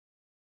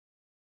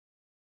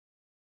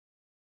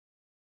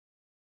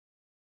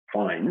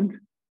find,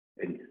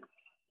 and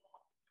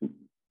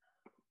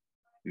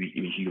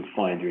which you can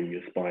find during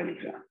your spine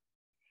exam.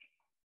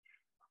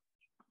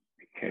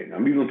 Okay, now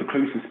moving on to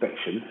close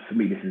inspection. For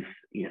me, this is,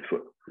 you know, for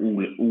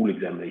all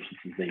examinations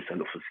these days. I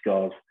look for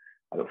scars,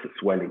 I look for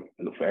swelling,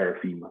 I look for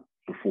erythema,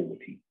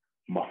 deformity,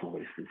 muscle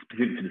wasting.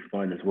 Specific to the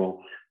spine as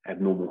well,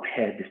 abnormal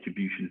hair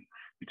distribution,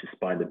 which is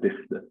spina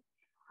bifida.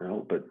 You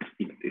know, but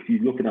if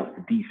you're looking out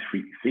for these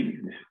three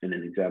things in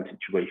an exam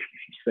situation,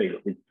 if you say,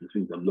 look, these are the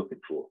things I'm looking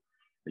for,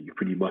 then you're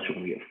pretty much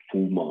going to get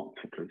full marks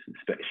for close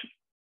inspection.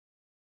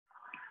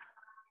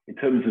 In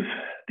terms of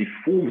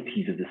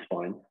deformities of the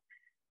spine,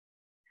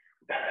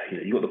 you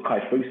know, you've got the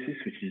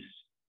kyphosis, which is,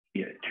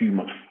 yeah, too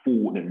much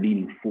forward and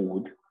leaning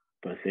forward,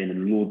 per se, and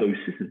then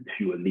lordosis is if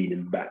you are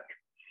leaning back.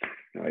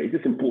 It's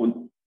just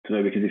important to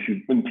know, because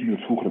when people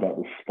are talking about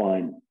the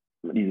spine,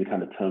 these are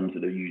kind of terms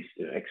that are used,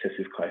 you know,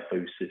 excessive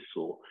kyphosis,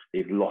 or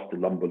they've lost the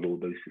lumbar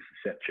lordosis,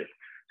 etc.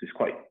 So it's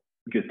quite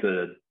good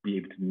to be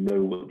able to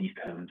know what these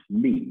terms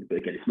mean. But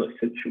again, it's not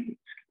essential.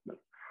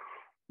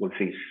 One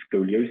thing is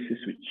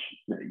scoliosis, which,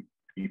 you know,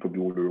 you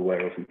probably all are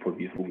aware of and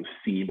probably have all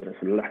seen, but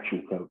that's a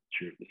lateral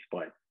curvature of the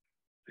spine.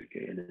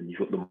 Okay, and then you've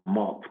got the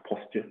marked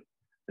posture,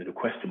 and the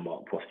question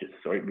mark posture,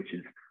 sorry, which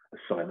is a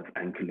sign of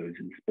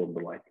ankylosing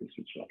spondylitis,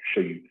 which I'll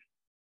show you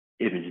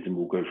images and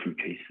we'll go through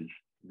cases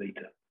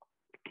later.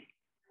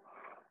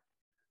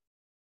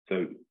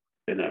 So,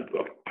 and I'm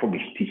probably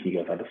teaching you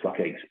guys how to suck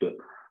eggs, but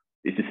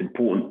it's just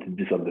important to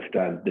just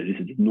understand that this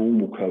is the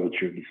normal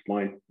curvature of the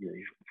spine. You know,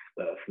 you've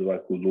got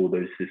cervical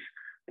lordosis,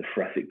 the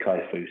thoracic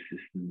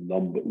kyphosis, and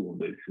lumbar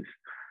lordosis.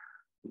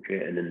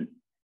 Okay, and then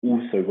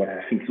also what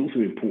I think is also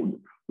important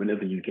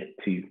whenever you get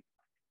to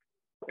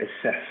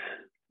assess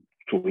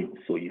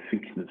joints or you're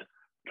thinking of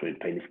joint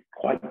pain, it's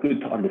quite good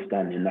to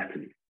understand the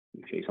anatomy.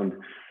 Okay, so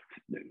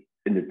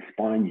in the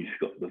spine, you've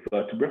got the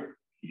vertebra,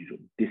 you've got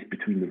this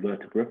between the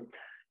vertebra,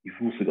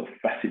 you've also got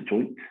facet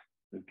joints,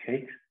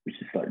 okay, which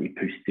is slightly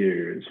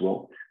posterior as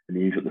well. And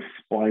then you've got the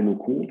spinal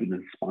cord and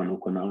the spinal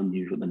canal, and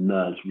you've got the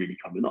nerves really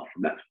coming off.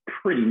 And that's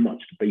pretty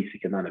much the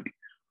basic anatomy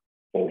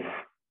of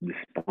the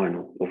spine.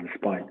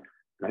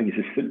 I think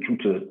it's essential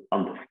to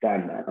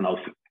understand that. And I'll,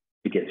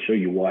 again, show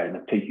you why, and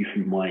I'll take you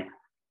through my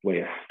way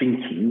of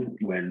thinking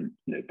when,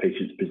 you know,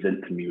 patients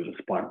present to me with a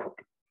spine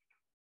problem.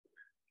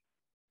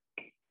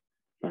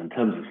 Now, in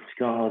terms of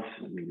scars,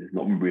 I mean, there's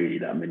not really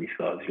that many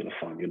scars you're going to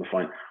find. You're going to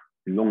find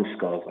long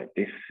scars like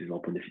this. For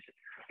example, this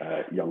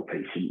young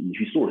patient. And if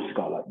you saw a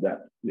scar like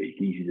that,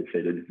 it's easy to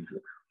say that this is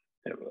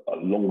a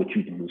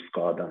longitudinal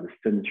scar down the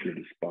center of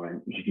the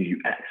spine, which gives you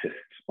access to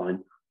the spine.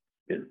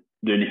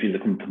 The only thing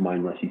that comes to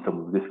mind when I see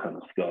someone with this kind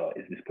of scar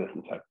is this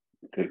person's had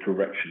a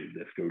correction of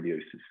their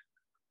scoliosis.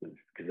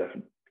 Because that's,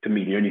 to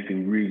me, the only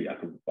thing really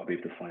I'll be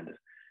able to find is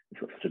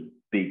it's got such a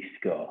big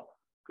scar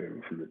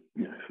going from the,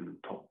 you know, from the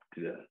top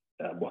to the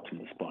bottom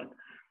of the spine.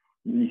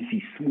 And you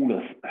see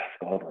smaller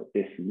scars like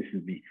this, and this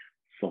would be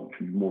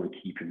something more in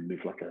keeping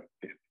with like a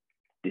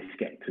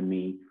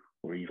discectomy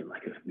or even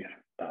like a, you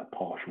know,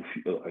 partial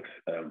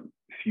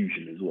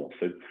fusion as well.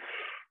 So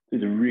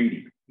these are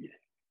really, you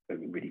know,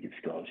 really good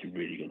scars you're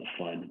really going to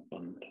find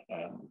on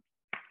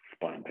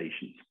spine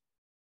patients.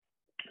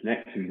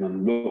 Next, we're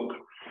going to look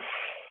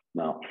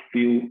now.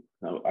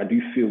 I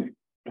do feel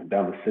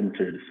down the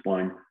center of the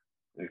spine.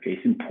 Okay,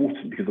 it's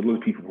important because a lot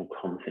of people will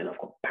come saying, I've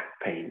got back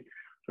pain.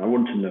 And I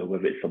want to know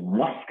whether it's a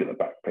muscular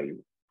back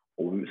pain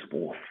or whether it's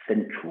more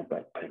central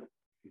back pain.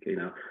 Okay,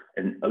 now,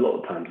 and a lot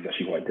of times it's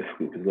actually quite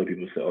difficult because a lot of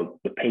people say, oh,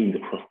 the pain's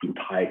across the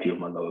entirety of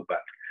my lower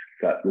back.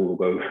 That will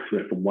go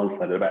from one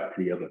side of the back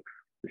to the other.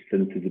 The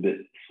center's a bit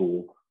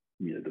sore,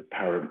 you know, the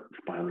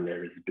paraspinal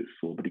area is a bit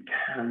sore, but it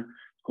can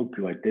help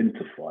you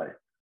identify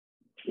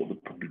what the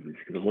problem is,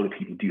 because a lot of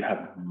people do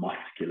have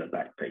muscular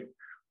back pain.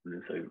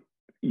 And so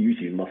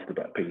usually muscular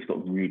back pain is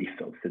not really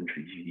felt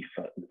centrally, it's usually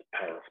felt in the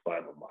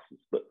paraspinal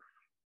muscles. But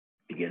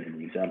again, in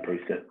the exam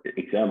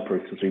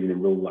process, or even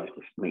in real life,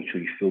 just make sure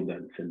you feel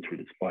down the center of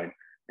the spine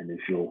and then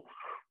feel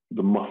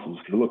the muscles,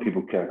 because a lot of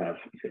people can have,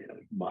 you know,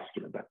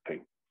 muscular back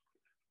pain.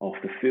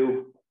 After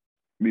feel,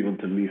 move on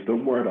to move.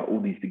 Don't worry about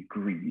all these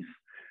degrees.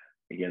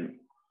 Again,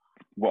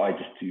 what I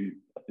just do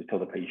is tell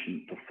the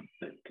patient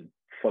to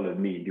follow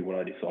me and do what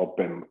I do. So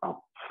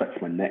I'll flex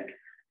my neck,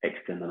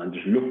 extend, and I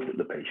just look at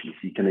the patient,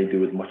 see can they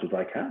do as much as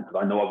I can, because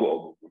I know I've got a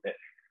wobble neck.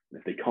 And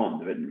if they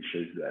can't do it, then it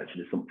shows that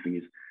actually something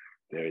is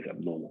very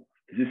abnormal.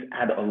 Does this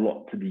add a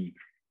lot to the,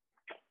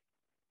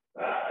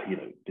 you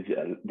know, does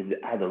it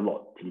add a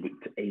lot to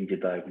age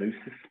of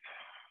diagnosis?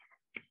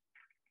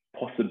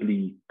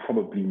 Possibly,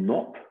 probably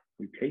not.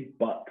 Okay,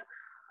 but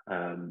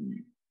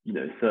you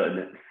know,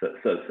 certain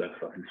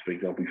circumstances, for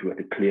example, if you were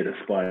to clear the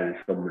spine of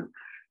someone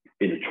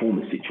in a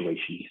trauma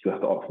situation, you still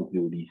have to ask them to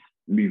do all these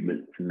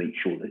movements and make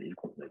sure that you've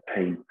got no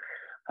pain.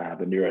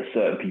 But there are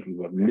certain people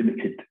who have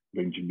limited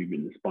range of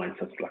movement in the spine,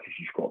 such like if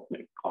you've got, you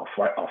know,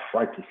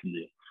 arthritis in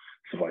the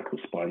cervical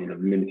spine, you know,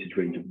 limited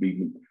range of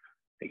movement.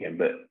 Again,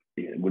 but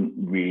you know, it wouldn't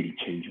really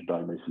change your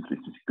diagnosis.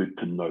 It's just good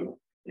to know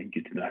and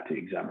good to know how to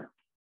examine.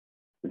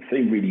 The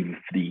same really with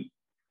the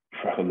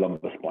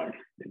thoracolumbar spine,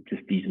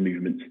 just these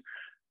movements.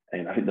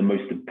 And I think the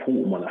most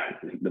important one, I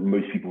think that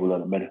most people will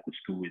learn at medical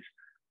school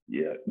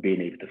is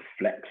being able to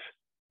flex,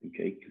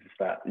 okay? Because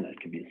that, it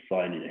can be a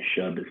sign in a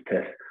Sherber's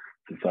test,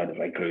 it's a sign of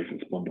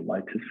ankylosing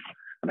spondylitis.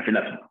 And I think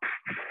that's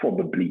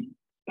probably,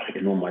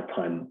 in all my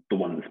time, the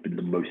one that's been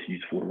the most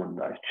useful, the one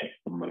that I've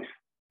checked the most.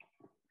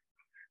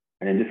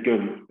 And then just go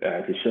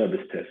to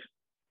Sherber's test,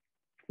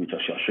 which I'll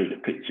show you the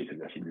picture because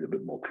it's actually a little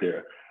bit more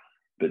clearer.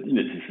 But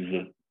this is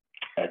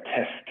a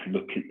test to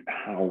look at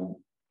how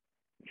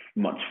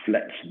much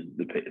flexion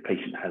the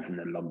patient has in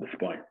their lumbar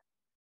spine.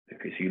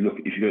 Okay, so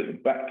if you go at the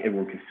back,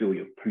 everyone can feel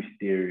your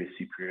posterior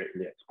superior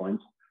iliac spines.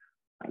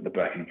 At the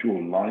back, you draw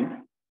a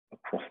line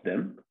across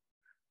them,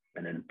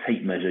 and then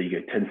tape measure,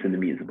 you go 10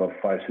 centimeters above,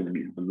 5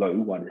 centimeters below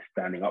while they're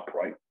standing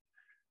upright.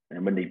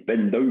 And when they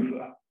bend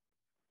over,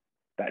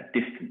 that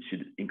distance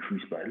should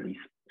increase by at least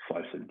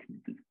 5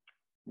 centimeters.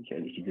 Okay,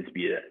 and it can just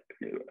be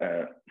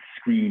a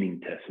screening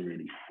test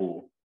really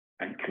for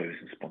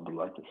ankylosing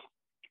spondylitis.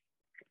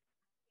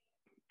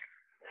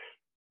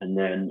 And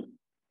then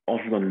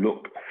after we're going to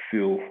look,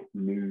 feel,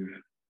 move,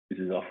 this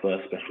is our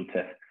first special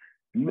test.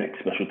 Next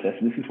special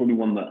test, and this is probably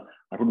one that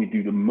I probably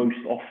do the most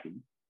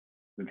often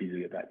when people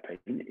get back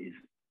pain, is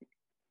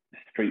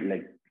straight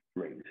leg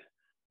raise.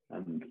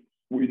 And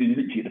what you do is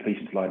literally get the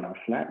patient's lying down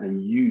flat,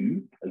 and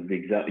you as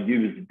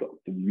the doctor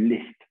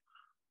lift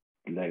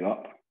the leg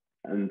up,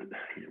 and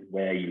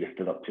where you lift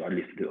it up to, I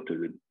lifted it up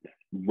to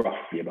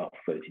roughly about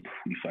 30 to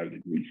 45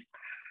 degrees.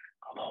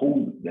 I'll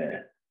hold it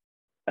there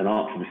and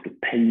ask them if the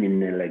pain in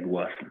their leg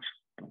worsens.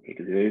 Okay,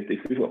 because if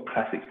they've got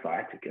classic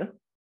sciatica,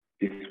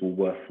 this will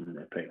worsen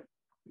their pain.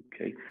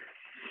 Okay,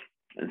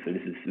 and so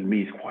this is, for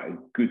me, is quite a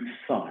good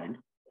sign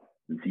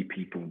to see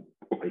people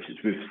or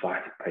patients with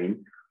sciatic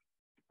pain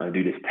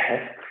do this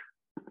test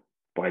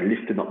by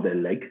lifting up their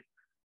leg.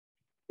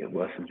 It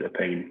worsens their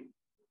pain.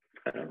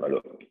 And I'm like,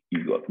 look,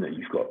 you've got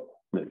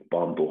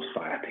barn door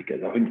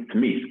sciatica. I think to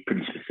me it's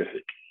pretty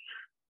specific.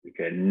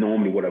 Okay,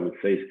 normally what I would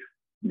say is,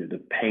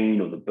 the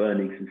pain or the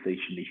burning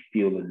sensation they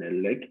feel in their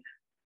leg,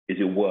 is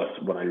it worse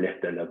when I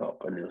lift their leg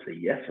up? And they'll say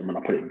yes. And when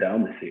I put it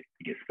down, they say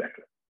it gets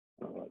better.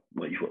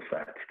 Well, you've got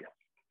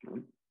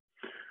sciatica.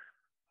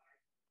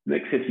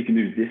 Next test you can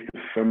do is this, the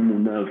femoral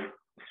nerve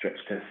stretch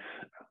test.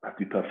 I have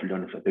to be perfectly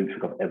honest, I don't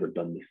think I've ever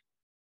done this.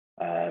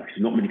 Because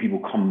not many people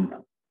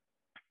come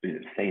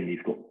saying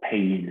they've got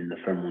pain in the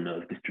femoral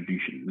nerve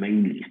distribution,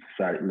 mainly it's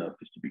the sciatic nerve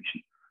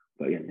distribution.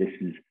 But again, this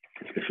is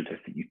a special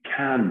test that you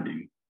can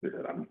do.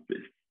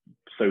 It's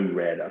so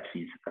rare that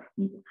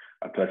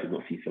I've personally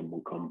not seen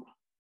someone come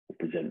or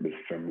present with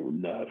femoral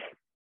nerve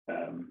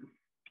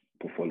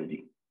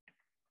pathology.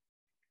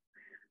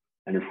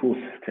 And of course,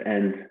 to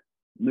end,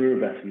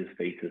 neurovascular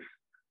status,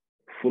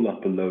 full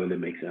upper lower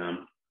limb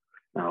exam.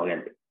 Now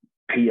again,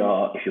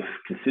 PR, if you're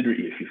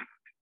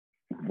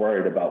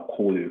worried about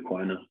core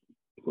equina,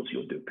 of course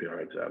you'll do a PR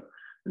exam.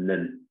 And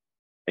then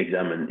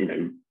examine,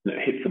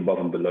 hips above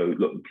and below,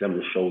 examine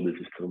the shoulders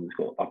if someone's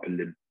got upper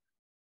limb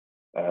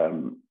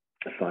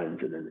signs,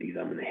 and then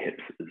examine the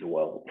hips as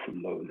well for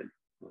lower limb.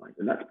 Right?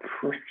 And that's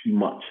pretty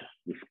much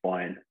the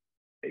spine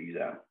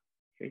exam.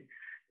 Okay.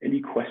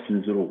 Any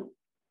questions at all?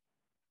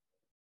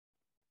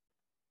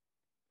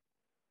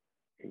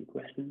 Any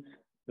questions?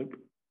 Nope.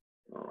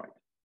 All right.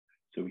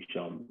 So we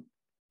shall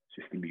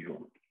just move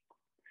on.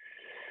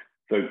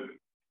 So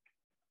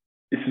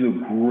this is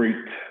a great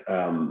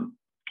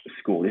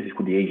score. This is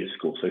called the Asia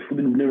score. So for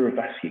the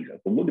neurovascular exam,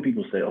 a lot of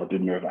people say, "Oh, do a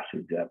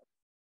neurovascular exam."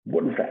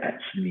 What does that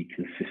actually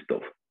consist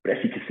of? It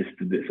actually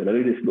consists of this. And I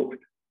know this looks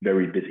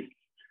very busy.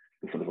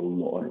 There's sort of a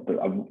lot on it. But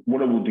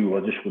what I will do, I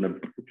just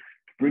want to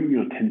bring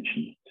your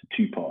attention to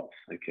two parts.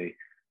 Okay.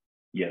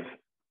 You have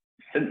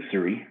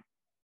sensory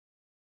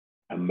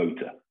and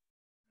motor.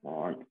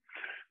 All right.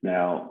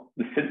 Now,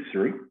 the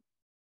sensory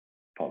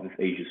part of this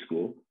Asia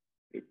score,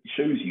 it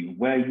shows you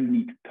where you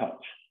need to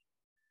touch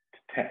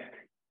to test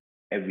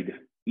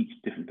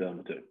each different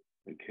dermatome.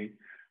 Okay.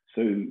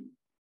 So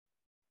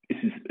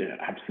this is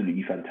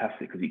absolutely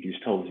fantastic because it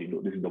just tells you,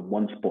 look, this is the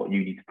one spot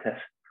you need to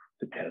test.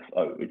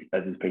 Oh,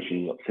 as this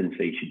patient got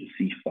sensation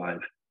to C5,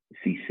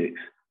 C6,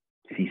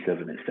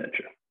 C7, etc.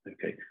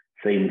 Okay.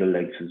 Same with the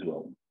legs as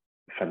well.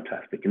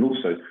 Fantastic. And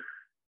also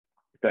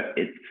that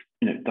it's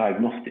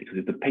diagnostic, because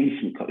if a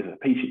patient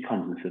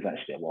comes and says,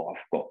 actually, well,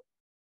 I've got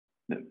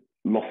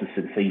loss of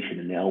sensation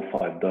in the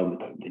L5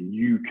 dermatome, then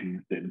you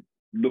can then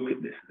look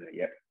at this and say,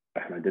 yeah, I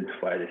can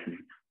identify this as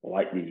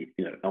likely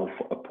an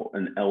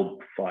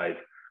L5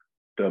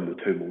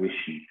 dermatomal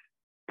issue,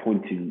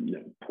 pointing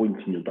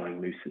your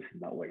diagnosis in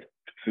that way.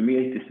 For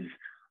me, this is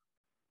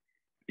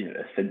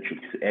essential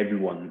because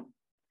everyone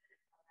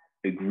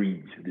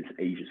agrees with this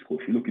Asia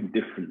score. If you look in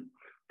different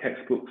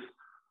textbooks,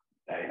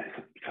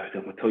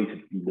 I'll tell you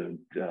to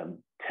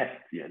test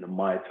the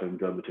myotome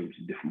dermatomes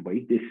in different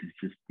ways. This is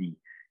just the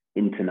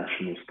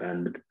international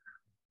standard,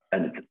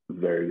 and it's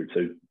very good.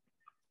 So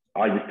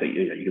I just think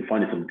you can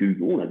find this on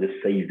Google, and I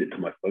just saved it to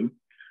my phone.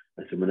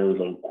 And so when I was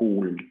on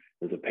call and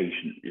there's a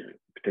patient,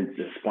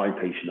 potentially a spine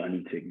patient I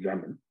need to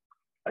examine,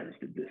 I just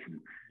did this.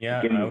 And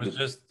yeah,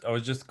 I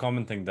was just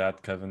commenting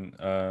that, Kevin.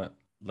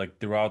 like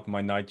throughout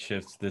my night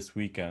shifts this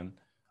weekend.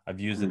 I've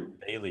used it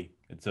daily.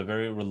 It's a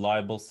very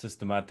reliable,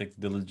 systematic,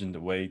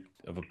 diligent way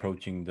of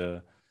approaching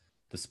the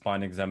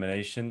spine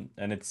examination,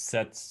 and it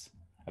sets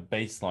a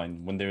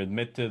baseline. When they're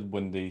admitted,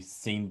 when they're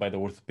seen by the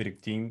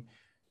orthopedic team,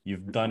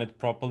 you've done it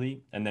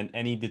properly, and then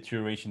any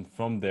deterioration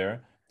from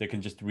there, they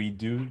can just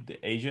redo the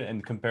Asia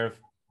and compare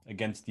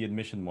against the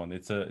admission one.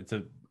 It's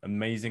a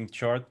amazing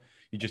chart.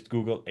 You just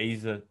Google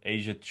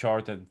Asia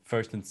chart, and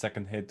first and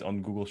second hit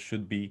on Google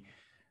should be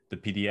the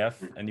PDF,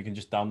 and you can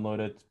just download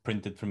it,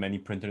 print it from any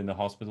printer in the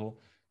hospital,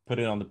 put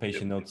it on the Yep.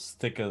 patient notes,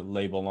 stick a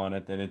label on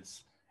it, and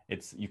it's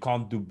you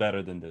can't do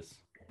better than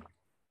this.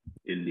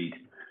 Indeed,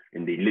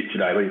 indeed.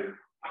 Literally,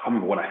 I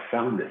remember when I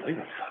found this. I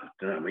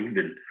don't know,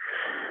 even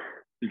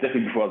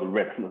definitely before I was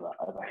read something like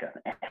that. I was like an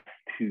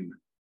S2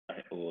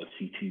 or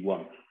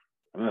C21.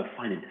 I remember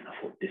finding this. And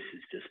I thought this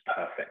is just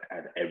perfect. I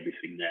had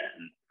everything there,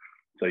 and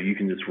so you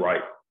can just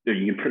write.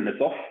 You can print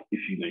this off if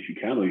you know if you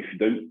can, or if you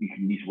don't, you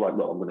can at least write.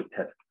 Look, I'm going to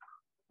test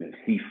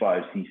C5,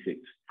 C6.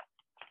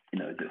 You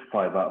know, just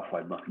 5 out of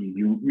 5. Nothing.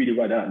 You really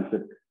write out and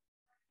said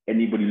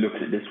anybody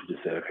looking at this would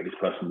just say, okay, this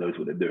person knows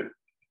what they're doing.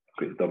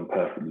 It's done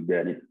perfectly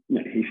there. And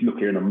if you look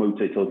here in a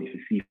motor, it tells you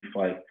for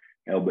C5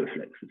 elbow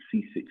flex,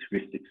 C6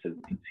 wrist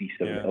extension,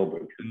 C7 elbow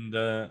extension.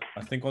 And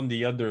I think on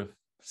the other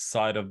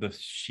side of the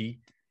sheet,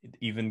 it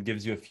even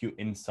gives you a few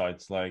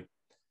insights. Like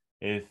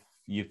if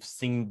you've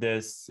seen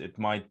this, it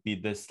might be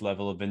this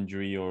level of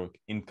injury or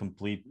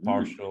incomplete,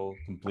 partial,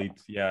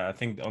 complete. Yeah, I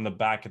think on the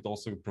back it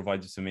also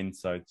provides you some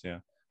insights. Yeah,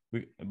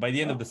 by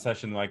the end of the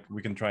session, like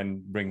we can try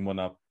and bring one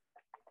up.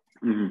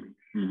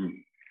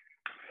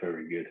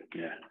 Very good.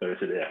 Yeah. So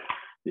yeah,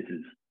 this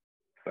is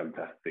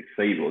fantastic.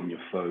 Save it on your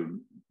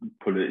phone,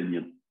 put it in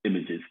your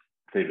images,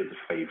 save it as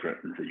a favorite,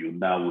 and so you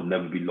now will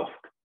never be lost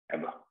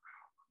ever.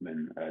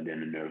 Then the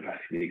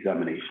neurovascular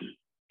examination.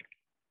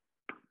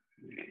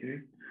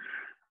 Okay.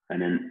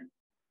 And then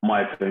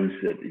myotomes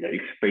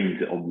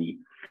explains it on the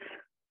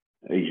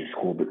Asia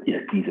score, but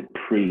these are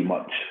pretty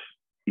much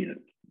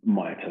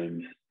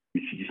myotomes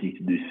which you just need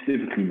to do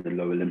specifically in the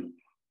lower limb.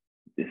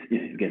 This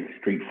again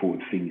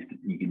straightforward things that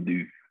you can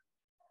do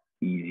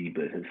easy,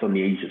 but it's on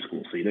the Asia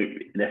score, so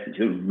in essence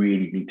you don't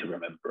really need to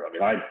remember.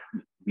 I mean,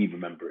 we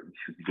remember it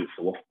because we do it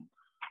so often.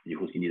 And of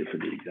course, you need it for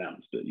the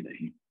exams, but if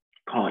you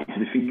can't, if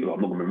you think,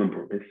 I'm not going to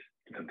remember this,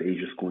 you have the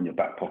Asia score in your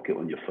back pocket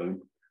on your phone,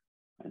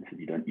 and so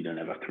you don't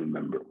ever have to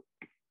remember it.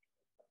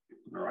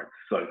 All right,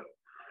 so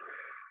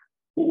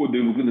what we'll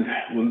do,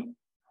 we'll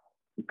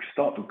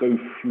start to go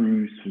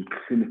through some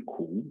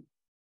clinical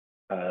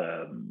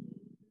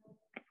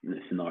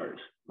scenarios.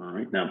 All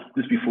right, now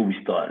just before we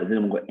start, has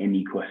anyone got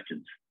any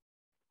questions?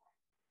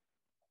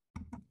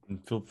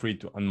 And feel free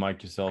to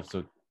unmic yourself,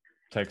 so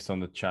text on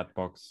the chat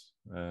box.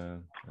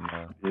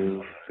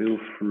 Feel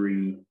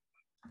free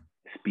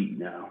to speak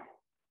now.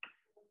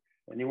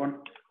 Anyone?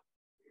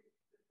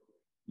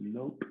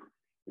 Nope.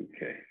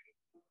 Okay.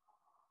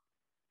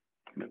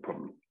 No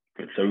problem.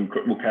 Good. So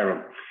we'll carry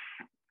on.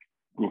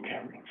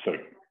 So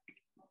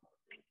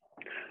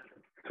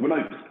when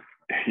I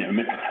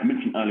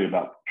mentioned earlier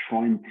about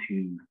trying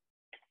to,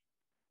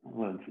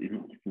 well, it's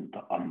not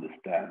to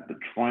understand, but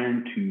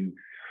trying to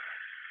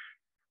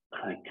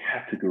kind of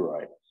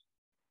categorize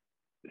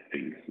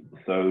things.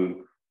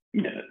 So,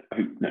 I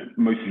think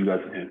most of you guys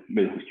are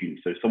medical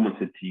students. So someone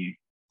said to you,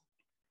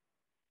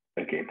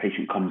 okay, a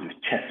patient comes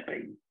with chest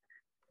pain.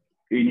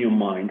 In your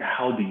mind,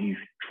 how do you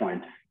try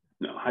and,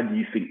 how do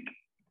you think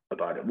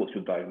about it? What's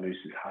your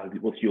diagnosis?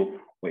 What's your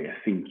way of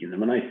thinking? And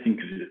when I think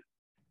of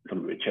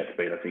something with chest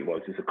pain, I think, well,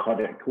 is this a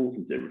cardiac cause?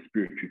 Is there a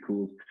respiratory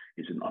cause?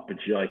 Is it an upper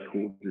GI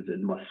cause? Is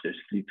it a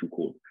musculoskeletal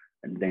cause?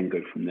 And then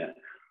go from there.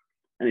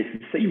 And it's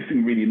the same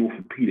thing really in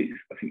orthopedics.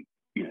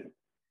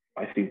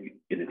 I think,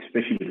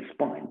 especially with the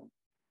spine,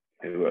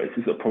 is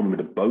this a problem with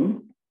the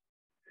bone?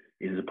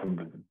 Is it a problem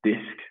with the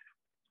disc?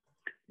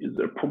 Is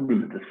there a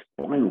problem with the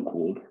spinal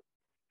cord?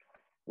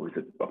 Or is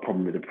it a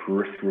problem with the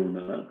peripheral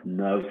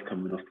nerves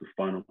coming off the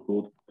spinal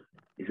cord?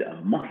 Is it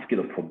a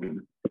muscular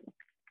problem?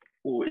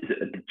 Or is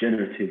it a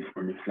degenerative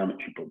or an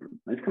inflammatory problem?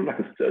 And it's kind of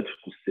like a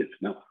surgical sieve.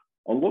 Now,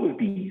 a lot of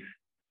these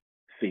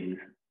things,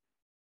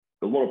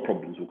 a lot of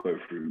problems will go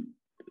through,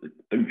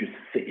 don't just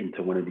fit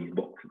into one of these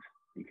boxes.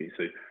 Okay,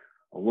 so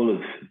a lot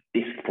of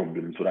disc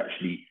problems would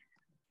actually,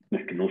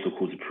 can also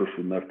cause a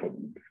peripheral nerve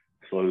problem.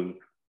 So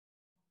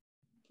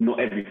not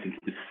everything can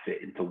just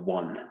fit into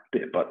one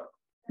bit, but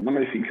when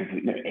I think of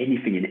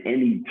anything in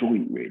any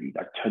joint really,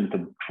 I tend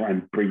to try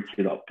and break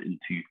it up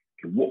into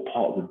what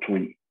part of the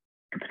joint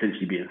could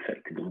potentially be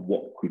infected and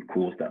what could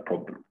cause that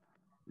problem.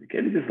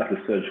 Again, this is like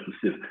a surgical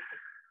sieve.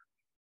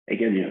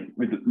 Again,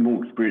 with the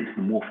more experience,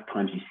 the more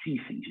times you see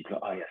things, you go,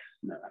 yes,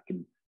 I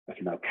can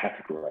now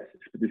categorize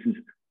this. But this is,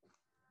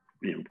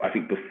 I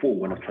think before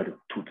when I've tried to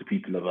talk to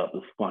people about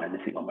the spine,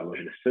 they think, oh my gosh,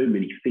 there's so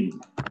many things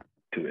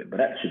to it.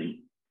 But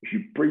actually, if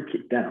you break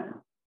it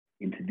down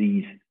into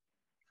these,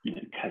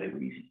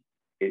 categories,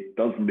 it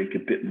does make a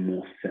bit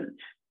more sense.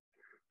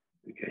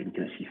 Okay, you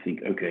can actually think,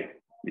 okay,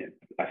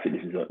 I think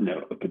this is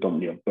a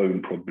predominantly a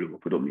bone problem, or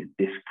predominantly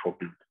a disc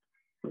problem,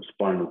 or a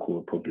spinal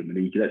cord problem, and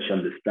then you can actually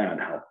understand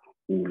how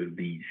all of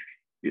these,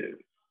 you know,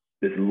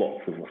 there's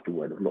lots of, what's the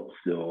word, there's lots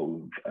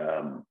of,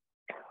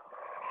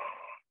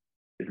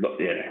 there's not,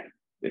 yeah,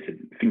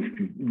 things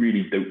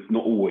really don't,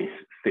 not always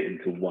fit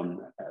into one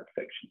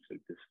section. So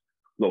there's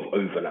a lot of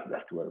overlap,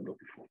 that's the word I'm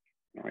looking for.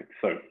 All right,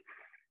 so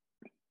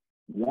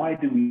why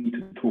do we need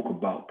to talk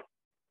about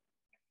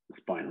the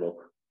spine? Well,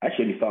 I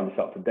actually only found this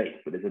out today,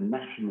 but there's a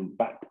national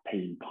back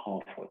pain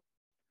pathway.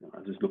 I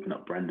was just looking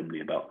up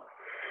randomly about,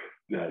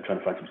 trying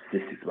to find some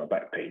statistics about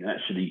back pain. And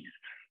actually,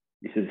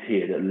 it says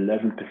here that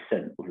 11%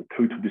 of the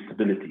total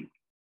disability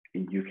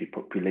in UK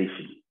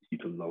population is due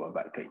to lower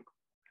back pain.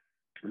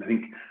 And I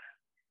think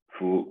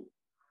for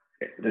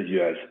those of you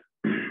guys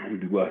who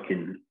be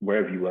working,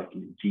 wherever you work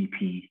in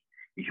GP,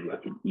 if you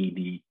work in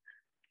ED,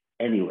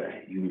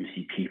 anywhere, you will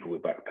see people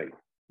with back pain.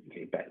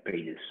 Okay, back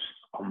pain is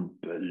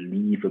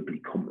unbelievably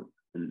common.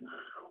 And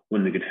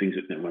one of the good things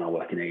when I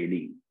work in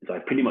A&E is I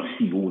pretty much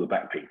see all the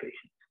back pain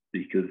patients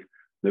because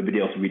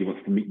nobody else really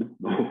wants to meet them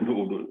or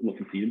wants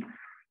to see them.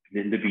 They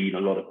end up being in a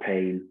lot of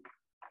pain.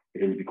 They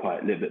tend to be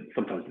quite a little bit,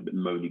 sometimes a bit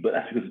moany, but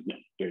that's because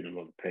they're in a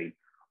lot of pain.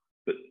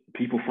 But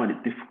people find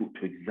it difficult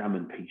to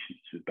examine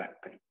patients with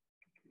back pain.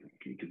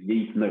 Okay, because you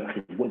need to know,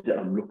 what is it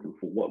I'm looking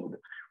for? What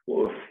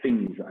are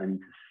things that I need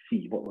to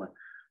see? A lot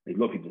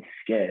of people are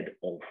scared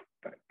of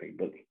back pain,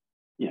 but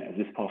as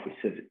this pathway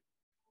says,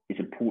 it's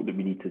important that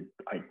we need to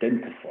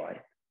identify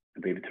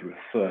and be able to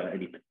refer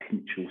any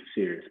potential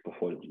serious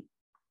pathology.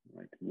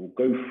 Right? And we'll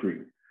go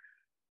through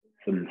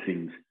some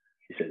things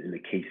in the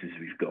cases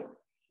we've got.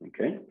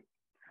 Okay.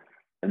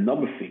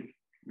 Another thing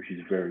which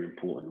is very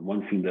important,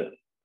 one thing that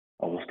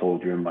I was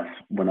told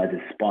when I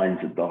did spines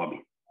at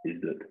Derby, is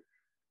that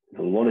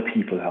there's a lot of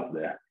people out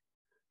there,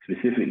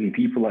 specifically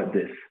people like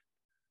this,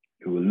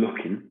 who are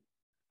looking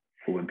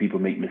for when people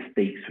make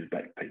mistakes with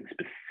back pain,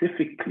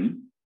 specifically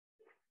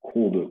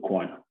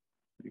collabORTHO.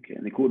 Okay,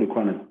 and the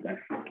collabORTHO, I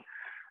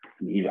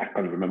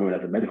can't remember when I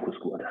was at medical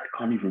school, I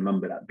can't even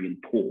remember that being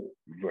taught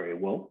very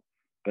well,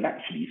 but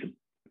actually it's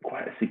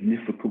quite a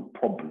significant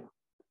problem.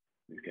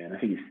 Okay, and I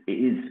think it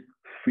is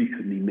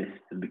frequently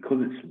missed, and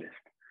because it's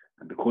missed,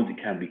 and because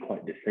it can be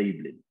quite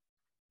disabling,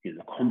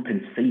 the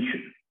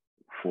compensation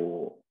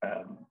for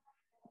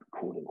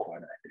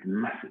collabORTHO is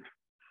massive.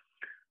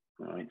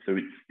 All right, so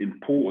it's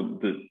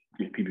important that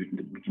we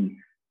can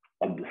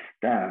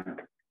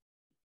understand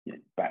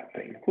back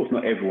pain. Of course,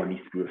 not everyone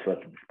needs to be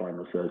referred to the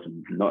spinal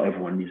surgeon. Not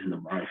everyone needs an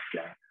MRI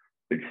scan,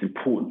 but it's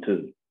important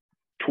to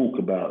talk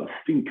about,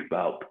 think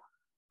about,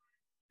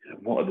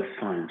 what are the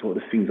signs, what are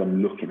the things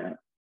I'm looking at,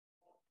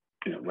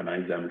 when I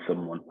examine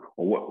someone,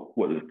 or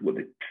what are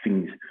the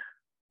things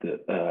that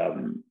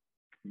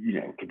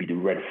could be the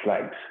red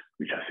flags,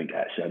 which I think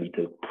actually I need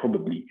to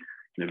probably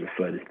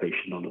refer this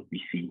patient on or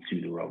be seen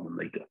sooner rather than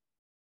later.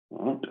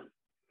 All right.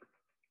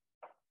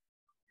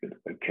 Good.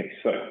 Okay,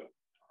 so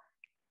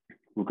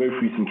we'll go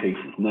through some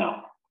cases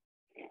now.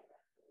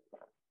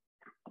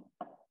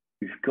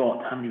 We've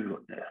got, how many have we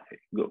got there? Okay,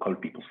 we've got a couple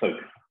of people. So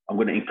I'm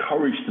going to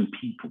encourage some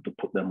people to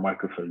put their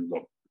microphones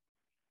on.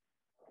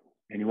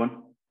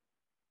 Anyone?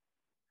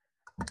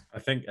 I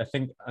think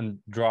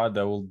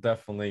Andrada will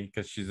definitely,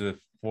 because she's a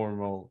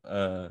formal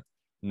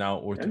now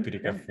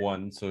orthopedic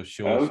F1, so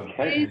she'll also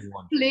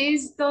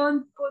please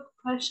don't put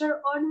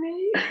pressure on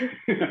me.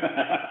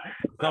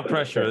 It's not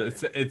pressure,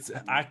 it's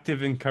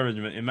active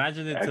encouragement.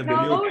 Imagine it's a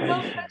no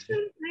patient.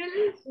 pressure,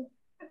 really.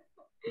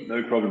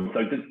 No problem.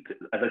 So just,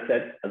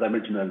 as I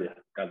mentioned earlier,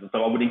 guys,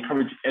 so I would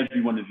encourage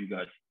every one of you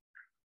guys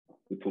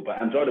to talk about.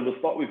 Andrada, we'll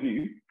start with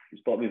you.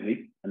 We'll start with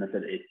you. And I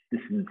said,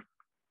 this is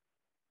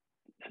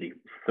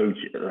so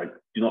like,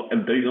 do not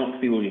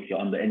feel like you're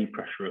under any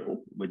pressure at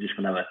all. We're just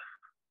gonna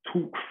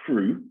talk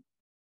through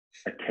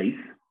a case,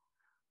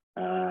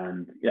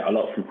 and I'll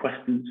ask some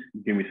questions,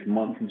 give me some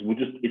answers.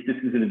 If this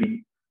is going to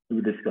be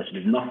a discussion,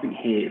 if nothing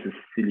here is a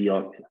silly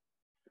answer,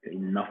 okay,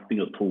 nothing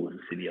at all is a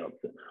silly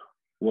answer.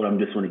 What I'm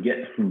just want to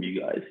get from you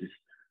guys is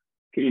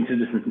get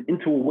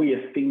into a way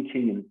of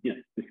thinking, and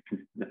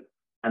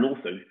and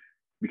also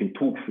we can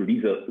talk through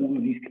all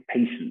of these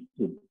patients,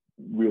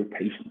 real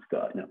patients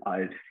that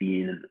I've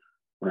seen,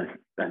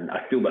 and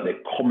I feel that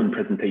they're common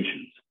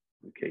presentations.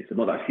 Okay, so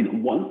not that I've seen it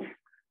once,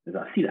 as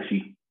I've seen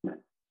actually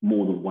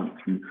more than once.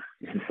 And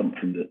this is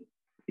something that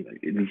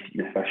at least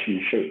if I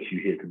show it to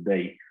you here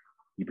today,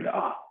 you'd be like,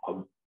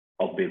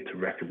 I'll be able to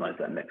recognize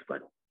that next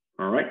time.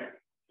 All right,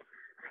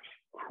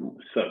 cool.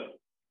 So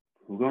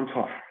we'll go on to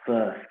our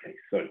first case.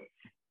 So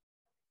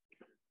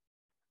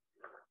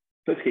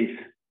first case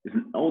is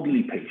an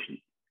elderly patient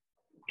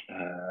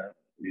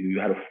who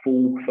had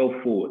fell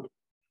forward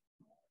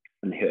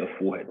and hit her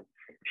forehead.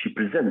 She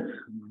presents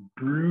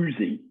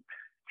bruising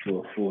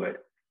to her forehead.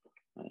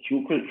 She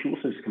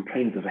also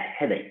complains of a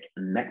headache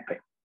and neck pain.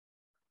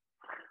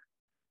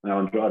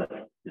 Now,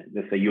 Andrada,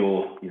 let's say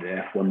you're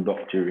the F1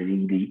 doctor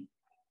in ED.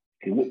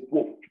 Okay,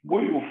 what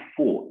are your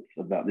thoughts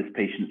about this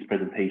patient's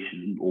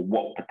presentation, or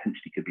what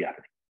potentially could be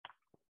happening?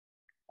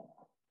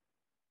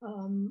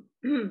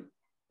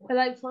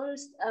 Well,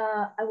 first,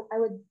 I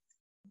would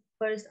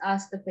first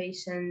ask the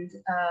patient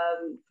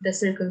the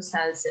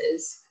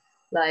circumstances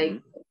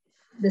like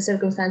the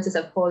circumstances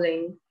of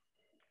falling.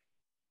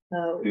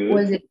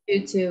 Was it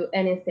due to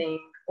anything,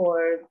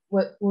 or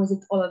what was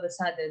it all of a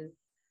sudden?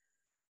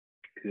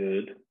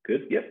 Good.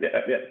 Good.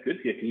 Good.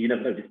 Yeah, you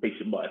never know. This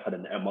patient might have had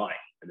an MI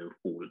and then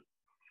fallen.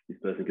 This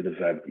person could have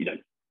had,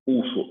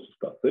 all sorts of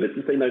stuff. So let's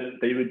just say no,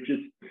 they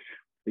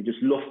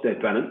just lost their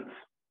balance.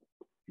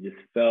 They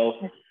just fell,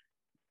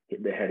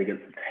 hit their head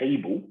against the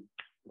table,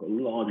 got a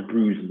large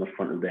bruise on the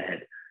front of their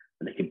head,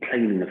 and they're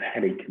complaining of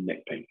headache and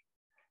neck pain.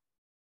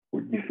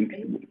 What do you think?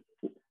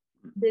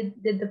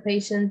 Did the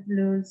patient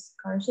lose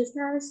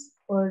consciousness,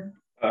 or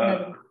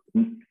no?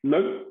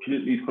 She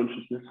didn't lose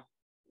consciousness.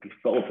 She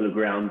fell to the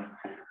ground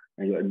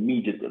and got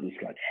immediate this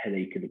like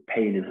headache and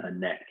pain in her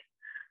neck,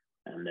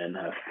 and then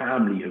her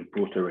family have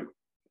brought her in.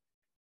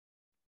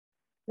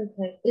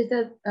 Okay, is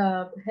that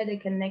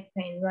headache and neck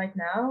pain right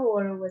now,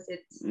 or was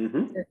it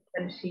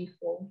when she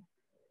fell?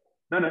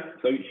 No.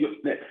 So she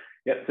got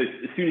So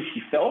as soon as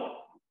she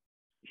fell,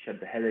 she had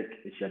the headache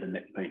and she had the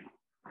neck pain.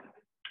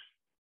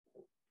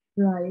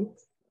 Right.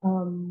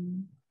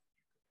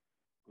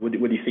 What do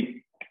you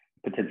think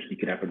potentially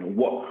could happen? Or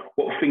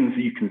what things are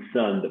you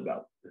concerned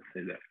about? Let's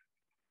say that.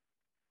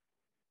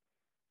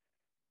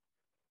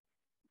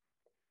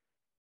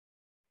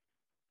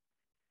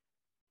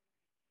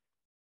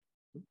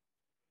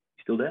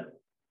 Still there?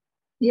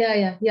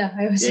 Yeah.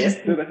 I was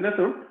just. So that's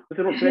all. That's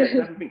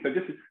the thing.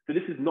 So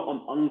this is not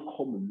an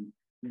uncommon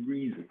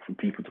reason for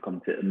people to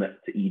come to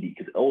ED,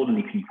 because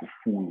elderly people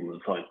fall all the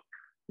time.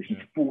 If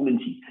she's fallen,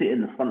 she's sitting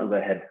in the front of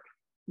her head,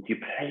 and you're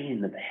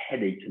playing with the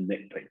headache and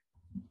neck pain.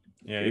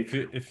 Yeah,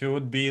 if it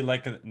would be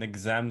like an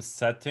exam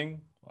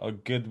setting, a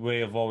good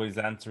way of always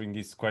answering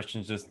these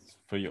questions just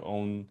for your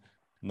own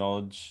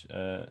knowledge,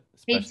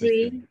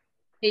 especially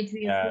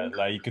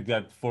like you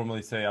could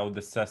formally say, I would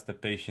assess the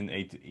patient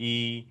A to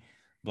E,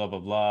 blah blah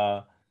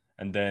blah,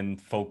 and then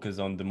focus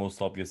on the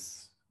most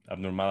obvious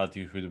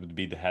abnormality, which would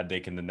be the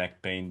headache and the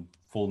neck pain.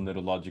 Full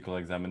neurological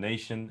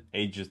examination,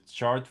 ages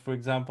chart, for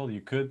example.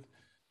 You could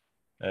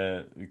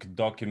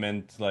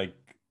document like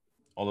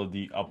all of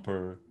the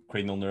upper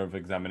cranial nerve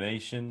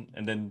examination,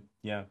 and then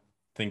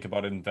think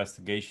about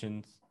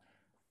investigations.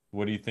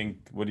 What do you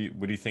think? What do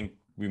you think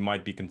we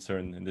might be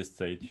concerned in this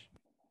stage?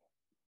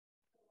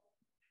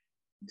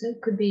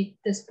 It could be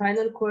the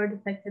spinal cord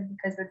affected,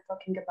 because we're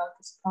talking about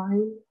the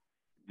spine.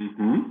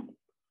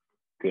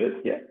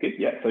 Good.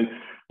 Yeah. So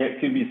it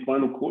could be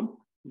spinal cord.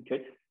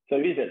 Okay. So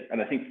is it?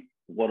 And I think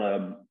what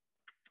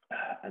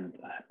and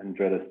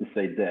Andrea just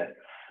said there,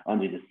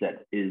 Andre just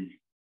said, is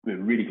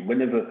really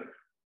whenever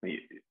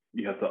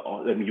you have to.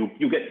 I mean,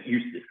 you'll get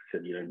used to this. So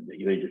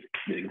you just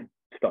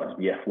start to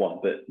be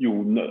F1, but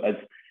you'll know as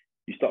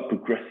you start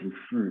progressing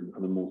through,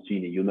 becoming more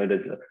senior, you'll know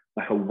there's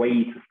a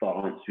way to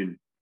start answering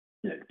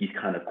these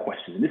kind of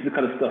questions. And this is the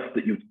kind of stuff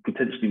that you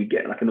potentially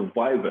get like in a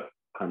Viva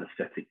kind of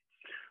setting.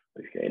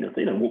 Okay, and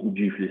what would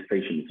you do for this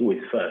patient? It's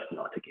always first, I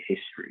take a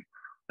history,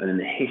 and in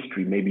the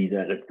history, maybe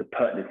the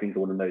pertinent things I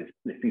want to know is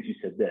the things you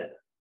said there.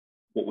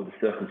 What were the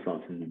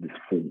circumstances of this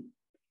fall?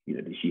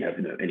 Did she have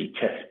any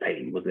chest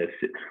pain? Was there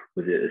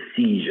a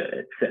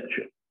seizure,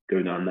 etc.?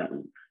 Going down that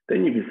one.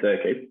 Then you can say,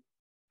 okay,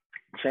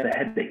 she had a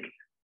headache.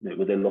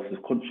 Was there loss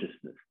of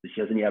consciousness? Does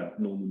she have any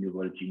abnormal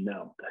neurology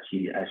now?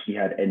 Has she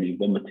had any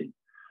vomiting?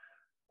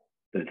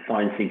 The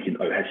fine thinking,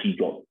 has she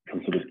got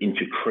some sort of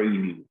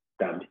intracranial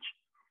damage?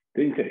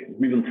 Then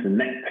move on to the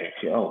neck pain.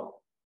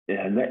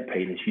 Her neck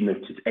pain, and she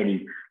noticed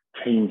any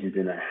changes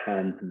in her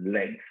hands and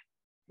legs,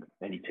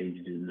 any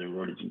changes in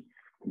neurology.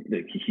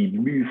 Can she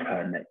move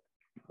her neck?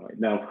 Right.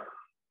 Now,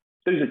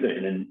 those are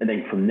good, and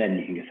then from then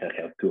you can just say,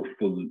 okay, I'll do a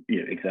full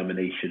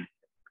examination,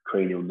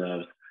 cranial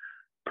nerves,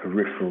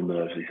 peripheral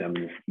nerves,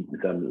 examine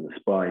the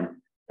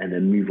spine, and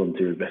then move on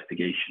to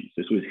investigation.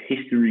 So it's always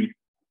history,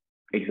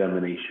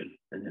 examination,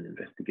 and then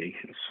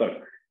investigation.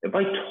 So if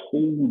I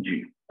told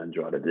you,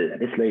 Andrada, that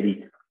this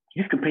lady,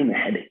 she's complaining of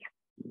headache,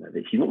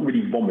 that she's not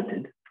really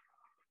vomited,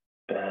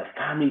 but her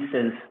family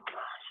says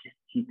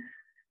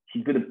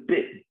she's been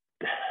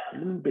a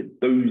little bit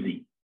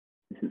dozy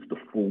since the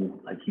fall,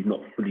 like she's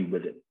not fully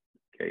with it.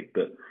 Okay,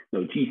 but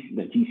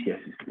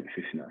GCS is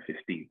 15 out of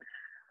 15.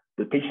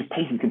 The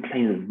patient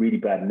complaining of really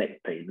bad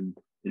neck pain and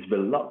is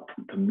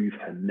reluctant to move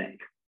her neck.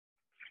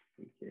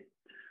 Okay,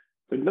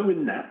 so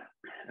knowing that,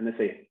 and they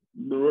say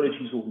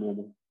neurology's all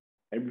normal,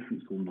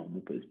 everything's all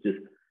normal, but it's just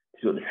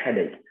she's got this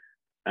headache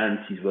and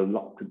she's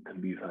reluctant to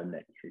move her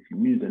neck. So if you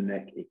move the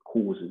neck, it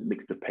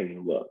makes the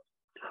pain worse.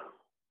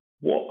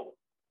 What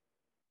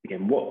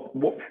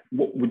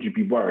would you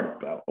be worried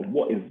about, or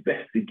what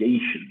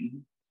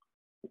investigation,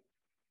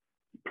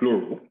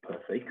 plural per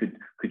se,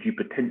 could you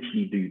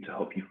potentially do to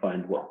help you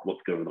find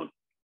what's going on?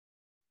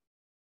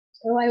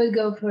 So I would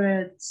go for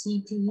a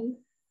CT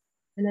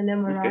and an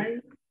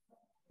MRI.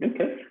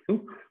 Okay,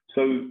 cool.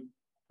 So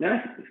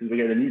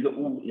again, these are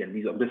all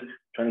I'm just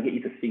trying to get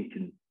you to think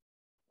and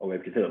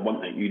because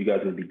one thing, you guys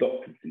are going to be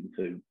doctors soon,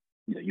 so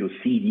you'll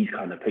see these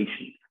kind of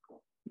patients.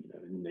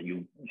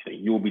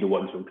 You'll be the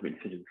ones who make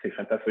decisions. Say,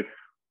 fantastic.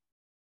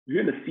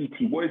 You're in a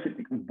CT. Why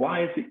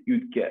is it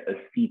you'd get a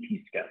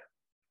CT scan?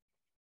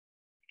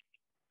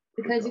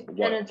 Because you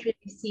cannot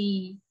really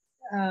see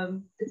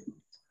the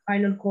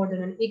spinal cord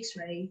on an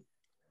X-ray.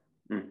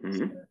 So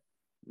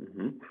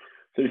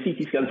the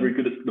CT scan is very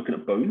good at looking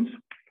at bones.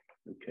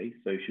 Okay,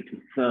 so if you're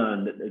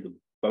concerned that there's a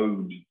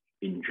bony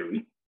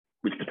injury,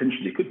 which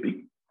potentially could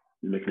be,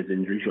 you're looking at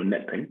injuries, your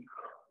neck pain,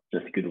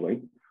 that's a good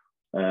way.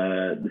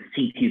 The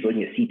CT is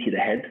looking at CT of the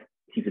head,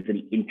 see if there's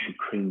any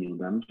intracranial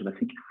damage. And I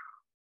think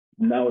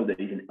nowadays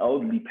in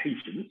elderly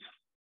patients,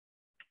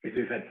 if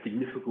they've had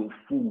significant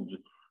falls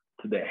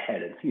to their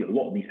head, and see a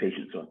lot of these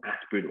patients on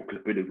aspirin or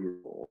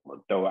clopidogrel or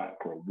DOAC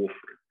or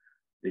warfarin,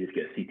 they just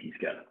get a CT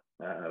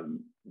scan,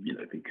 you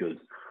know, because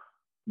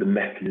the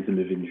mechanism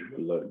of injury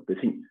alone. But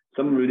I think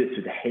someone with this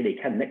with a headache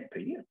and neck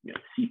pain, you know,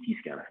 CT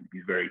scan I think would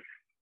be very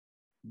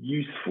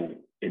useful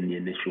in the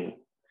initial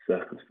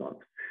circumstance.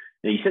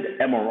 Now you said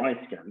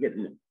MRI scan, again,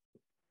 you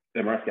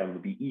know, MRI scan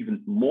would be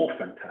even more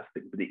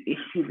fantastic, but the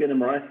issue with an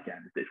MRI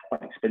scan is that it's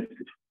quite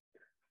expensive.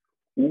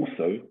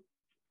 Also,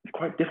 it's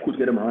quite difficult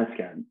to get an MRI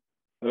scan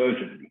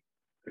urgently.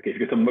 Okay, if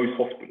you go to most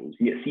hospitals,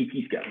 you get a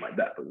CT scan like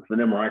that, but with an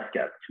MRI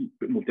scan, it's a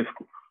bit more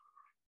difficult.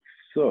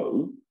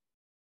 So,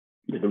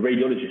 you know, the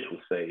radiologist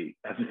will say,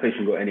 has this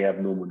patient got any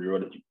abnormal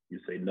neurology? You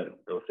say no.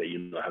 They'll say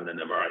you're not having an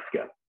MRI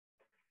scan.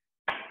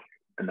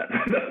 And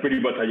that's pretty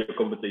much how your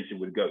conversation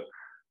would go.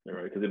 All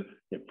right, because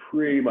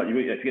pretty much, if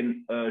you get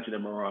an urgent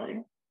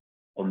MRI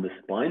on the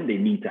spine, they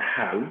need to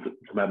have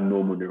some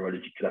abnormal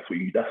neurology, because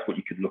that's what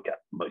you could look at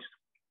most.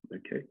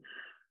 Okay,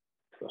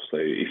 so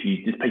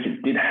if this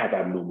patient did have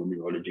abnormal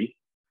neurology,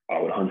 I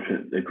would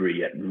 100%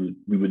 agree. Yeah,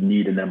 we would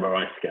need an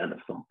MRI scan at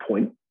some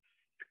point.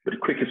 But the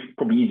quickest,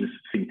 probably easiest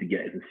thing to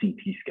get is a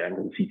CT scan.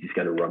 And the CT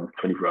scanner runs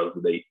 24 hours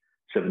a day,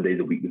 7 days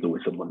a week. There's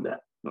always someone there.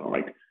 All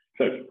right.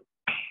 So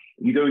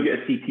you go and get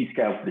a CT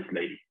scan for this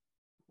lady.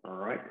 All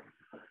right.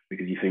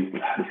 Because you think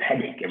we've had this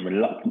headache and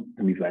reluctant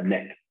to move her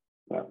neck.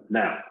 Well,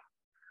 now,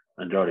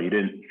 Andrada, you're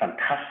doing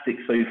fantastic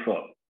so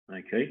far.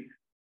 Okay.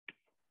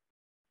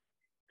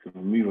 So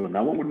we'll move on.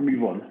 Now, what would we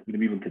move on? We're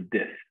going to move on to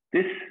this.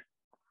 This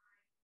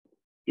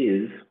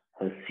is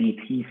a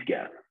CT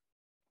scan.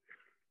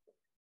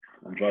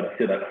 Andrada, I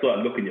saw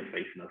that look in your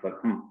face, and I was like,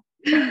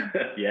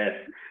 yes,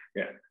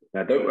 yeah.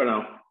 Now, don't run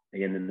out.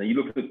 Again, and then you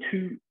look at the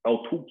two,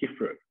 I'll talk you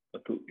through it.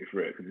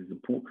 Because it's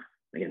important.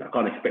 Again, I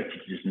can't expect you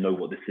to just know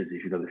what this is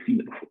if you've never seen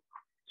it before.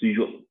 So you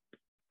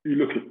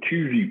look at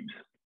two views,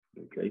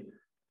 okay?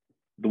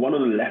 The one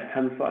on the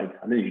left-hand side,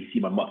 and then you see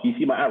my mark. You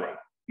see my arrow.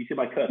 You see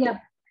my cursor.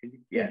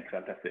 Yeah,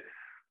 fantastic.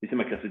 You see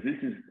my cursor. This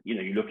is, you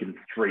know, you're looking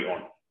straight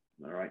on.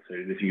 All right. So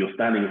if you're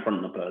standing in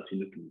front of the person,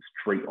 you're looking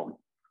straight on.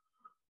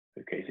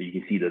 Okay, so you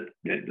can see the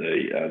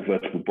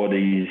vertebral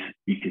bodies,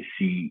 you can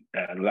see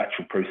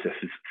lateral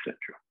processes, etc.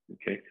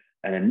 Okay,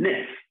 and then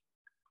this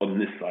on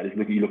this side is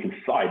you're looking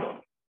side on.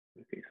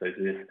 Okay, so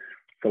this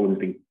someone's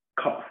been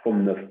cut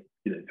from the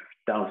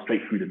down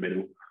straight through the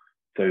middle.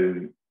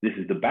 So this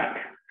is the back.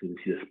 So you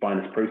see the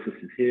spinous process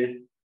is here.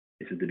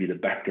 This is to be the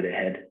back of the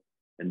head,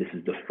 and this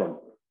is the front.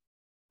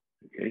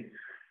 Okay,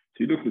 so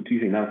you look at the two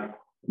things now.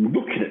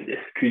 Looking at this,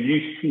 could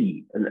you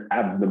see an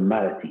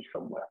abnormality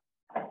somewhere?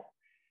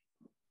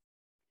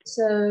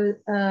 So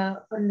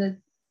on the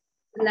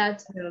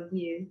lateral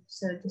view,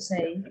 so to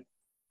say,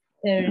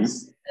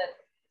 there's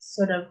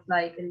sort of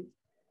like an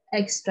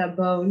extra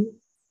bone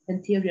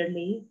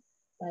anteriorly,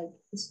 like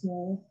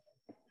small.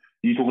 Are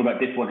you talking about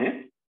this one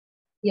here?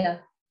 Yeah.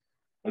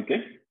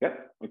 Okay. Yeah.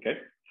 Okay.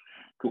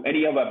 Cool.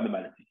 Any other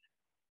abnormalities?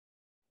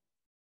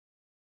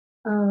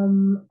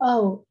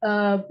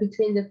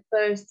 Between the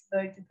first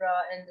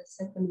vertebra and the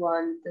second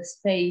one, the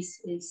space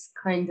is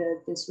kind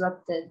of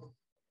disrupted.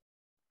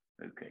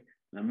 Okay.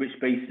 And which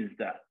space is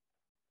that?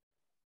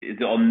 Is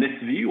it on this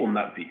view or on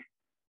that view?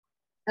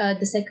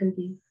 The second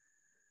view.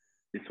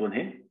 This one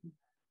here?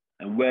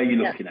 And where are you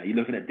looking at? Are you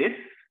looking at this?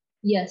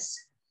 Yes.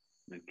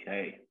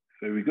 Okay.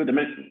 Very good. I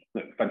mean,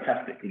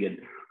 fantastic. Again,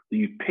 so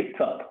you picked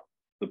up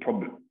the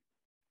problem.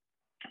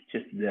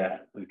 Just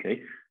there.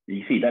 Okay.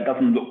 You see, that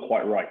doesn't look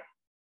quite right.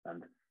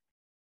 And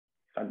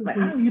like,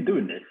 how are you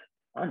doing this?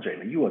 Andre,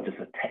 man, you are just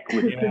a tech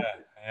wizard.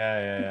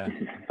 Yeah.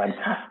 This is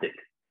fantastic.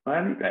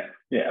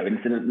 Yeah, I mean,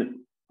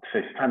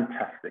 it's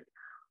fantastic.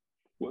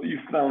 What you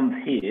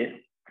found here,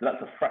 so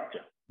that's a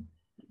fracture.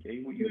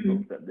 Okay, what you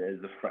looked at there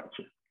is a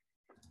fracture.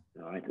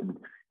 All right, and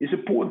it's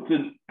important to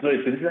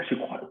know, so this is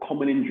actually quite a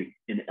common injury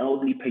in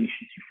elderly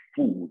patients who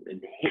fall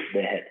and hit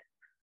their head.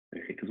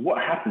 Okay, because what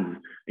happens,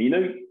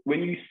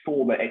 when you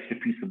saw that extra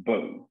piece of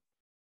bone,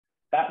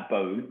 that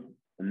bone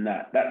and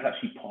that's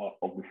actually part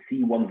of the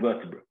C1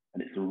 vertebra,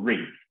 and it's a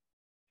ring.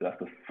 So that's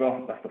the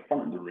front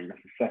of the ring,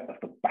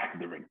 that's the back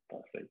of the ring,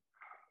 per se.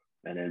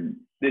 And then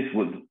this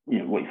was,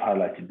 what's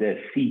highlighted there,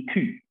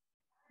 C2.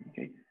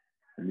 Okay,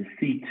 and the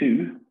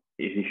C2,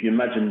 if you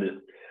imagine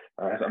that,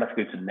 I'll have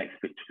to go to the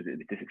next picture because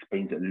this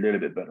explains it a little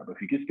bit better. But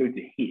if you just go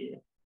to here,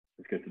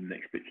 let's go to the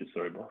next picture.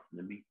 Sorry, boss.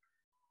 Let me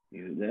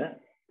use it there.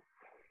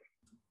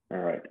 All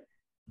right,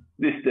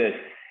 this there's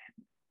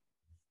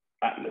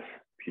atlas,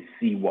 which is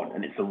C1,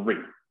 and it's a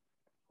ring.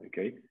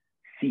 Okay,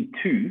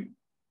 C2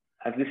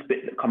 has this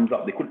bit that comes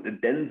up. They call it the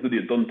dens of the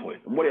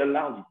odontoid, and what it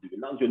allows you to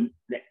do, it allows your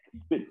neck to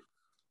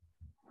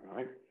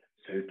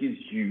So it gives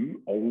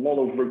you a lot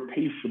of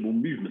rotational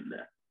movement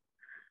there.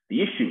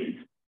 The issue is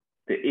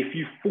that if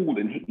you fall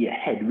and hit your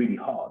head really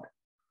hard,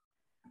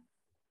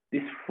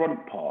 this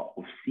front part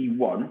of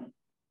C1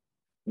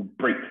 will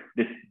break,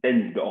 this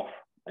bends it off.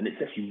 And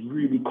it's actually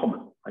really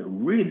common, like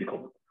really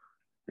common.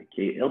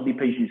 Okay, LD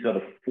patients that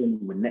have fall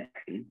with neck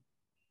pain,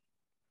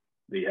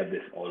 they have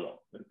this a lot.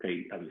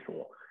 Okay, have this a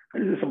lot.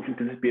 And this is something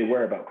to just be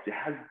aware about because it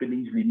has been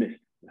easily missed.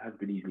 It has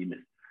been easily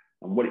missed.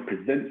 And what it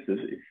presents us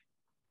is,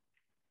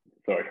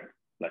 sorry,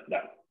 like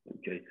that.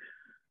 Okay,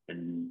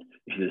 and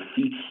if there's a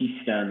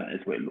CT scan, that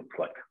is what it looks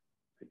like.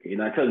 Okay,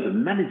 now in terms of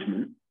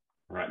management,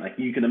 right, like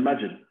you can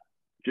imagine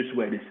just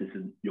where this is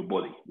in your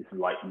body. This is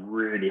like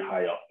really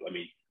high up. I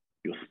mean,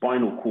 your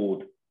spinal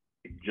cord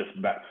is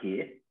just back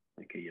here.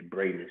 Okay, your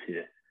brain is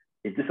here.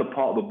 Is this a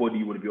part of the body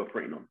you want to be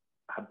operating on?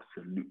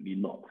 Absolutely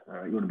not. All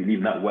right, you want to be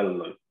leaving that well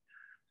alone.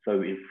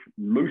 So if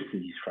most of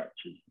these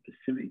fractures,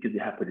 specifically because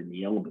they happen in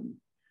the elbow,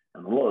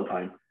 and a lot of the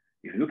time,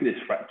 if you look at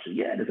this fracture,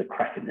 yeah, there's a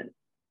crack in it,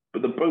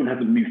 but the bone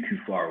hasn't moved too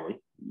far away.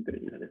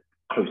 You know, it's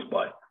close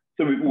by.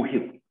 So it will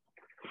heal.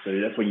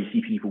 So that's why you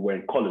see people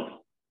wearing collars.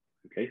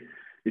 Okay,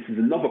 this is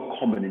another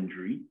common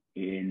injury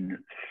in,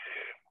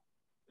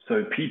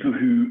 so people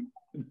who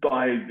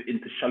dive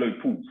into shallow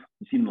pools.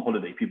 You see on the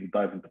holiday, people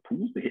dive into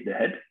pools, they hit their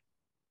head,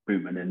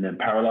 boom, and then they're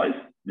paralyzed.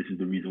 This is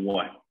the reason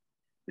why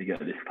they get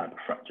this type of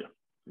fracture.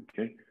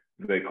 Okay,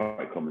 very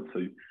quite common. So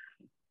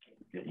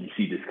yeah, you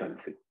see this kind of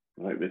thing,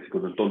 right? This is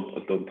called a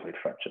odontoid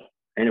fracture.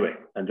 Anyway,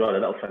 Andrada,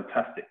 that was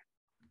fantastic.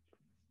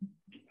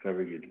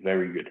 Very good,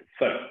 very good.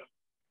 So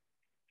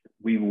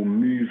we will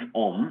move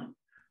on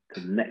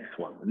to the next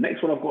one. The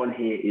next one I've got in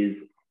here is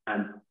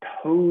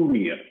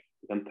Antonio.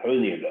 Is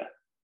Antonio there?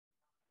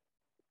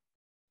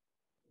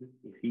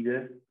 Is he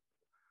there?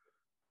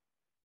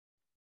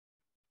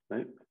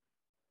 No?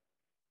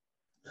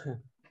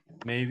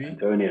 Maybe.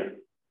 Antonio.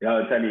 Yeah,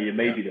 I'll tell you,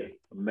 maybe there.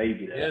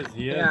 Maybe there. Yes,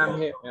 yes. Yeah,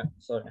 I'm here. Yeah,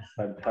 sorry.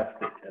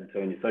 Fantastic,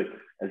 Antonio. So,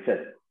 as I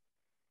said,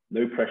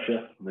 no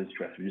pressure, no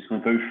stress. We're just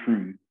going to go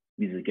through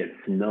these again,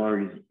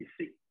 scenarios that you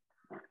see.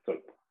 All right, so,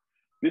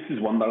 this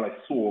is one that I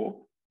saw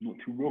not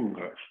too long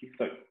ago, actually.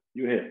 So,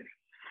 you're here.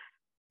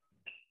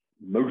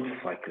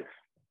 Motorcyclist.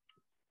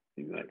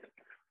 Right.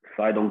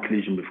 Side-on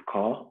collision with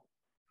car.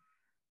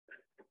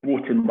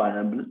 Brought in by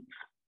ambulance.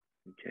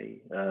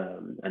 Okay.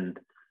 And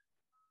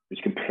was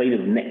complaining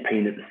of neck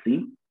pain at the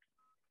scene.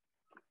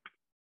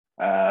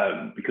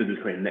 Because it was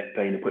having neck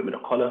pain, they put him in a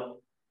collar,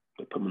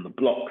 they put him on the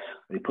blocks,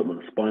 they put him on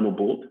the spinal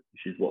board,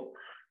 which is what,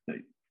 you know,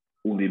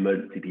 all the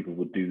emergency people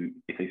would do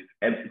if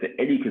there's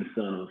any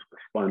concern of a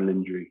spinal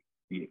injury,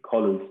 be it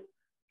collars,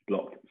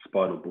 blocked,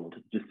 spinal board,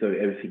 just so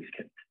everything's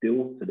kept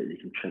still so that they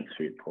can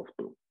transfer it to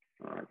hospital.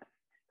 All right.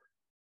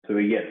 So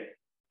again,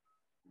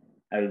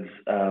 as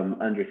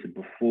Andre said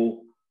before,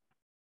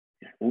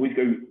 always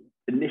go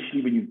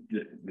initially when you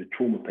the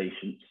trauma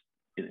patients,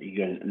 you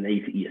go an A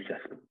to E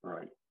assessment. All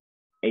right.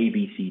 A,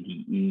 B, C,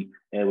 D, E,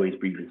 airways,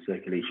 breathing,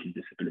 circulation,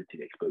 disability,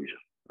 exposure.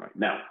 All right.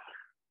 Now,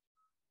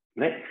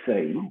 let's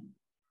say,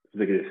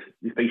 look at this,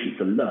 this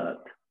patient's alert,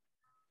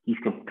 he's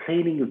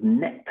complaining of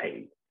neck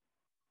pain.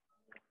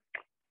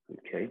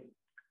 Okay.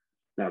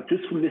 Now,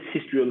 just from this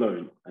history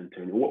alone,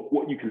 Antonio,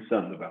 what are you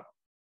concerned about?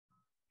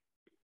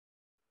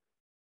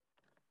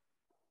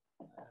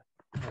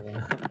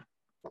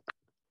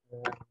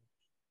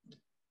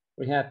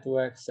 We have to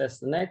access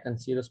the neck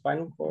and see the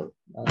spinal cord,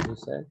 as you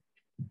said.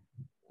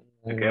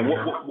 Okay, and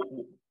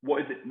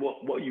what is it?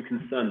 What are you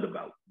concerned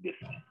about this?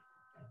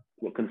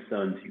 What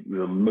concerns you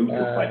with a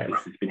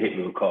motorcyclist who's been hit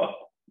with a car?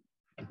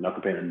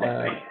 Like a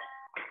neck pain.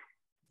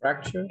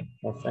 Fracture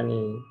of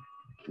any.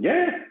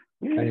 Yeah.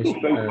 Of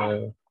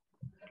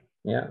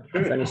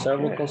any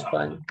cervical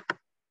spine.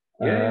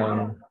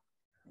 Yeah.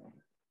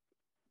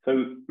 So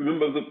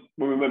remember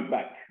when we went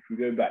back? If we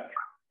go back,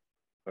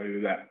 let's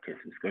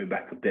go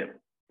back a bit.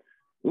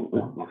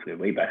 Let's go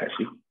way back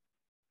actually.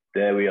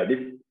 There we are.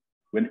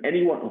 When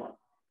anyone talks,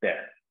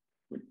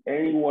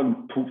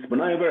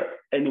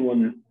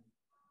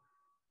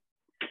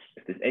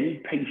 if there's any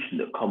patient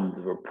that comes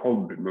with a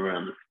problem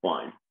around the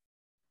spine,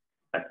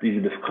 these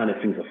are the kind of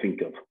things I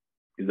think of.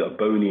 Is there a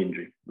bony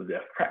injury? Was there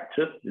a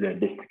fracture? Is there a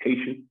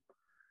dislocation?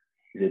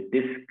 Is there a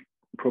disc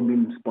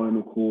problem,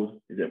 spinal cord?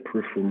 Is there a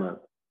peripheral nerve?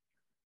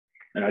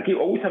 And I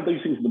always have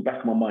those things in the back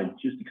of my mind,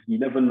 just because you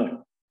never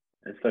know.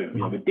 And so, you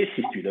know, with this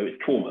history though,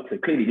 it's trauma. So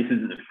clearly this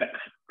isn't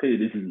infection. Clearly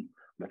this isn't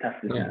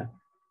metastasis. Yeah.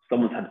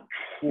 Someone's had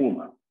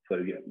trauma. So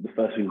yeah, the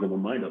first thing on my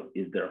mind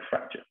is there a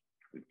fracture?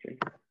 Okay.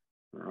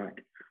 All right.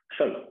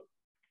 So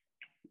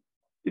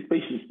this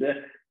patient's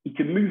there. He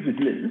can move his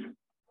limbs.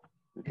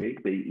 Okay.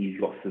 But he's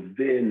got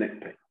severe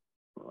neck pain.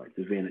 All right.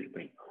 Severe neck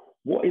pain.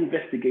 What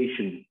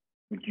investigation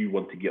would you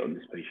want to get on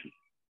this patient?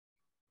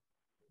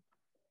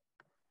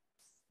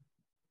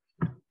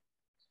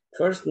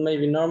 First,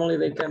 maybe normally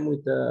they come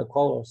with a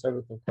collar,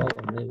 cervical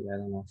collar, maybe, I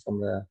don't know,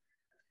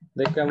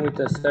 they come with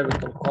a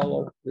cervical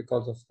collar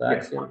because of the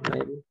accident,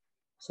 maybe.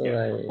 So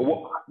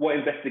what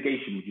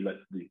investigation would you like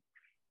to do?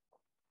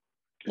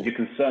 Because you're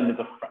concerned there's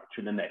a fracture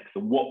in the neck. So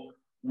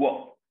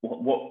what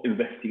what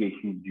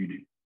investigation would you do?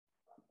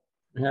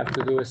 You have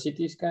to do a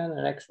CT scan,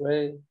 an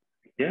X-ray.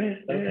 Yeah.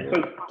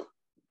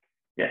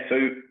 So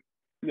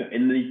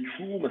in the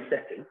trauma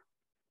setting,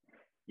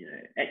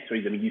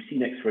 X-rays. I mean, you've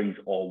seen X-rays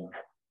of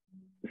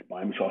the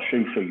spine, which I'll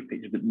show you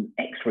pictures. But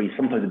X-rays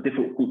sometimes are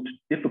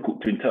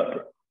difficult to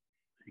interpret.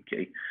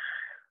 Okay,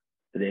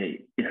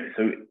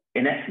 so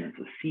in essence,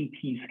 a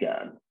CT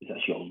scan is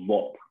actually a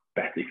lot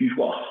better. If you've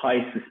got a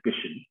high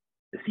suspicion,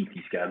 the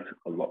CT scan's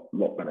a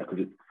lot better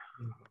because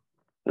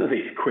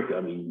it's quicker.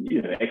 I mean,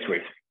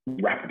 X-rays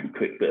rapidly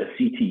quick, but a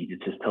CT,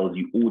 it just tells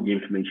you all the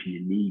information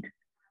you need.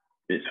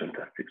 It's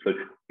fantastic. So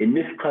in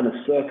this kind of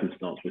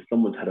circumstance where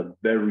someone's had a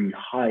very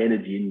high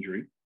energy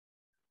injury,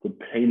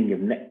 complaining of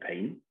neck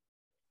pain,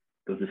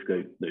 they'll just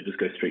go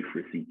straight for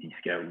a CT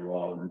scan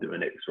rather than do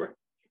an X-ray.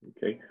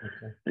 Okay.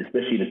 And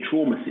especially in a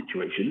trauma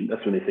situation,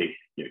 that's when they say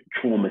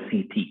trauma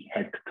CT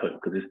head to toe,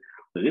 because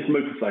this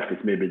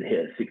motorcyclist may have been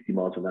hit at 60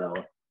 miles an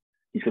hour.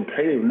 He's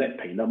complaining of neck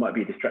pain. That might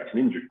be a distraction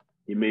injury.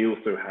 He may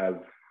also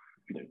have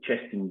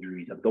chest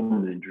injuries,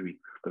 abdominal injury,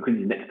 but because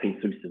his neck pain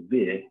is so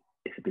severe,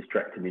 it's a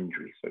distracting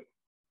injury. So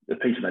a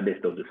patient like this,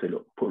 they'll just say,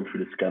 look, put them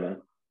through the scanner,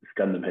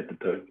 scan them head to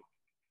toe,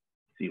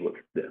 see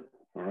what's there.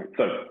 All right.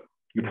 So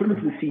you put them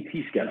into the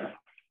CT scanner,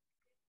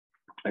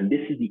 and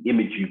this is the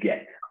image you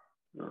get.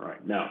 All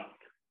right. Now,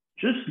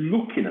 just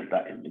looking at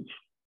that image,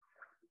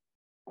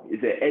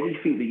 is there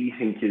anything that you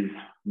think is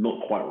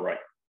not quite right?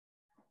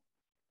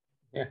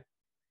 Yeah.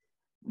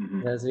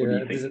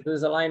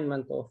 There's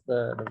alignment of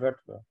the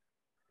vertebra.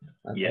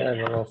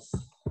 Yeah.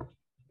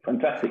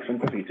 Fantastic. So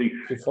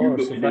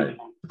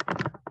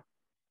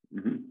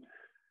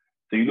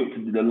you looked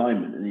at the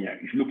alignment, and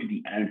if you look at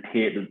the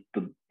anterior,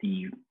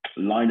 the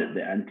line at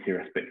the anterior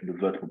aspect of the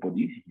vertebral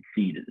bodies, you can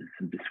see that there's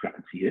some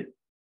discrepancy here.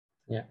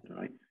 Yeah. All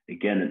right.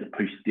 Again, at the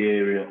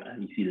posterior,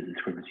 you see the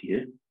discrepancy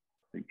here.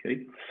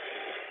 Okay.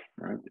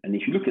 All right. And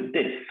if you look at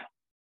this,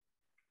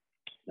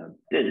 now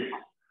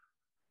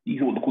these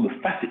are what they call the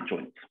facet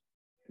joints.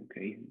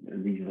 Okay.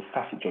 And these are the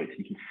facet joints.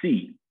 You can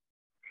see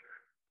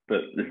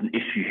that there's an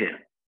issue here.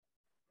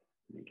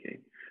 Okay.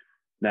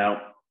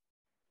 Now,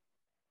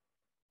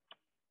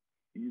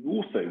 you'd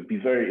also be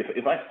very,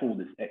 if I saw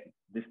this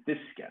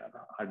scan,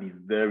 I'd be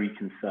very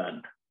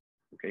concerned.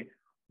 Okay.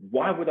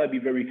 Why would I be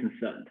very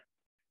concerned?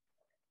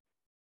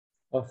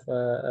 Of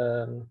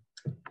the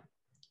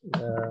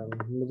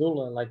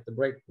medulla, like the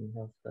breaking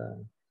of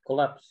the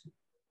collapse,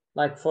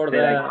 like for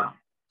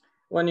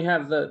when you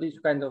have these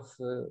kind of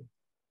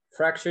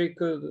fracture, you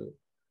could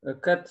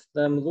cut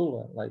the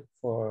medulla, like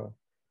for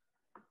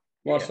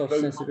loss of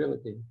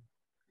sensibility.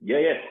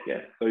 Yeah.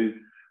 So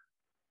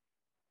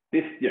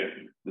this,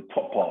 the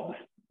top part of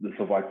the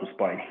cervical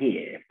spine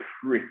here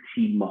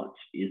pretty much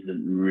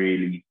isn't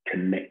really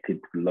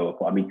connected to the lower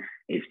part. I mean,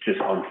 it's just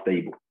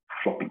unstable,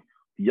 floppy.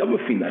 The other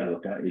thing that I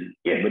look at is,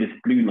 but it's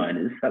blue line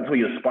that's where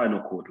your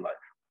spinal cord lies.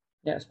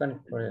 Yeah, spinal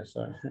cord, yeah,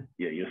 sorry.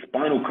 Yeah, your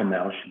spinal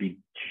canal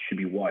should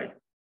be wide.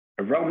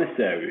 Around this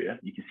area,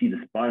 you can see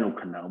the spinal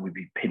canal would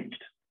be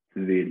pinched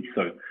severely.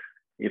 So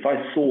if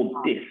I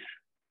saw this,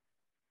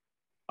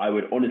 I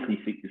would honestly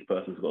think this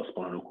person's got a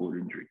spinal cord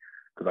injury,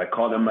 because I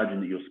can't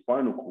imagine that your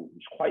spinal cord,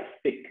 which is quite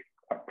thick,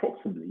 quite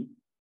proximally,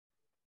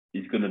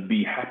 is going to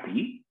be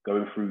happy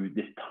going through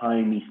this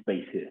tiny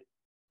space here.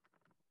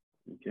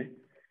 Okay.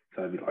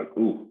 So I'd be like,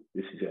 oh,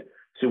 this is it.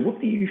 So what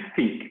do you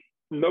think,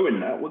 knowing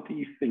that, what do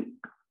you think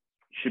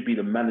should be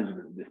the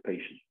management of this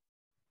patient?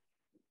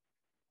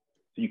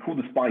 So you call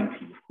the spine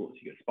team, of course,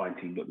 you get spine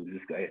team, look, there's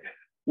this guy here.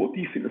 What do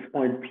you think the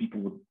spine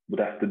people would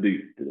have to do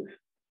to this?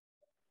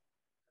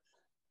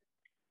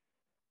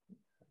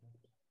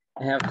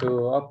 I have to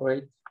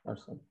operate or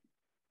something.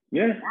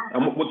 Yeah,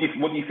 and what do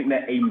you think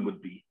their aim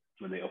would be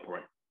when they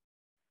operate?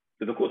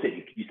 Because of course,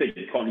 you said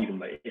you can't even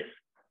like this.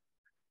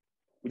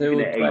 They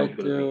will try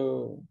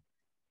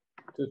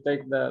to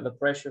take the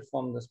pressure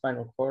from the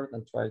spinal cord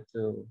and try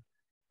to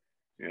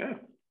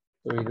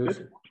reduce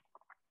it.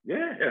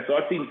 Yeah. So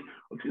I've seen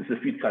this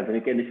a few times, and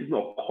again, this is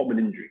not a common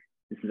injury.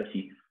 This is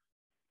actually,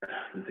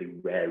 let's say,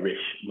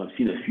 rare-ish. I've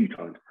seen it a few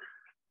times.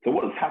 So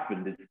what has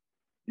happened is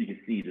you can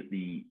see that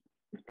the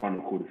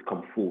spinal cord has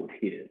come forward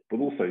here, but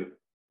also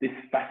this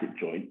facet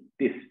joint,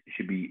 this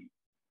should be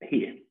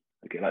here,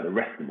 okay, like the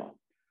rest of them are.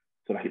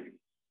 So like it's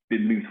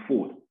been moved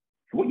forward.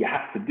 So what you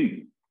have to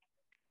do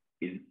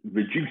is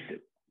reduce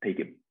it,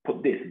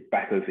 put this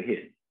back over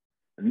here.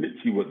 And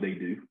literally what they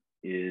do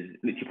is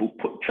literally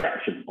put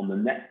traction on the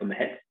neck, on the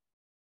head,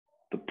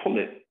 to pull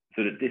it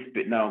so that this little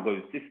bit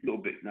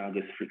now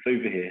goes flips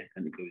over here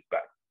and it goes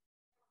back.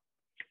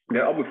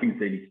 There are other things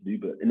they need to do,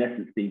 but in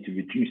essence, they need to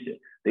reduce it.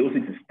 They also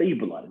need to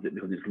stabilize it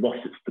because it's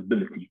lost its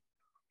stability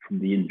from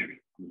the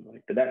injury.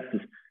 Right? But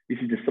this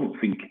is just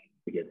something,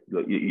 again,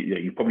 look,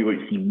 you probably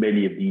won't see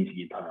many of these in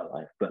your entire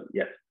life, but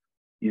yes,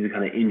 these are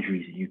kind of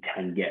injuries that you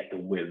can get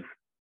with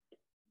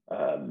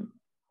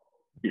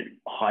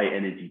high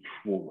energy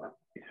trauma,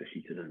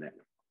 especially to the neck.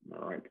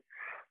 All right.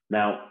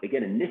 Now,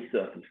 again, in this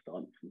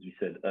circumstance, as we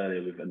said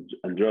earlier with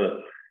Andrea,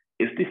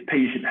 if this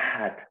patient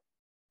had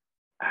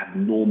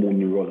abnormal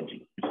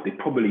neurology, which they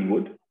probably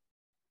would,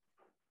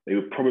 they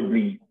would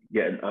probably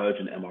get an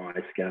urgent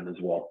MRI scan as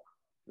well.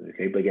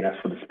 Okay, but again,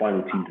 that's for the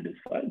spinal team to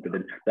decide. But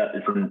then that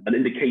is an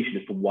indication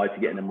as to why to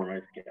get an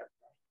MRI scan.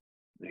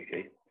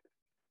 Okay,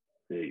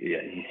 so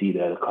yeah, you see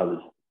there the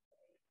colors.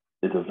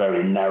 There's a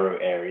very narrow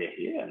area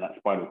here, and that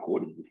spinal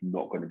cord is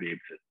not going to be able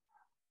to.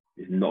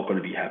 Is not going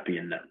to be happy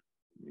in that.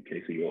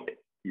 Okay, so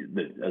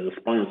as a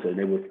spinal surgeon,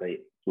 they will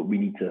say, "Well, we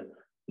need to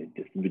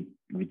just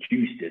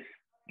reduce this,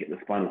 get the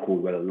spinal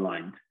cord well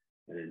aligned,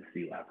 and then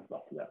see what happens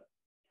after that."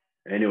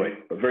 Anyway,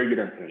 a very good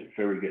answer.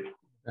 Very good.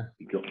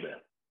 You got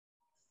there.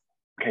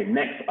 Okay,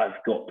 next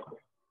I've got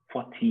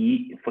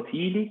Fortini. Have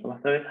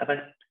I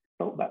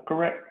spelled that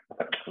correct? Have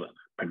I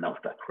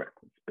pronounced that correct?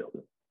 Spelled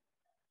it.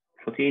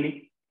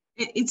 Fortini?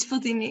 It's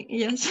Fortini,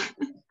 yes.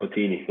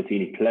 Fortini.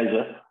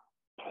 Pleasure.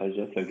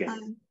 So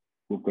again,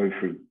 we'll go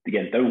through.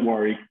 Again, don't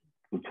worry.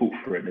 We'll talk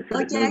through it.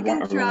 Okay, I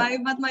can try,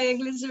 but my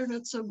English are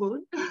not so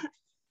good.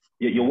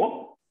 Yeah, your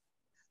what?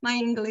 My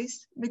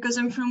English, because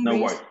I'm from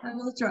Greece. Worries. I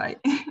will try.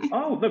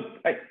 Oh, no,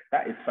 hey,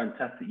 that is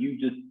fantastic. You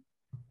just...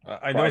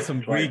 I know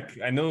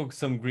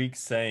some Greek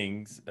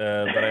sayings,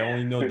 but I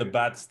only know the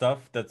bad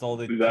stuff. That's all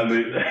they teach.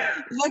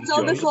 That's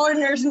all the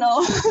foreigners know.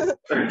 Not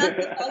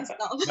the fun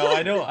stuff.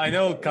 No, I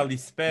know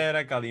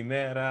kalispera,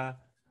 kalimera.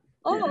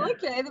 Oh,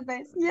 okay, the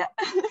best. Yeah.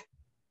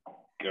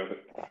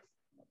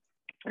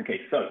 Okay,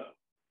 so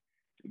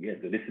we'll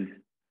go to the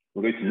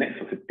next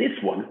one. So this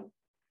one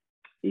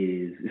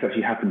this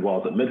actually happened while I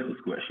was at medical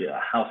school, actually at a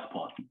house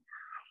party.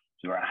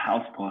 So we're at a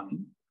house party,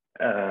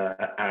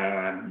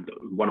 and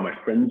one of my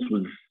friends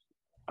was,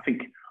 I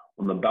think,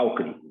 on the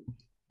balcony,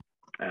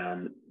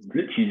 and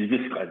literally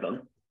this guy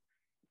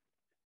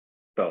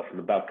fell from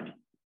the balcony.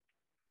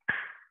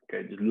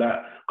 Okay, I can't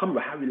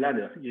remember how he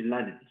landed. I think he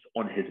landed just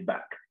on his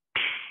back,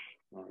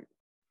 right?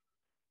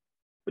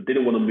 But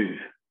didn't want to move,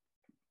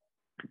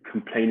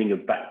 complaining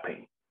of back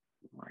pain.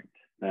 Right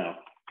now,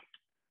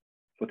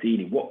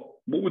 Fortini, what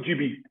would you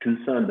be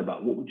concerned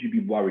about? What would you be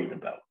worried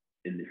about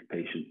in this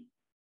patient?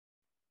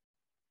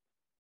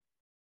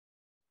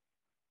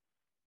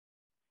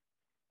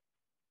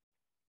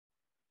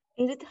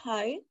 Is it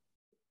high?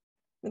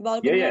 The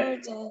balcony? Yeah.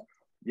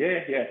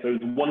 So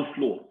it's one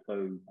floor.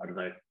 So I don't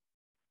know,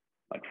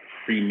 like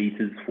 3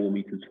 meters, 4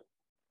 meters.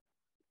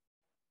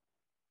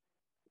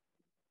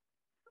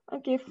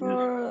 Okay,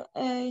 for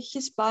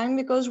his spine,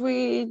 because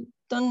we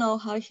don't know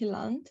how he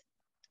landed.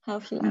 So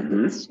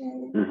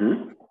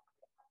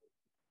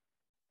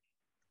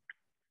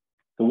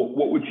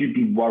what would you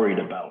be worried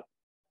about?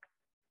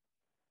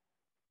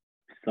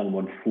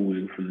 Someone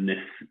falling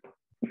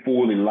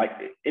like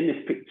in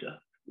this picture,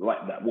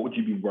 like that. What would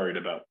you be worried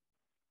about?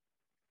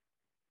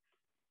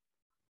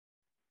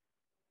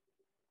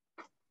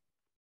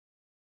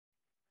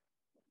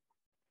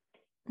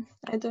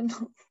 I don't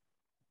know.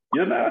 You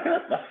don't know? Okay,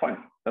 that's fine.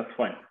 That's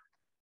fine.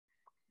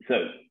 So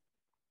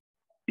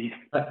he's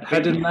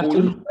head and neck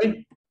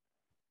injury.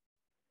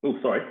 Oh,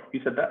 sorry. Who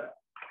said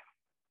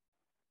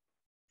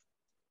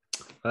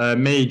that?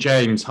 Me,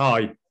 James.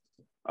 Hi.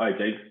 Hi,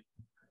 James.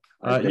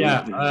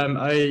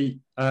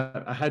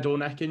 A head or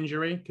neck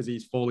injury because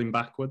he's falling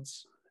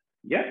backwards.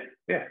 Yeah.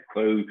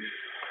 So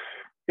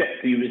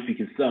you must be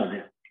concerned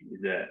here.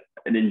 Is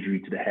an injury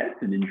to the head,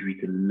 an injury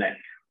to the neck.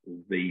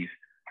 They've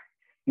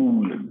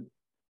fallen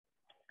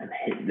and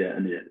hit there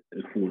and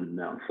fallen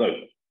down. So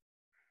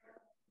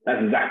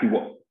that's exactly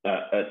what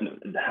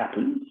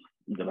happened.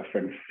 That my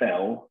friend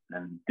fell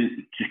and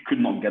just could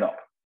not get up.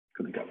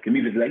 Couldn't get up. Can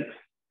move his legs,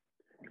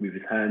 can move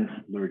his hands,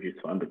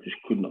 is fine, but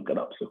just could not get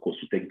up. So of course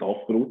we take him to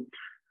hospital.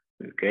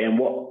 Okay, and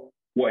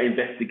what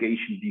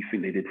investigation do you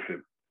think they did for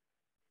him?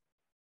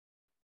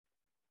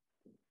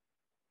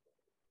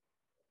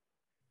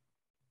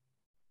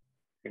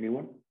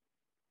 Anyone?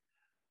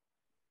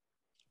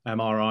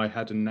 MRI,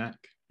 head and neck.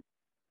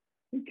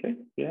 Okay,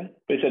 yeah.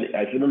 But as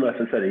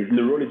I said, his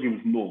neurology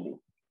was normal.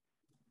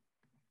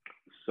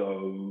 So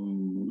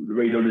the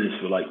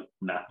radiologists were like,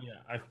 nah.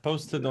 Yeah, I've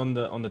posted on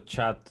the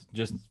chat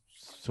just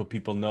so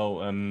people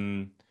know.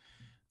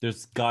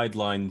 There's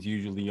guidelines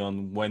usually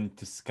on when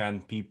to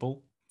scan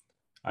people.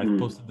 I've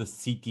posted the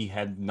CT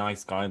head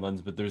nice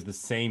guidelines, but there's the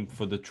same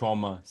for the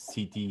trauma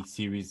CT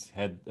series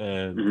head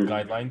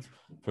guidelines.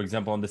 For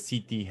example, on the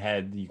CT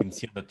head, you can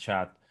see on the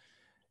chat,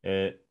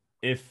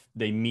 if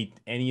they meet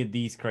any of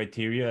these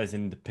criteria, as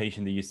in the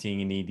patient that you're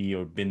seeing in ED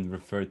or been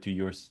referred to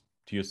your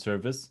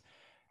service,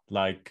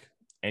 like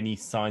any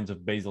signs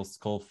of basal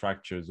skull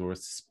fractures or a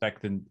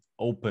suspected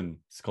open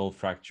skull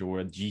fracture or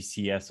a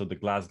GCS or the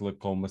Glasgow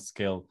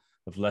scale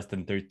of less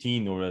than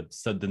 13 or a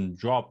sudden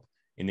drop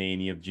in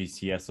A&E of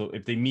GCS. So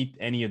if they meet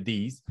any of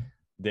these,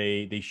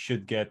 they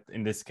should get,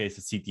 in this case,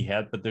 a CT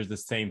head, but there's the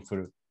same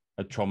for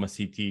a trauma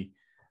CT,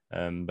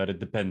 but it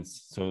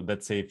depends. So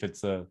let's say if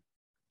it's a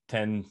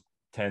 10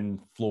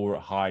 floor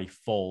high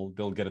fall,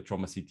 they'll get a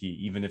trauma CT.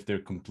 Even if they're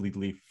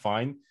completely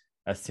fine,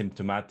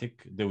 asymptomatic,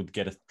 they would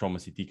get a trauma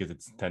CT because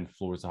it's 10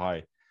 floors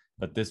high.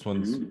 But this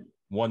one's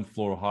 1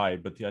 floor high.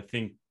 But I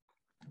think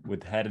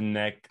with head and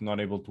neck, not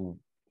able to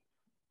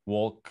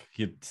walk,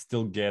 he'd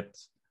still get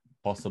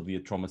possibly a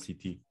trauma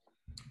CT.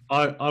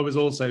 I was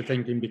also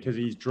thinking because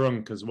he's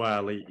drunk as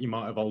well, he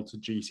might have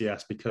altered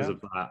GCS because of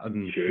that,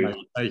 and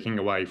maybe taking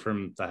away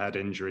from the head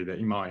injury that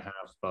he might have.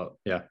 But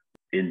yeah.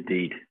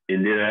 Indeed,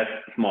 that's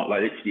smart.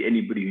 Like literally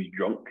anybody who's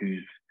drunk,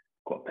 who's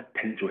got a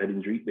potential head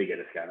injury, they get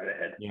a scan of their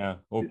head. Yeah,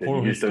 or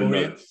poor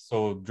historians.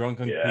 So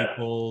drunken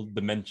people,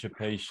 dementia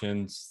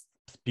patients,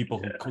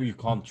 people who you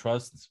can't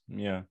trust.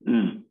 Yeah.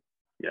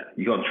 Yeah,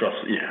 you can't trust.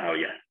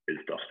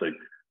 It's stuff. So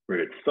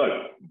very good.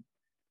 So,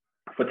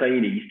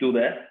 Fataini, you still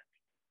there?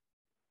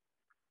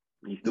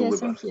 You still yes,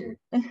 with I'm us? here.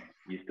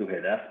 You're still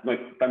here. That's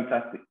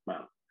fantastic,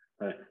 man.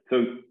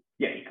 So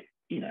yeah,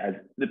 as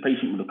the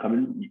patient will come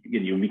in,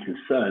 you'll be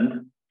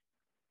concerned.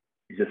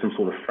 Is there some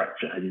sort of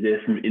fracture? Is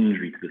there some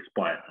injury to the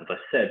spine? As I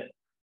said,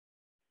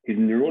 his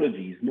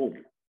neurology is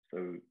normal.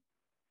 So,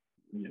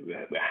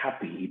 we're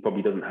happy he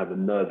probably doesn't have a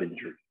nerve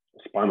injury,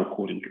 a spinal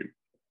cord injury,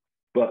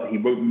 but he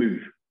won't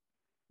move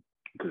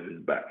because of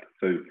his back.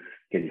 So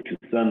again, you're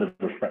concerned of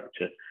a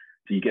fracture,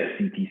 so you get a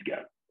CT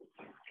scan.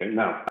 Okay,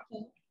 now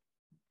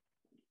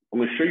I'm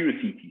going to show you a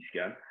CT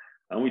scan.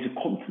 I want you to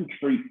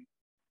concentrate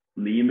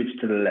on the image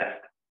to the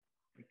left.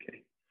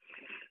 Okay,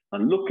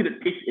 and looking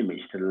at this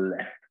image to the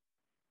left.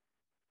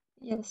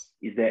 Yes.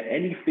 Is there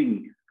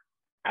anything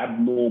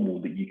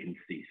abnormal that you can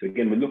see? So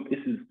again, this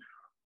is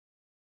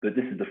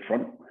the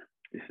front,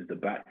 this is the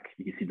back.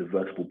 You can see the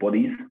vertebral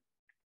bodies,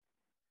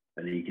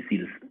 and then you can see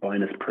the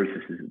spinous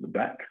processes at the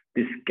back.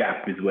 This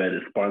gap is where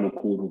the spinal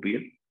cord will be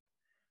in.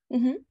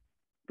 Mm-hmm.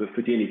 But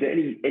for Jenny, is there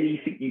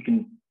anything you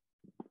can,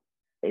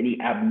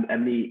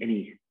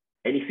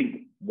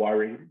 anything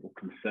worrying or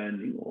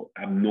concerning or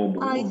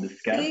abnormal on the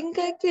scan? I think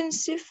I can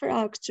see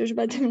fractures,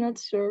 but I'm not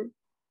sure.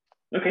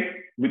 Okay,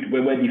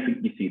 where do you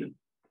think you see them?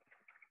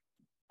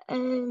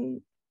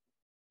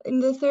 In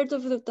the third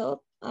of the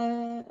top,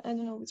 I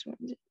don't know which one.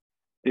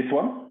 This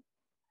one?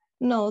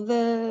 No,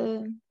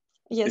 this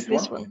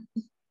one.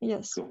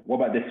 Yes. Cool. What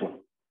about this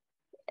one?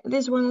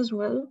 This one as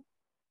well.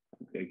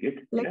 Okay,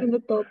 good. Like in the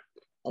top,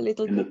 a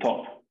little bit. In the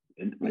top.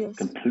 Yes.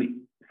 Complete,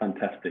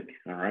 fantastic.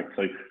 All right.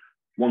 So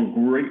one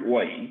great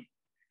way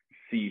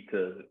for you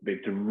to be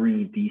able to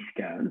read these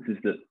scans is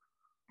that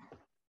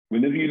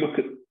whenever you look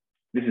at,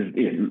 this is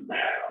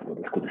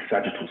what's called the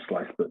sagittal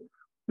slice, but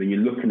when you're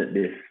looking at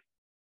this,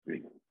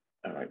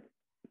 all right,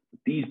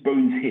 these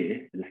bones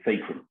here are the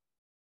sacrum.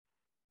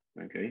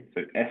 Okay,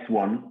 so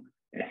S1,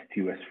 S2,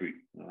 S3.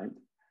 All right.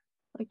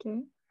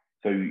 Okay.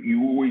 So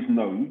you always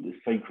know the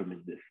sacrum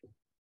is this.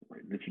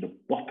 Right? Literally the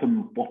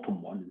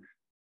bottom one is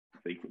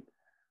sacrum.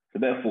 So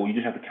therefore, you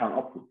just have to count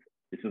upwards.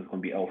 This is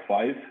going to be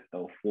L5,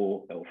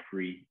 L4,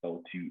 L3,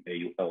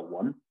 L2,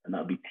 L1, and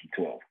that'll be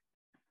T12.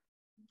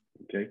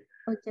 Okay.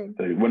 Okay.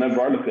 So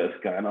whenever I look at a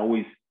scan,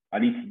 I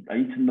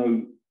need to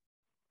know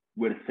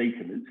where the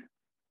sacrum is,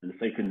 and the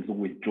sacrum is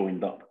always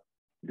joined up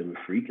with the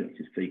refree, that's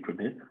his sacrum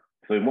here.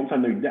 So once I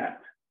know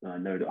that, I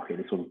know that okay,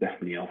 this one's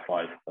definitely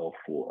L5, L4,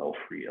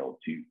 L3,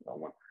 L2,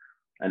 L1.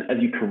 And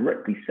as you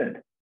correctly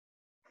said,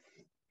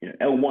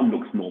 L1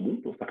 looks normal,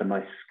 looks like a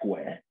nice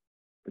square,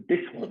 but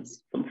this one,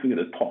 something at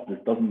the top, this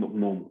doesn't look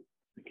normal.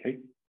 Okay,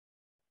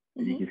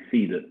 and you can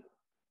see that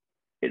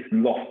it's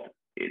lost.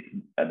 It's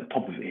at the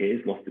top of it here,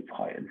 it's lost its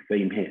height, and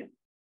same here.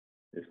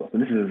 It's lost.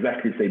 And this is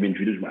exactly the same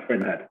injury that my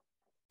friend had.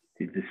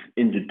 He just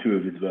injured two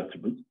of his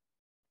vertebrae.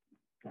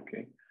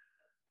 Okay,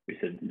 we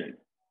said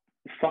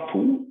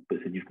subtle, but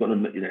said you've got to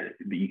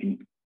but you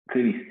can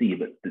clearly see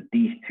that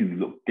these two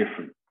look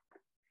different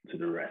to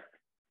the rest.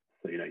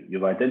 So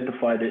you've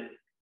identified it,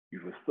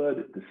 you've referred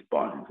it to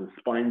spine. So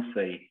spine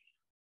say,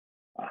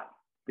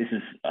 this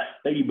is a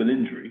stable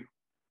injury.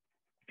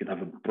 You can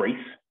have a brace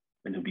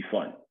and you'll be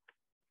fine.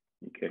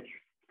 Okay.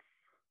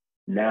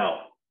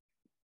 Now,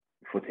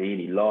 for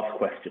Taini, last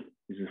question.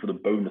 This is for the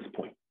bonus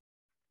point.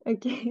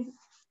 Okay.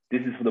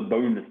 This is for the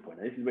bonus point.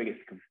 This is where it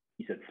gets,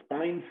 he said,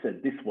 spine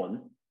said this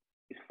one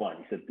is fine.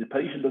 He said the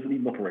patient doesn't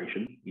need an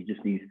operation. He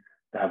just needs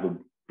to have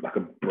a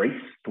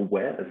brace to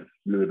wear as a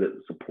little bit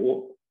of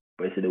support.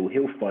 But he said it will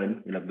heal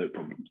fine and have no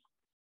problems.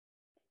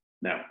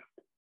 Now,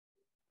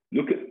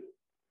 look at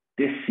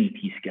this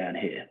CT scan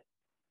here.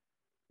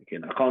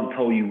 Again, I can't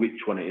tell you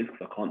which one it is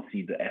because I can't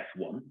see the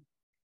S1.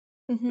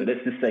 So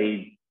let's just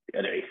say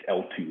it's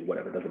L2 or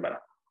whatever, it doesn't matter.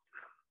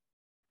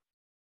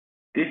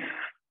 This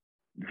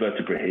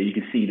vertebra here, you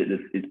can see that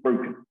it's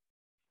broken.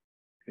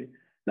 Okay.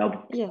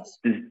 Now, does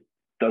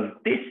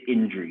this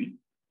injury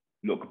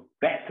look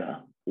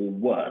better or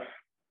worse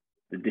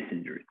than this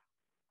injury?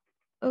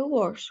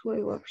 Worse,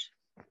 way worse.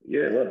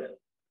 Yeah, worse.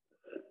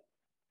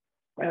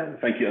 Well,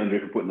 thank you, Andre,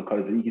 for putting the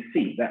colours in. You can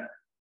see that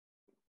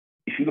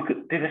if you look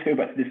at this, let's go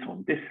back to this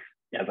one. This,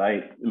 as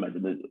I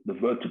imagine, the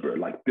vertebra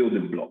like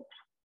building blocks.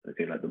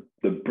 Okay, like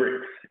the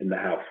bricks in the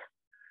house,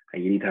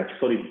 and you need to have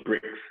solid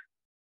bricks,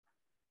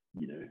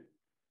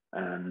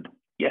 And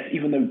yes,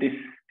 even though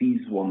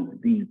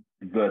these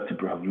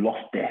vertebrae have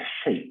lost their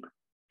shape,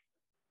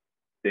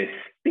 they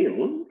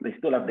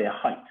still have their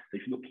height. So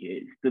if you look here,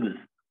 it's still as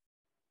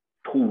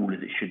tall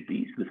as it should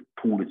be. It's still as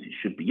tall as it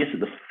should be. Yes, at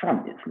the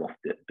front it's lost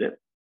it a bit,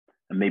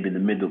 and maybe in the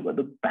middle, but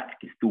the back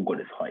it's still got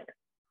its height.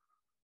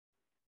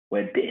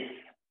 Where this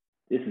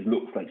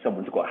looks like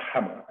someone's got a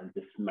hammer and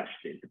just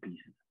smashed it into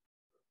pieces.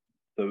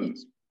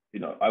 So, you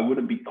know, I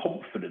wouldn't be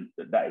confident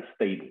that that is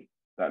stable.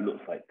 That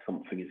looks like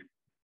something is,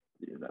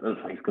 that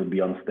looks like it's going to be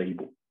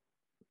unstable.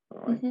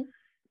 All right.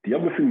 The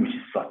other thing which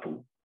is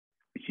subtle,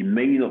 which you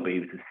may not be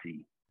able to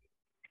see,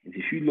 is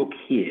if you look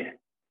here,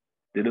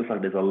 it looks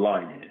like there's a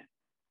line here,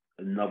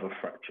 another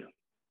fracture.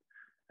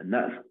 And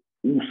that's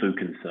also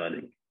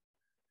concerning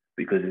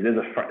because if there's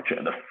a fracture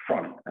at the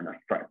front and a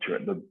fracture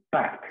at the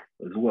back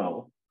as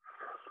well,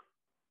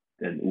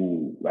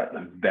 then that's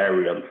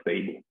very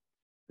unstable.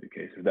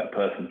 Okay, so if that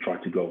person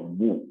tried to go and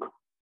walk,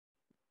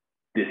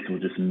 this will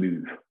just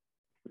move.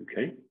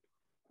 Okay.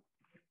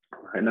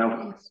 Right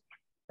now,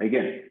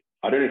 again,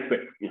 I don't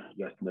expect you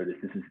guys to know this.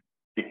 This is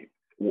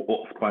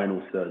what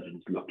spinal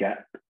surgeons look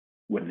at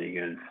when they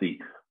go and see.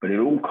 But it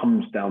all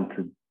comes down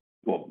to,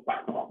 well,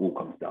 not all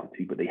comes down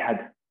to, but they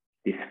had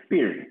this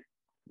theory.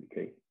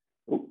 Okay.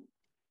 Oh,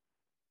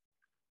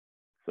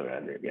 sorry, I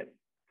did it. Yeah.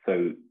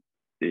 So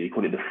they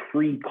call it the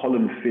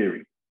 3-column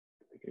theory.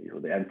 Okay, so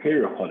the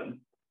anterior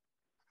column,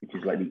 which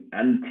is like the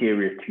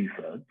anterior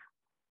 2/3,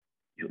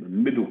 you've got the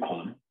middle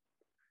column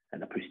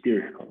and the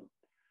posterior column.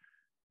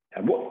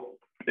 And what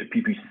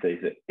people used to say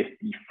is that if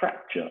the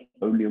fracture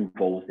only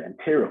involves the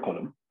anterior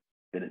column,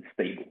 then it's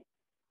stable.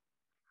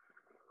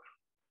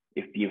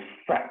 If the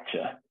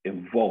fracture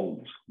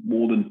involves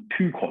more than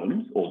 2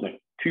 columns, or no,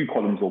 2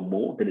 columns or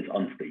more, then it's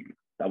unstable.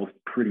 That was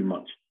pretty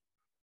much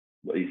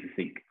what I used to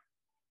think.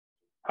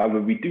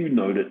 However, we do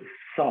know that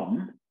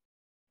some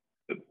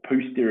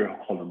posterior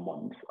column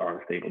ones are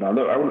unstable. Now,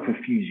 look, I don't want to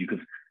confuse you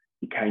because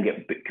it can get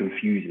a bit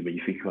confusing when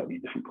you think about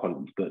these different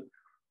columns, but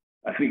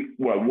I think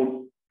what I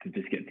want to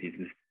just get to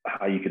is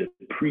how you could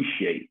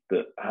appreciate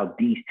how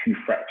these 2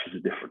 fractures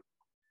are different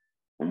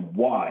and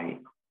why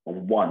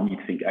on one you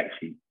think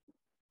actually,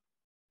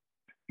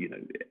 you know,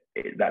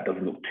 that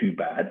doesn't look too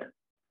bad.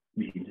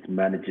 You can just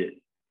manage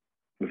it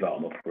without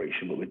an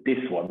operation. But with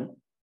this one,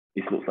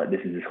 it looks like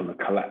this is just going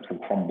to collapse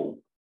and crumble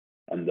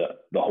and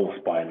the whole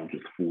spine will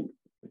just fall.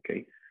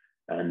 Okay.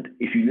 And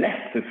if you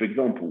left, so for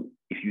example,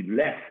 if you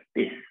left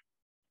this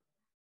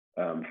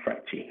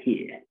fracture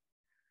here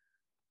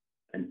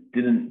and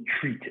didn't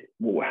treat it,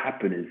 what will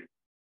happen is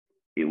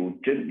it will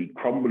gently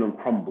crumble and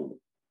crumble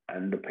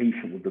and the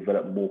patient will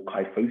develop more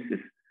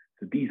kyphosis.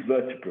 So these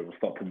vertebrae will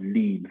start to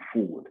lean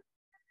forward.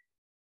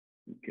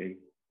 Okay.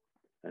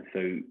 And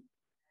so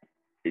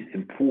it's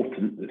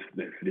important for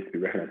this to be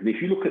recognized. And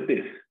if you look at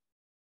this,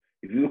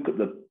 if you look at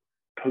the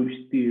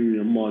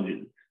posterior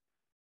margins,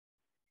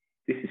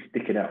 this is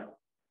sticking out.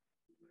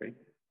 Okay.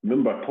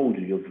 Remember, I told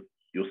you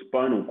your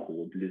spinal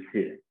cord lives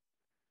here.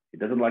 It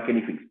doesn't like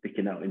anything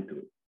sticking out into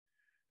it.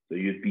 So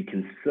you'd be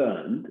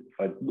concerned if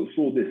I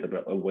saw this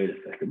about, oh, wait a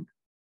second,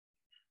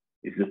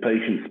 is the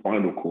patient's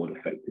spinal cord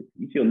affected?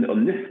 You see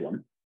on this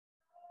one,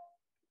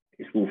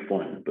 it's all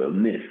fine, but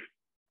on this,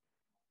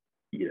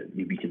 you know,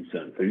 you'd be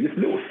concerned. So just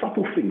little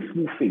subtle things,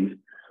 small things,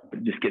 but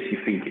it just gets you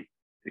thinking.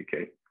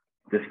 Okay,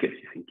 just gets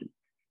you thinking.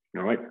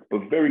 All right,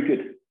 but very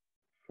good.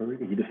 Very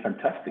good. You did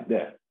fantastic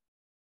there.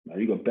 Now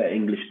you got better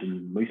English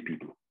than most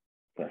people.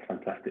 That's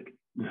fantastic.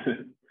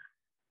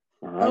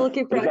 All right. I'll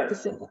keep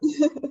practicing.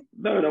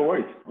 No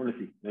worries.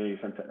 Honestly, no,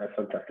 that's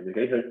fantastic.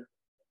 Okay, so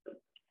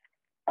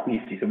let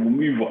me see. So we'll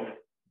move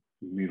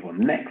on.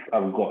 Next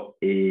I've got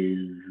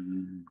is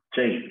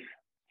James.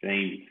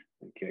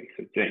 Okay,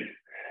 so James.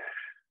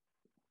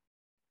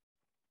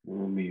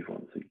 We'll move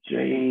on. So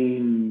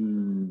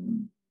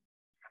James.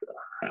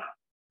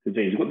 So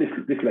James, you've got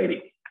this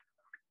lady,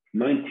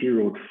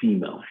 90-year-old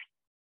female,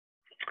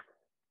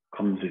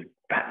 comes with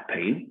back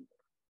pain.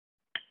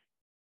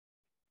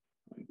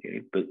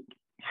 Okay, but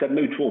she's had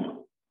no trauma.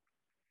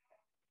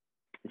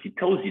 And she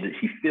tells you that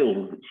she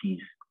feels that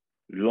she's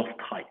lost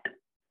height.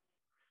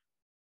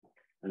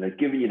 And they're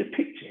giving you the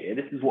picture here.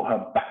 This is what her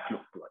back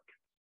looks like.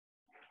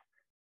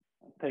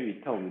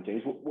 Tell me,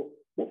 James,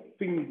 what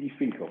things do you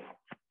think of?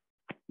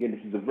 Again,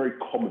 this is a very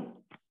common.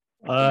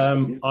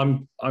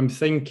 I'm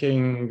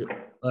thinking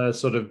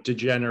sort of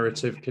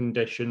degenerative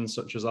conditions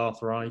such as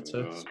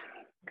arthritis.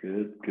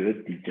 Good.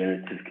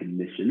 Degenerative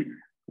condition.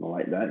 I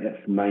like that.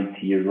 That's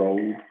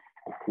 90-year-old.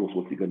 Of course,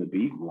 what's it going to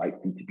be?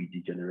 Likely to be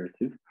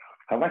degenerative.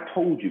 Have I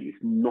told you it's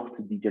not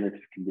a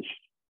degenerative condition?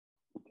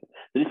 Okay.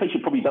 So this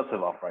patient probably does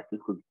have arthritis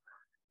because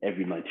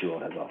every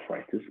 90-year-old has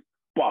arthritis,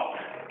 but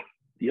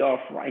the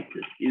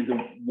arthritis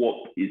isn't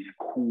what is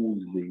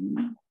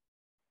causing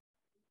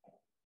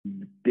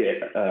her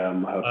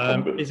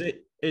problem. Is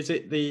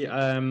it the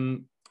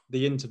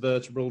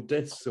intervertebral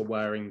discs are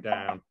wearing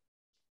down?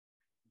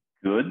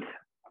 Good.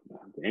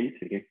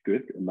 Okay,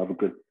 good. Another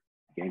good.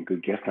 Again,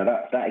 good guess. Now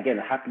that again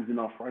happens in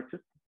arthritis.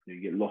 You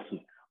get loss of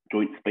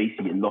joint space,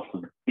 you get loss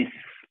of disc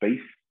space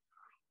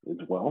as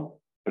well.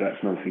 But that's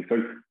another thing. So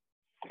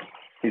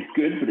it's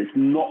good, but it's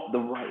not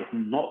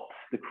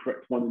the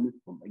correct one in this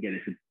one. Again,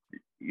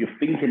 you're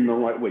thinking the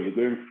right way. You're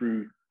going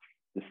through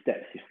the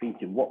steps. You're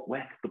thinking,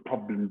 where could the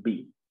problem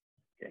be?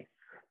 Okay.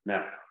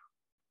 Now,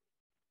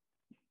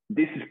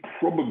 this is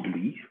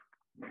probably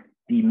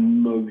the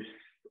most,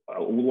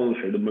 or want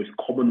to show the most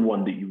common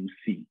one that you will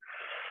see.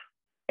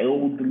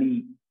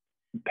 Elderly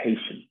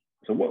patient.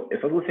 So what,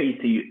 if I was to say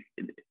to you,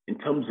 in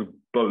terms of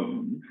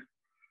bones,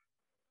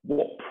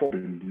 what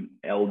problem do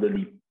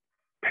elderly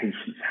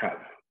patients have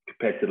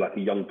compared to like a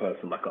young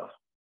person like us?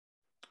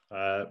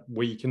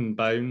 Weakened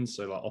bones,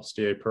 so like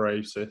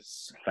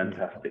osteoporosis.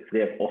 Fantastic. So they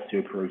have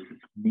osteoporosis,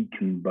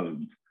 weakened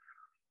bones.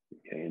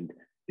 Okay, and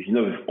as you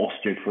know, if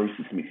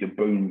osteoporosis makes your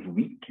bones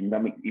weak, and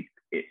that makes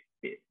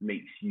it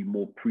makes you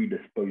more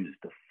predisposed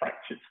to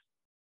fractures.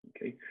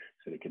 Okay,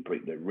 so they can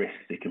break their wrist,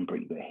 they can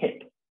break their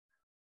hip.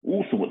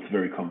 Also, what's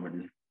very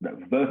common is that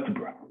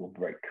vertebra will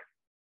break.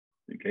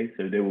 Okay,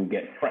 so they will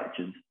get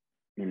fractures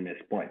in their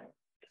spine.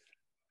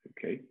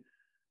 Okay,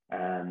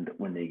 and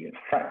when they get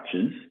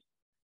fractures,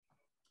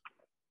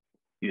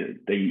 you know,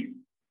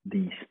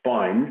 the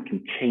spine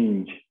can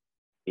change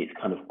its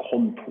kind of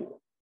contour.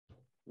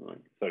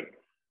 Right? So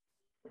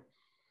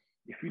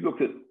if you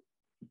look at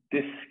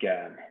this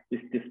scan,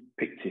 this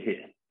picture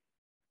here,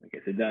 okay,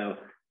 so now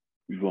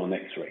we've got an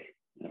X-ray.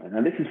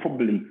 Now this is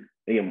probably,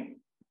 again,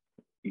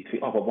 you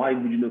think, oh, but why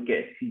would you not get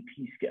a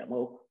CT scan?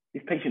 Well,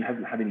 this patient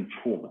hasn't had any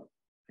trauma,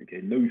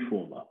 okay, no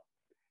trauma.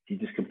 He's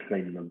just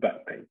complaining of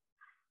back pain.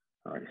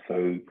 All right, so,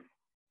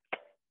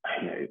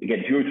 you know, again,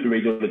 if you go to the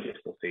radiologist,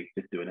 they'll say,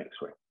 just do an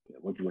X-ray. You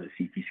know, what do you want a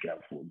CT scan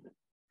for?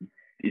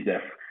 Is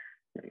there,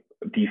 you know,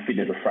 do you think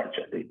there's a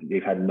fracture?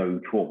 They've had no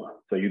trauma,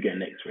 so you get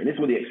an X-ray. And this is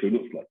what the X-ray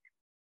looks like.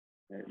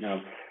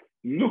 Now,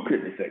 look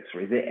at this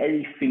X-ray. Is there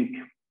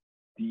anything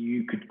that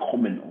you could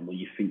comment on or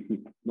you think is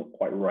not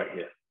quite right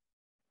here?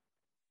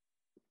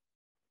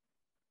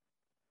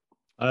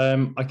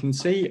 I can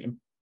see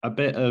a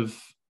bit of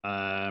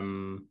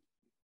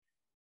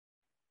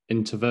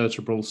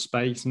intervertebral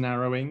space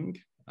narrowing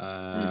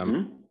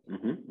down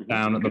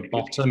at the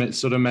bottom. It's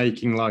sort of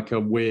making like a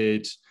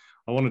weird,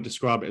 I want to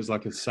describe it as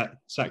like a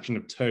section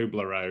of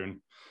Toblerone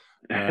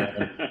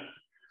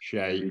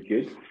shape. Very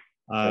good.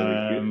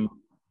 Very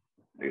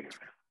good.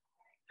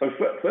 So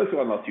first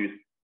one I'll ask you is,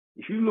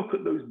 if you look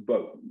at those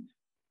bones,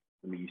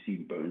 I mean, you've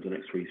seen bones on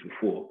X-rays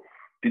before,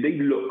 do they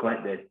look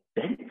like they're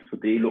dense or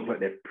do they look like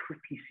they're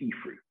pretty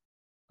see-through?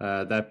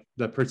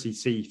 They're pretty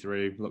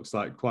see-through, looks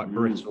like quite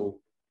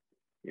brittle.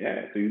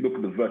 Yeah, so you look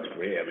at the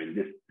vertebrae here, I mean,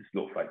 this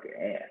looks like the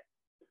air.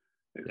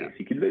 Okay, yeah. So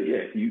you can look,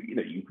 yeah, so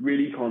you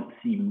really can't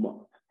see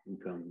much in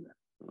terms of that,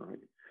 all right?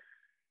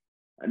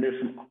 And there's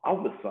some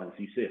other signs,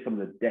 so you see some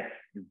of the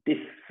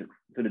discs,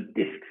 so the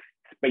disc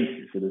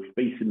spaces, so the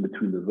space in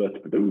between the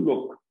vertebrae,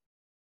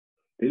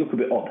 they look a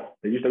bit odd.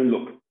 They just don't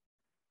look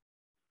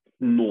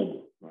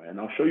normal, right? And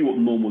I'll show you what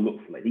normal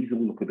looks like. These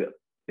all look a bit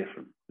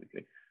different,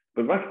 okay?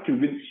 But if I can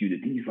convince you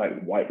that these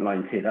like white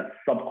lines here, that's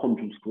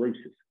subchondral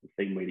sclerosis, the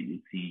same way that you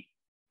see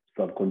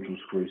subchondral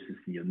sclerosis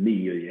in your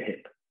knee or your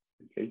hip,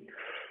 okay?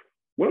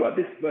 What about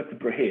this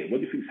vertebra here? What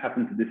do you think's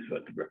happened to this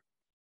vertebra?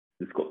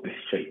 It's got this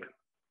shape.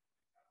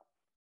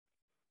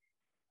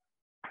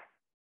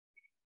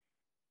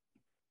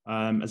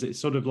 As it's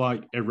sort of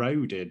like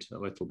eroded a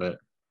little bit.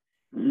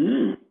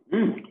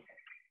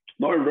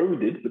 Not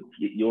eroded, but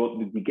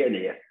you're getting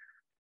here.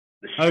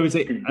 Oh, has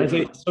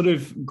it sort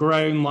of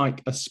grown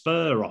like a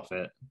spur off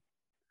it?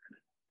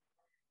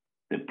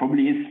 There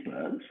probably is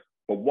spurs,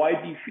 but why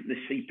do you think the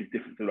shape is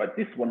different? So like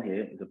this one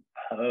here is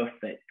a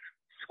perfect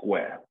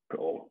square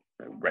or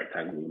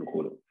rectangle, we're gonna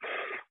call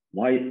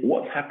it.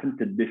 What's happened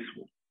to this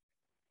one?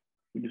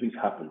 What do you think's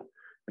happened?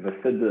 If I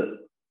said that,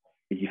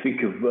 if you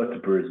think of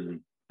vertebrae as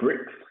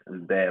bricks,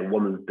 and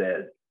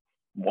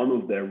one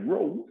of their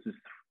roles is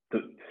to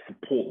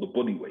support the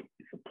body weight.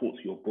 It supports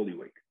your body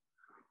weight.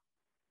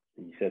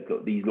 And you said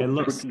that these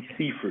look pretty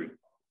see-through.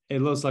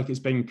 It looks like it's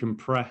been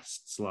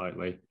compressed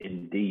slightly.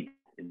 Indeed.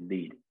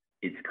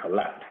 It's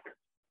collapsed.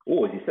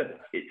 Or as you said,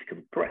 it's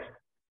compressed.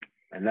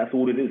 And that's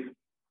all it is.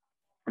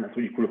 And that's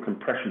what you call a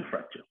compression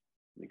fracture.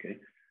 Okay?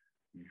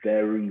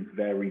 Very,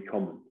 very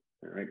common.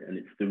 All right? And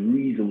it's the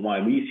reason why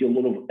we see a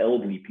lot of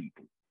elderly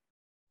people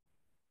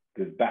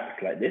with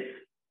backs like this.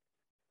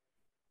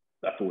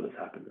 That's all that's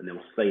happened. And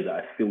they'll say that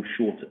I feel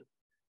shorter.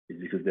 Is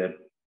because their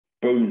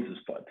bones have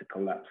started to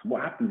collapse.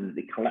 What happens is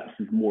it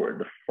collapses more at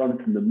the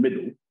front and the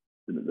middle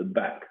than at the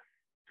back.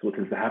 So what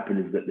tends to happen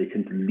is that they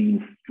tend to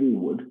lean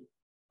forward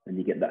and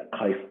you get that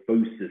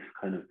kyphosis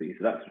kind of thing.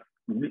 So that's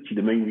literally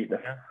the main reason.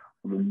 That's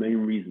one of the main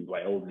reasons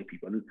why elderly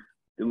people, and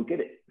they will get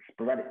it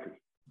sporadically.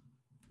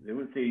 They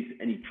won't say it's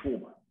any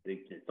trauma.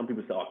 Some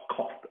people say, I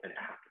coughed and it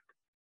happened.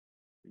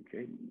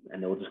 Okay?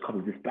 And they'll just come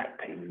with this back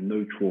pain with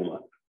no trauma.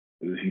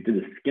 If you did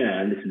a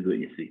scan, this is what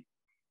you see.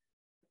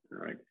 All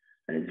right.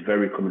 And it's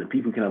very common. And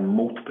people can have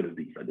multiple of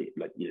these.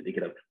 They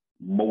can have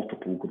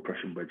multiple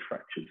compression wedge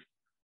fractures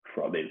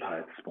throughout the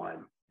entire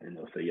spine. And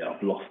they'll say, yeah,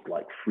 I've lost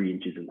like 3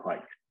 inches in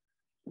height.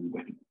 And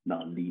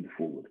now lean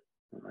forward.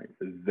 All right.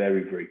 So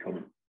very, very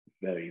common.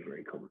 Very,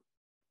 very common.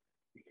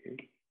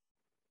 Okay.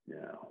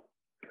 Now,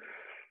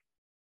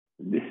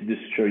 this is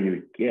just showing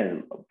you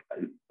again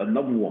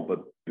another one, but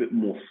a bit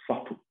more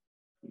subtle.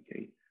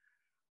 Okay.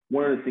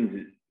 One of the things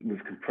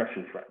with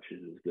compression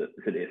fractures is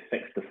that it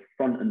affects the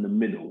front and the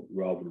middle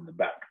rather than the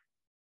back.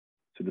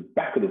 So the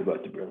back of the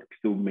vertebra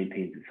still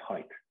maintains its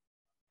height,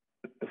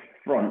 but the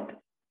front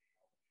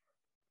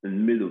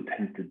and middle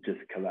tend to just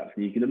collapse.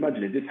 And you can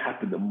imagine if this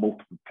happened at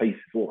multiple places,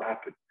 what will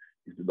happen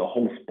is that the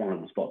whole spine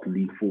will start to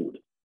lean forward.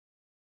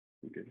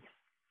 Okay.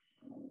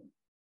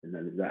 And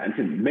then that. And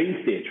so the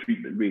mainstay of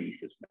treatment really is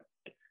just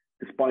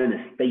the spine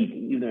is stable,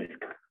 even though it's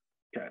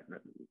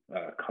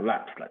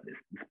collapsed like this.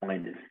 The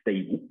spine is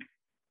stable.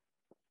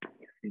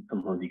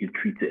 Sometimes you can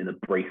treat it in a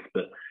brace,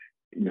 but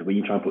when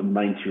you try and put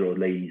 90-year-old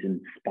ladies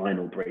in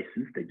spinal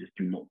braces, they just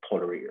do not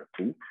tolerate it at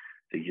all.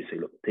 So you just say,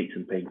 look, take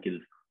some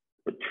painkillers,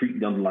 but treat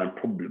the underlying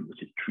problem,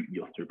 which is treat the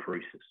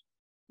osteoporosis.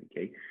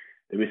 Okay,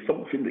 there is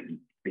something that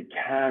they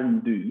can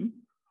do.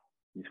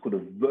 It's called a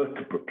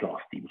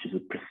vertebroplasty, which is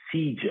a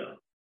procedure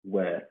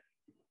where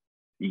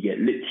you get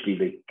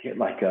they get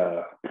like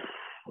a,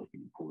 what do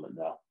you call it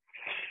now?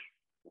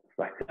 It's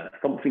like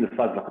something the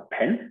size of like a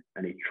pen,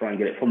 and they try and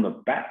get it from the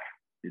back.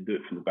 They do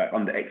it from the back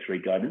under X-ray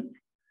guidance,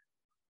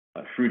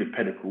 through the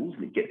pedicles,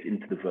 and it gets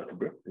into the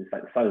vertebra. It's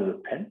like the size of a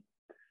pen,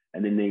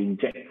 and then they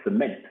inject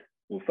cement.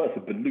 Well, first a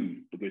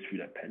balloon that goes through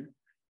that pen.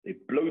 They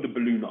blow the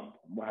balloon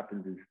up, and what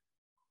happens is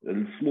a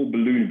small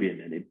balloon being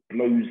there, and it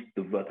blows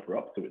the vertebra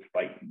up, so it's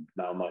like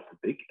now nice and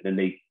big. And then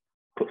they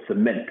put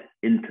cement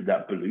into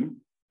that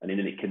balloon, and then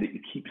it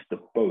keeps the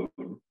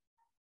bone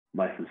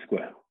nice and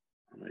square.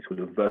 It's called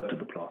a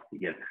vertebroplasty.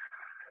 Again,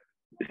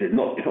 it's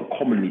not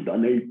commonly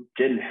done. They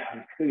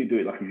generally do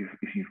it like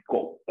if you've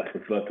got like a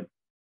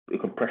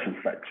compression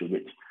fracture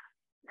which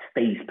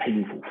stays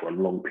painful for a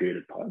long period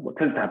of time. What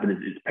tends to happen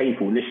is it's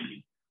painful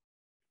initially,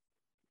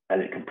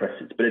 and it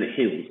compresses, but then it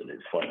heals and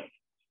it's fine.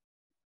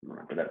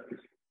 But that's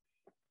just,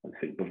 I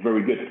think, but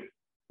very good.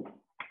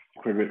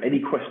 Very good. Any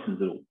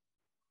questions at all?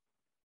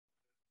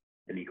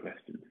 Any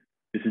questions?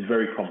 This is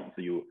very common,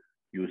 so you'll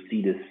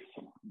see this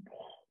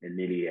in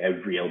nearly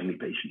every elderly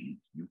patient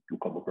you'll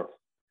come across,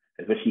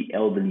 especially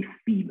elderly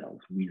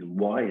females. The reason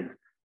why is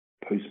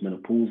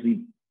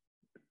postmenopausal,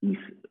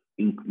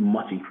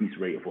 much increased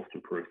rate of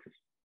osteoporosis.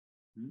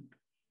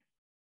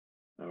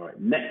 All right,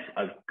 next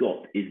I've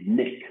got is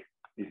Nick.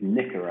 Is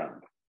Nick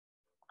around?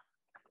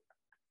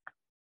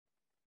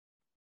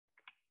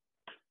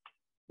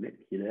 Nick,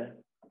 you there?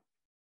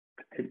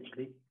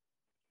 Potentially,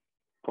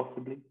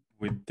 possibly.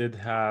 We did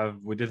have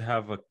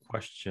a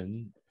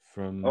question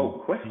from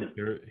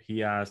Peter.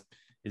 He asked,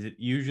 is it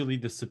usually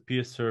the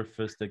superior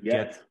surface that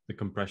gets the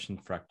compression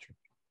fracture?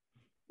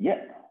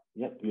 Yep,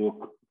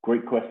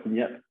 Great question,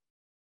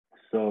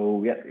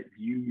 So, it's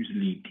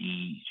usually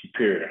the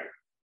superior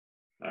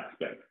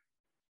aspect.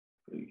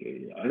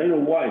 Okay. I don't know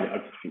why. I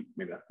just think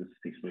maybe that's just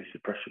exposure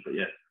pressure, but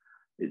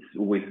it's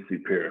always the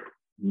superior,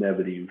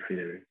 never the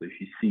inferior. So if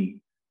you see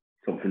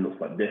something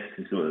looks like this,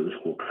 it's what it's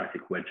called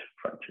classic wedge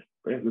fracture.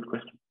 But good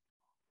question.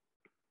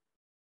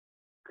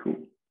 Cool.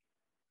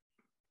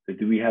 So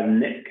do we have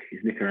Nick?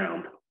 Is Nick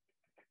around?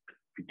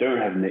 If we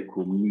don't have Nick,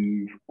 we'll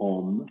move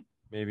on.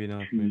 Maybe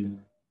not.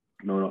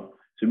 No.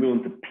 So move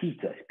on to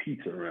Peter. Is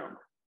Peter around?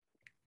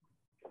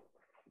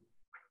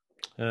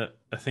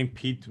 I think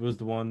Peter was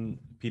the one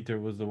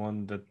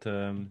that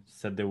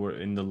said they were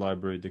in the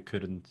library. They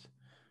couldn't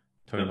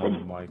turn on the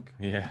mic.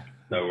 Yeah.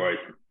 No worries.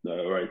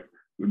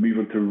 We move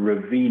on to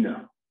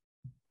Ravina.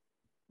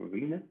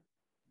 Ravina?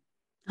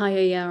 Hi,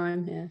 yeah,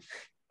 I'm here.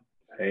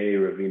 Hey,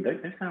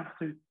 Ravina. Don't sound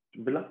so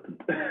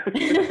reluctant.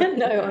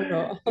 No, I'm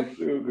not.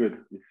 It's all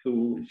good. It's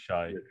all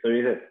shy. So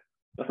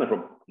that's no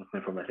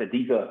problem. I said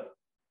these are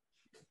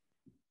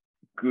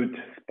good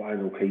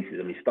spinal cases.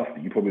 I mean, stuff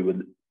that you probably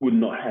would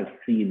not have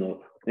seen,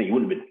 or you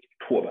wouldn't have been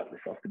taught about this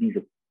stuff. But these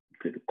are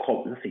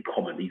common. Let's say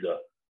common. These are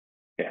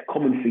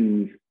common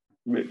things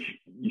which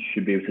you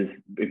should be able to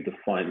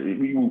find.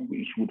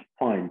 You should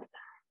find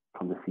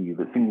come to see you,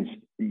 but things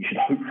that you should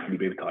hopefully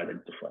be able to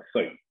identify.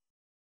 So,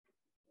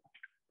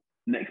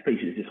 next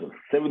patient is this one.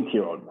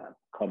 70-year-old man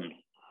comes.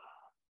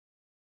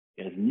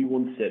 He has new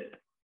onset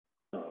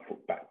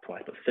back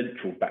twice, but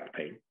central back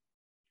pain.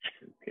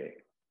 Okay.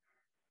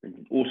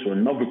 And also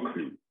another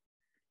clue,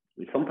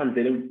 which sometimes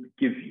they don't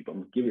give you, but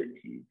I'm going to give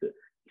it to you, that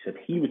he said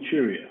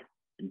hematuria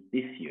in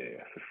this year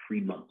after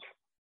 3 months.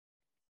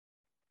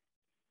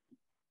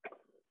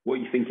 What are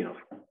you thinking of?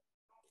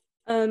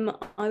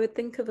 I would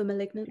think of a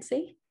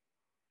malignancy.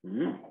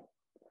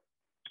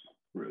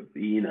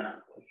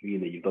 Ravina,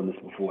 you've done this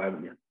before,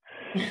 haven't you?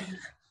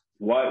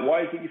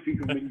 Why do you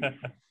think of malignancy?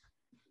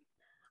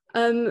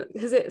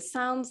 Because it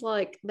sounds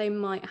like they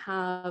might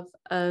have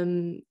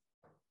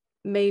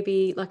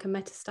maybe like a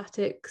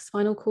metastatic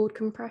spinal cord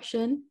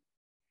compression.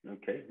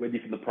 Okay, where do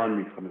you think the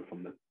primary is coming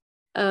from then?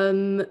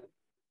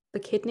 The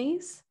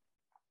kidneys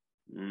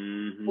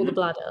or the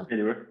bladder.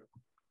 Anywhere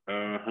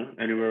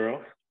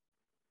else?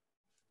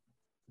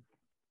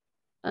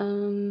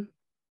 I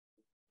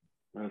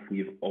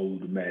think of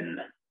old men.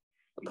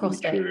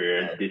 Prostate.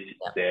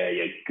 There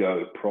you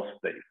go,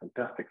 prostate.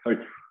 Fantastic. So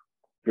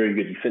very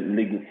good. You said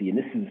malignancy, and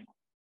this is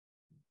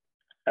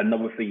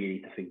another thing you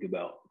need to think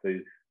about. So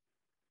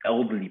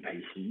elderly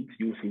patients,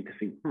 you seem to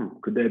think,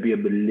 could there be a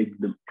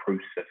malignant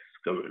process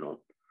going on?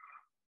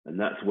 And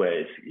that's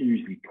where it's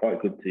usually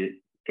quite good to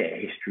get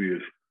a history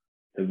of,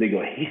 have they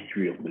got a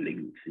history of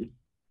malignancy?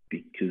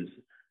 Because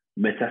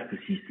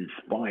metastasis to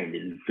spine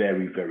is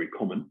very, very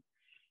common.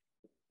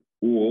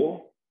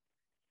 Or,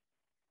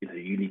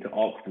 you need to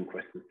ask them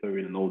questions. So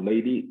in an old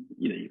lady,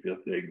 you feel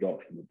very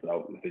ask them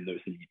about if they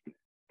notice any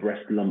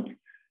breast lumps,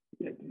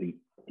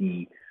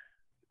 the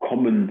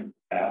common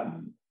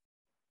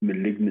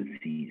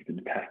malignancies that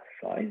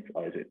metastasize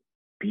are either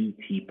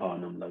BT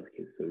part so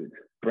it's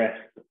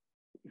breast,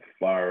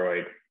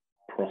 thyroid,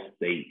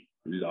 prostate,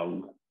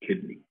 lung,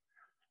 kidney.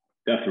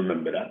 You have to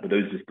remember that, but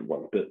those are just the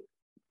ones. But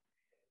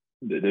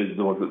those are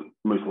the ones that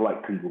most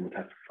likely will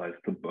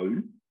metastasize to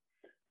bone.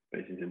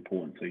 But this is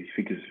important. So you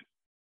think of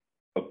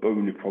a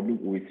bone problem,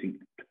 always think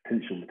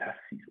potential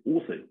metastases.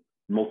 Also,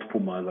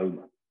 multiple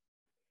myeloma.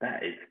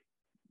 That is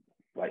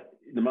like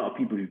the amount of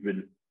people who've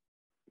been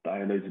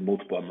diagnosed with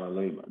multiple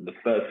myeloma. And the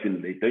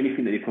only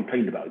thing that they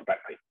complained about is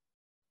back pain.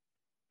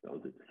 That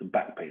was it, some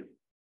back pain.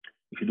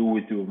 You should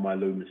always do a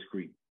myeloma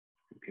screen.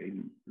 Okay,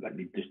 like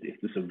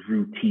it's just a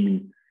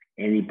routine.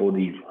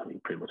 Anybody, I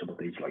think pretty much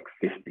above age like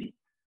 50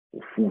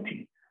 or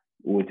 40,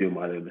 always do a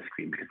myeloma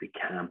screen because they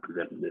can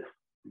present this.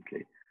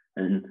 Okay,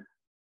 and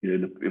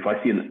if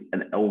I see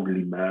an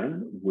elderly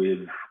man with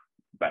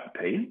back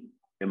pain,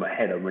 in my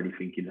head I'm already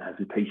thinking, has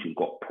the patient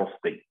got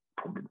prostate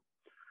problem?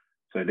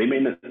 So they may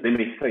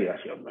say,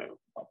 actually, I don't know,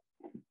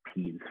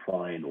 pee is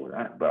fine or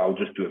that, but I'll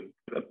just do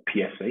a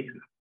PSA,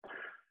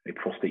 a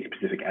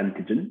prostate-specific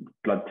antigen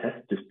blood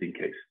test, just in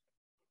case.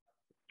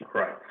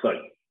 All right, so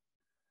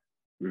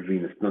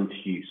Ravina, none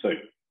to you. So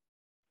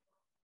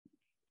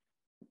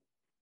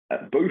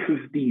at both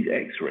of these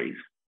X-rays,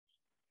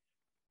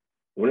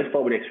 well, let's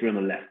start with X-ray on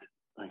the left.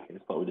 Okay,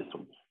 let's start with this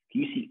one. Do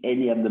you see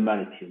any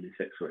abnormality on this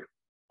X-ray?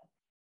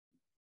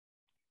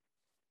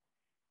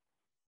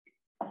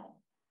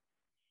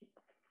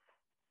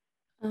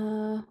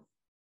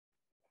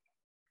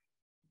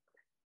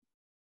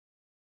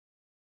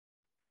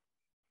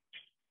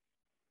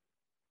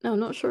 No, I'm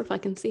not sure if I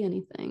can see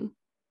anything.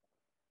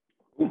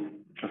 Ooh,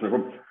 that's no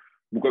problem.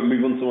 We'll go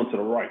move on to one to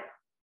the right.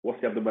 What's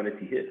the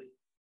abnormality here?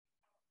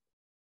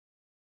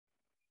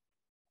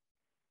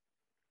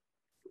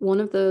 One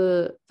of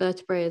the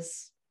vertebrae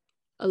is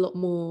a lot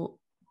more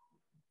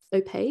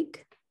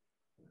opaque.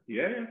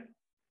 Yeah.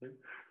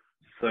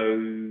 So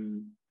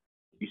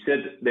you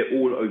said they're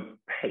all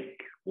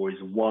opaque, or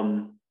is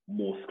one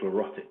more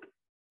sclerotic?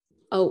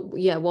 Oh,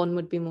 yeah, one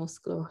would be more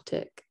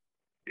sclerotic.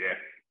 Yeah,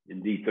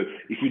 indeed. So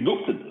if you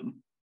looked at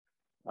them,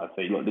 I'd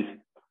say, look, this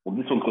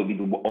one's going to be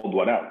the odd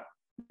one out,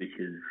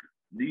 because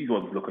these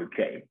ones look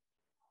okay,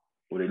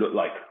 or they look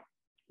like,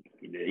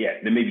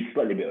 they may be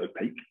slightly a bit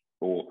opaque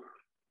or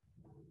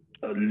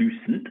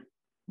loosened,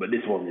 but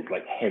this one is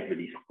like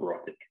heavily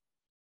sclerotic.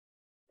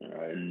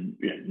 And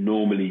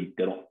normally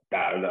they're not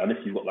that, unless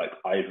you've got like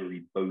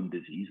ivory bone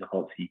disease. I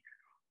can't see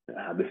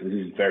this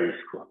is very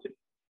sclerotic.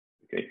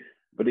 Okay,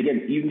 but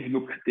again, even if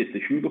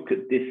you look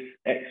at this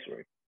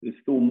X-ray, there's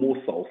still more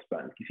subtle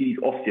spans. You see these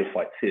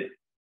osteophytes here,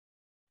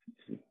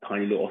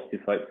 tiny little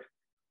osteophytes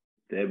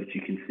there, which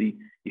you can see.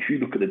 If you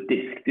look at the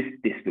disc, this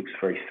disc looks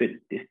very thin.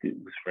 This disc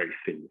looks very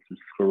thin. There's some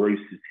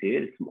sclerosis here.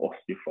 There's some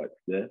osteophytes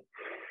there.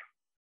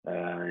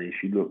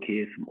 If you look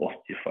here, some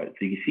osteophytes.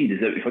 So you can see,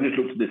 if I just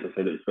looked at this, I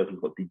say that this person's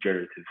got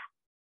degenerative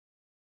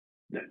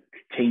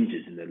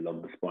changes in their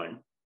lumbar spine,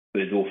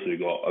 but it's also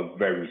got a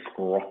very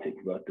sclerotic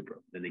vertebra.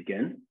 Then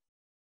again,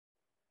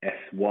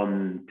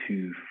 S1,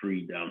 2,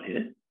 3 down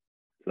here.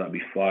 So that'd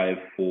be 5,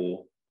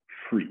 4,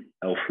 3,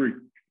 L3.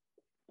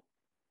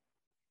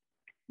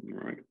 All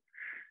right.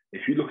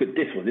 If you look at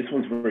this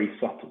one's very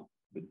subtle,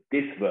 but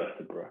this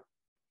vertebra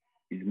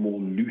is more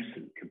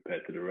loosened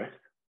compared to the rest.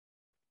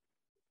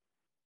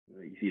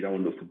 You see that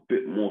one looks a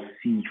bit more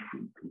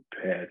see-through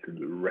compared to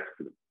the rest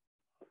of them.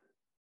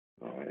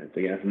 All right, so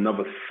yeah, that's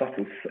another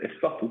subtle, it's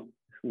subtle,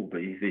 but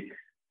you see,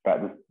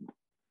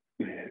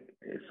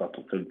 it's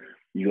subtle. So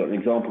you got an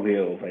example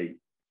here of a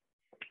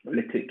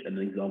lytic and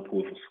an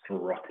example of a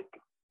sclerotic.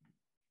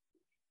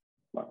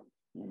 All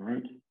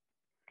right,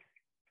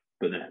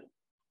 but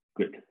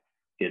good.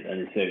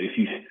 And so if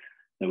you,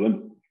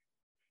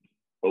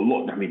 a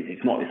lot, I mean,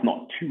 it's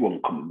not too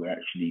uncommon. We're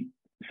actually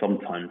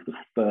sometimes the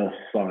first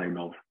sign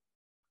of,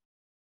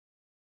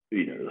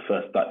 the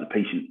first that the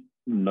patient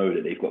know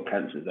that they've got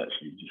cancer is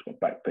actually just got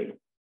back pain.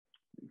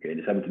 Okay, and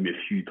it's happened to me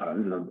a few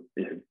times, and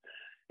I've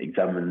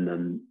examined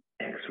and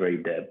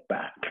X-rayed their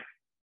back,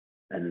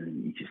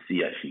 and you can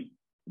see actually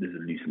there's a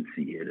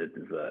lucency here.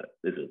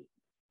 There's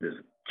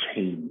a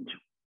change,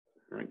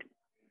 right?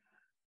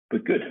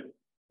 But good,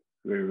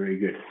 very, very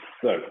good.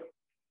 So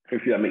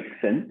hopefully that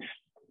makes sense.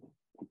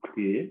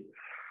 Clear.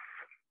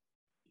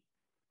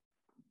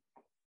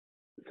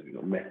 So we've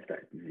got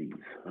metastatic disease.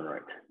 All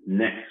right,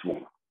 next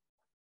one.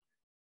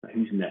 Now,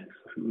 who's next?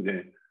 I think we're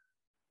going.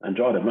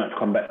 Andrada, I might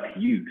come back to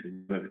you because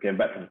we're going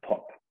back to the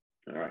top.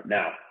 All right,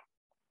 now,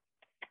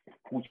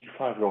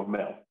 45-year-old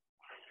male.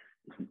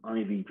 He's an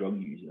IV drug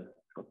user.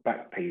 He's got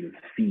back pain and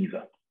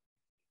fever.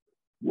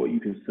 What are you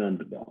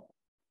concerned about?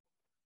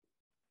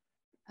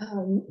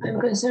 I'm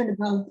concerned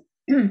about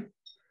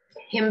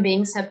him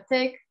being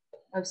septic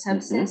of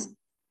sepsis.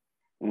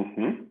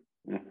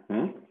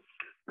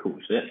 Cool.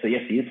 So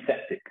yes, he is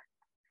septic.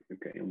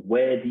 Okay. And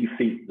where do you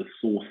think the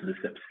source of the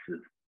sepsis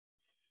is?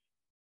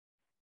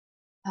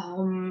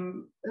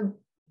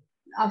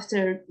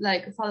 After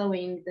like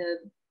following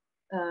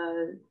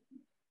the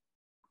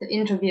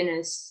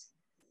intravenous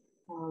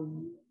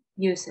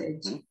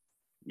usage.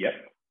 Yep.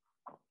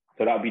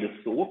 So that would be the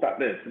source.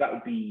 So that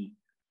would be.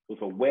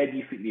 So where do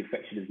you think the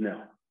infection is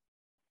now?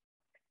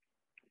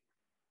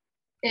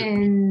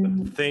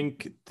 And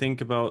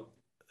think about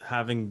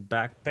having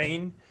back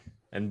pain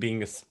and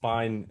being a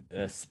spine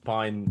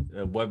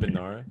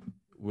webinar.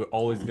 We're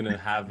always gonna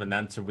have an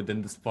answer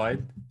within the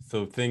spine.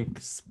 So think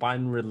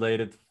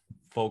spine-related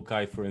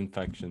foci for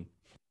infection.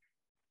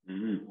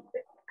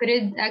 Could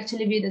it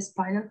actually be the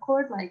spinal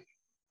cord, like?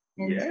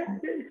 Yeah.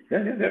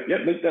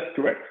 That's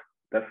correct.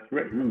 That's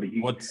correct. Remember,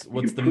 what's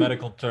the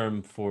medical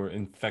term for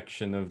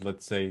infection of,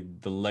 let's say,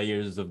 the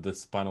layers of the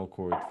spinal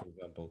cord, for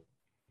example?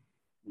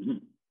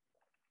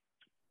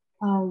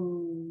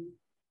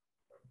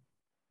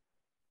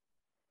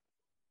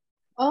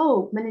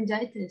 Oh,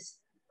 meningitis.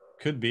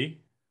 Could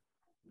be.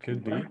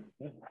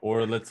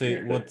 Or let's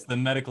say, what's the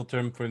medical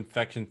term for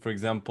infection, for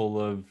example,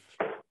 of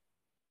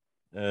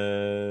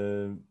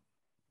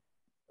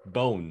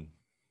bone?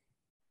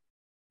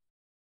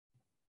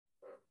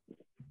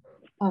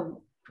 So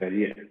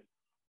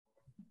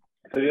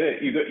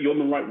you're on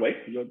the right way.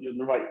 You're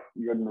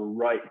on the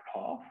right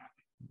path.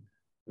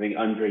 I think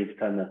Andre's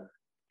trying to.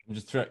 I'm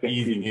just trying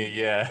easing it,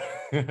 yeah.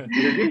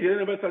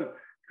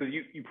 Because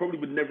you probably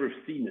would never have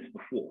seen this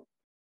before.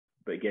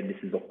 But again,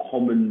 this is a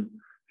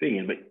common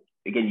thing. But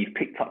again, you've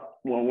picked up.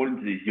 What I wanted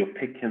to do is you're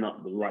picking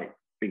up the right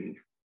things.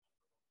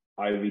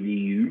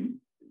 IVDU,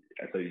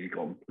 so you've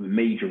got a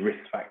major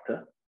risk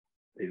factor.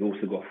 They've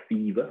also got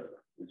fever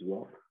as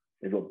well.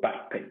 They've got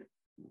back pain.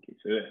 Okay,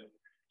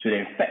 so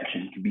their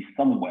infection could be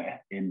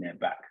somewhere in their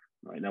back.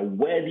 Right now,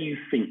 where do you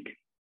think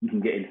you can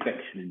get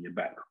infection in your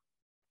back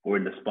or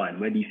in the spine?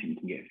 Where do you think you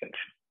can get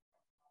infection?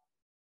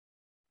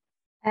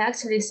 I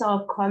actually saw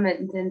a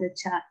comment in the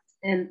chat,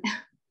 and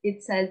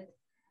it said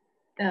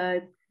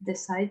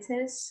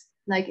discitis,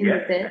 like in the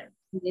disc.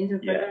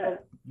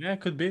 Yeah,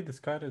 it could be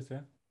discitis.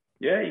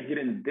 Yeah, you get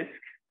it in the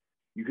disc.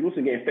 You can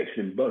also get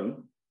infection in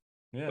bone.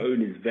 Yeah.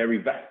 Bone is very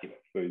vascular.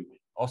 So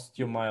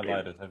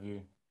osteomyelitis. Have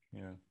you?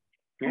 Yeah.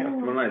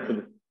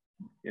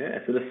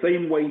 So the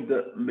same way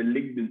that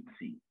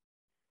malignancy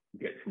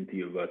gets into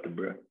your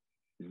vertebra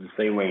is the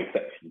same way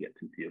infection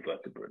gets into your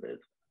vertebra.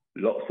 There's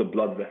lots of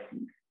blood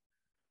vessels.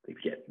 They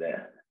get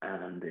there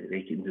and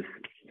they can just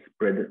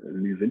spread it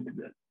and move into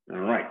them. All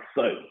right.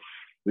 So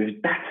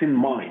with that in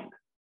mind,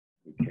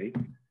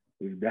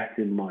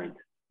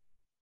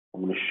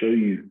 I'm going to show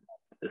you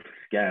a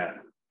scan.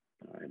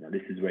 All right. Now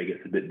this is where it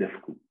gets a bit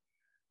difficult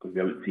because we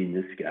haven't seen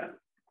this scan.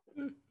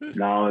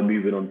 Now I'm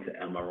moving on to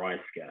MRI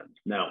scans.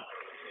 Now,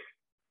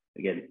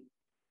 again,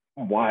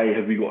 why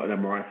have we got an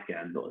MRI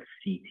scan, not a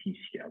CT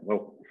scan?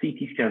 Well,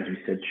 CT scans, we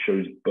said,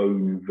 shows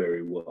bone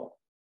very well.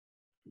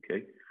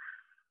 Okay.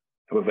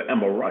 However,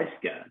 MRI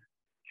scan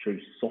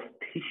shows soft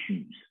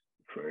tissues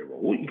very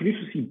well. Well, you can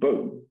also see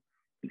bone.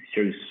 It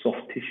shows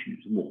soft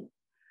tissues more.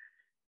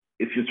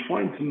 If you're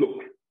trying to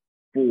look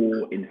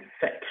for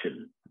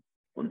infection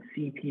on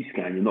CT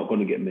scan, you're not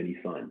going to get many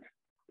signs.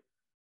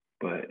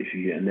 But if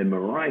you get an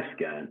MRI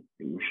scan,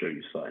 it will show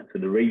you signs. So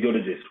the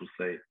radiologist will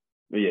say,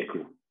 "Oh yeah,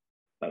 cool,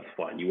 that's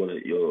fine.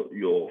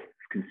 You're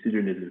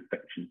considering an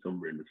infection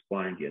somewhere in the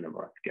spine, get an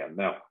MRI scan."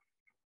 Now,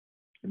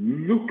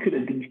 look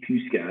at these two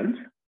scans.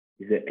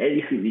 Is there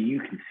anything that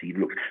you can see?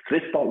 Look, so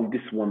let's start with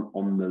this one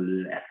on the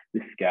left.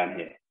 This scan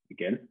here.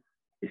 Again,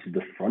 this is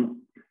the front.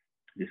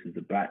 This is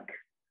the back.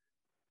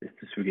 Let's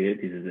just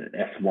forget this is an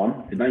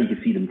S1. So now you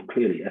can see them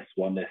clearly: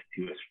 S1,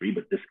 S2, S3.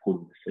 But this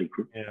called the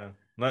sacrum. Yeah.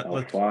 Let's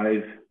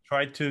L5.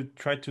 Try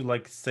to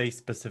like say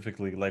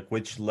specifically like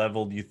which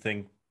level do you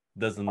think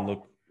doesn't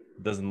look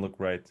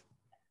right,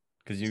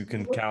 because you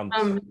can count.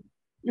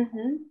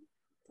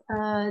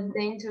 The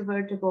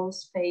intervertebral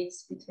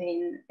space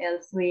between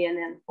L3 and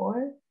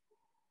L4.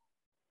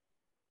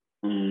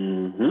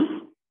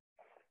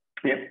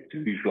 Yeah, so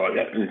you've got I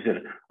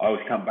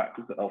always count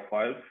backwards to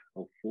L5,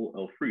 L4,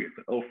 L3. It's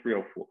L3,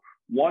 L4.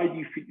 Why do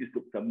you think this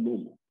looks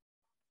abnormal?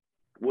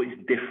 What is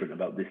different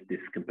about this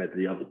disc compared to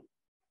the others?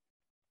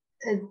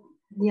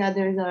 The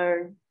others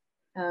are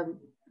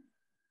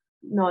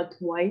not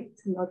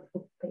white, not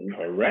opaque.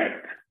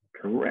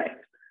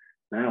 Correct.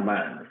 Now,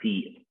 man,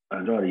 see,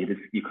 Andrade,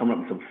 you come up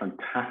with some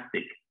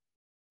fantastic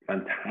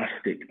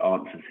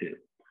answers here.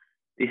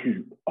 This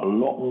is a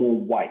lot more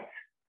white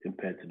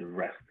compared to the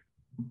rest.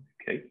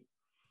 Okay.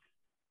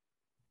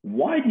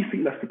 Why do you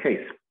think that's the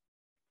case?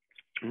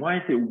 Why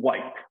is it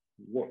white?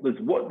 What does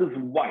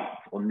white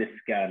on this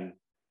scan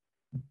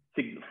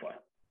signify?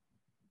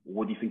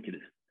 What do you think it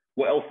is?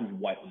 What else is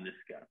white on this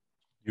scan?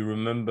 You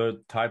remember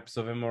types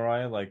of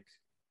MRI, like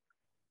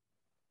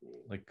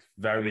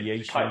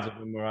variations of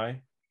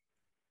MRI?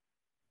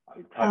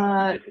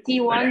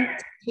 T1,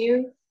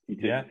 T2.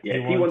 Yeah,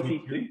 T1,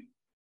 T2.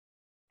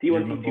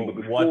 T1, T2, but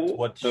before...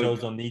 What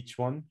shows on each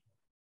one?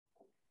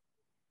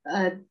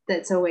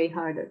 That's a way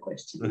harder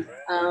question.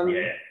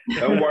 Yeah,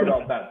 don't worry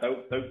about that.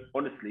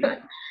 Honestly,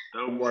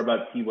 don't worry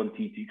about T1,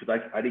 T2,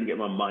 because I didn't get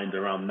my mind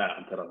around that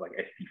until I was like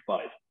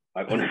ST5.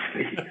 Like,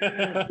 honestly,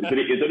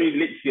 it's only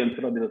literally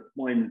until I did a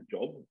spine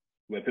job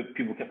where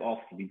people kept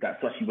asking me.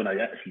 That's actually when I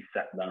actually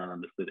sat down and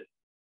understood it.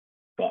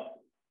 But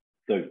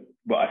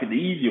I think the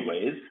easier way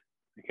is,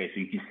 okay, so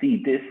you can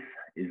see this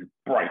is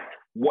bright.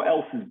 What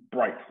else is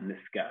bright on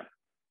this scan?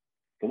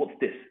 So what's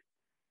this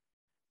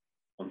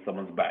on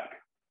someone's back?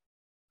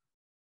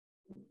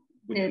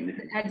 The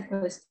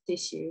adipose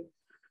tissue.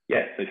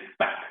 Yeah, so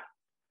fat.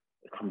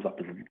 It comes up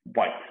as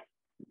white.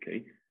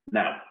 Okay.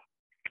 Now,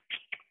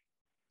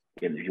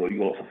 again, you've got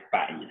lots of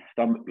fat in your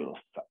stomach, you've got lots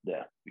of fat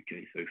there.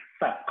 Okay, so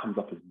fat comes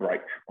up as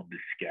bright on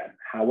this scan.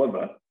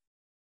 However,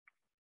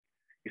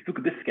 if you look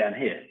at this scan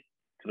here,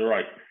 to the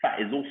right,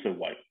 fat is also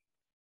white.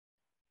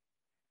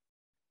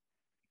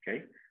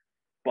 Okay,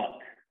 but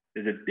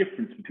there's a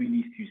difference between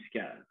these two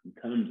scans in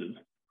terms of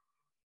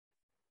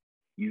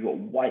you've got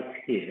white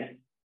here,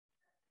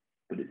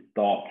 but it's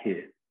dark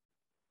here.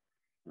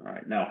 All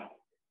right, now,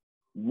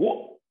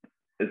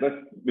 as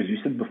you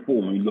said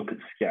before, when you look at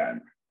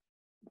scans,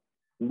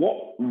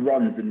 what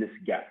runs in this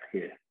gap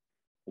here?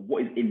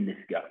 What is in this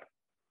gap?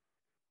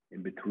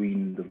 In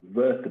between the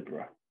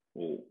vertebra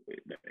or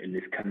in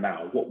this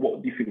canal?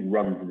 What do you think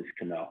runs in this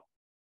canal?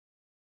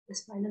 The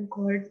spinal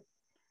cord.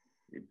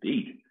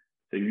 Indeed.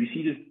 So you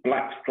see this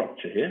black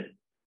structure here?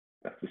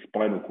 That's the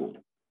spinal cord,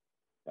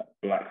 that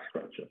black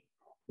structure.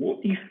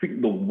 What do you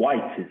think the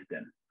white is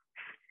then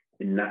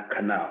in that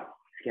canal?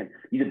 Again,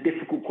 these are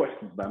difficult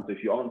questions, man. So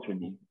if you're answering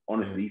these,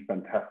 honestly,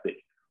 fantastic.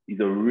 These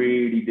are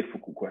really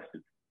difficult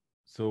questions.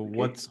 So okay.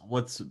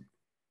 What's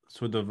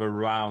sort of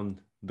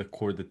around the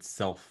cord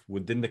itself,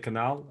 within the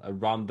canal,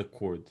 around the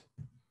cord?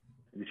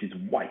 Which is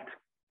white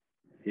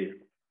here.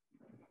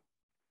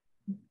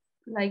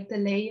 Like the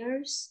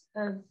layers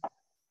of...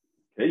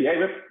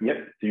 Yep.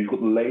 So you've got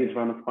the layers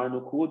around the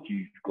spinal cord.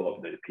 You've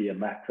got the pia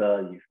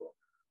mater, you've got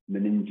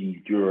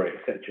meninges, dura,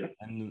 etc.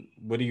 And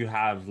what do you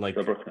have like?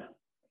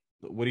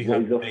 What do you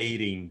have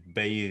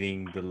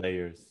bathing the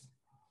layers?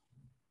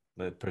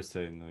 Per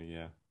se, no,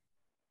 yeah.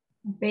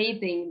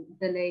 Bathing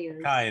the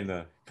layers.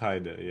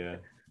 Kinda, yeah.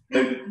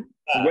 So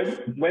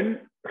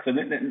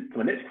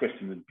the next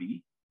question would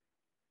be: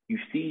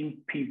 you've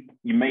seen people,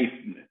 you may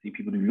see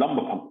people do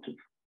lumbar punctures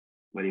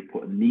where they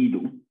put a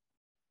needle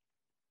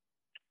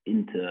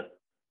into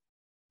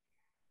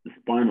the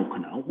spinal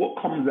canal.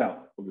 What comes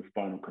out of the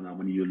spinal canal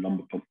when you do a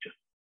lumbar puncture?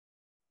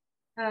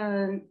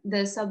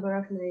 The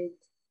subarachnoid,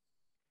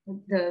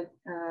 the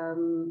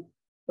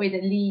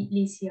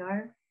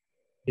LCR.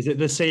 Is it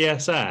the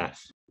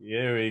CSF?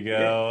 There we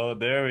go. Yeah.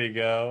 There we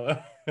go.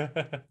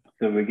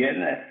 So we're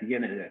getting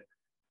there.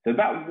 So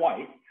that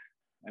white,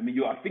 I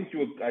think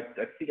you're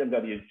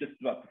just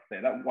about to say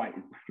that white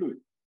is the fluid,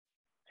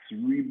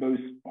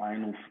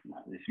 cerebrospinal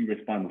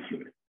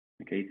fluid.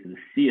 Okay, so the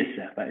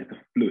CSF, that is the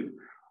fluid.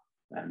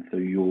 And so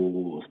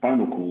your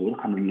spinal cord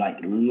kind of like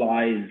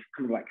lies,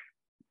 just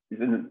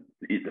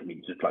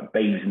like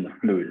bathes in the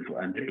fluid is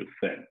what Andrew was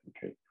saying.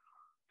 Okay.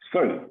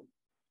 So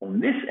on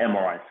this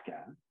MRI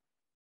scan,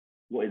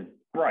 what is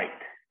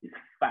bright is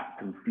fat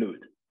and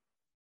fluid.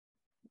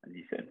 As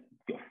you said,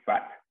 you've got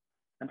fat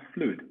and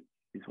fluid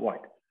is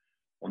white.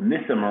 On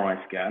this MRI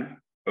scan,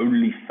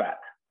 only fat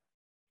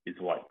is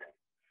white.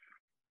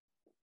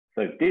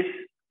 So this,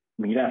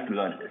 you don't have to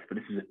learn this, but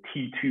this is a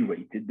T2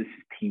 rated, this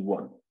is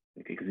T1.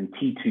 Okay, because in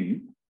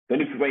T2, the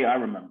only way I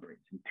remember it,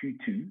 in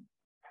T2,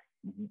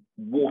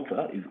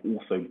 water is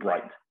also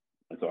bright.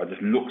 And so I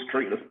just look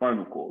straight at the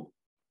spinal cord,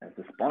 and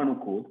the spinal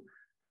cord,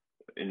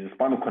 in the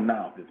spinal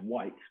canal is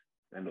white,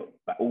 and look,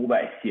 all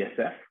that is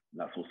CSF,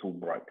 that's what's all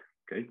bright,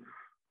 okay?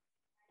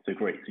 So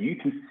great, so you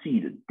can see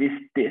that this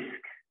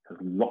disc has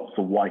lots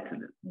of white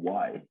in it.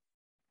 Why?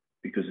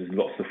 Because there's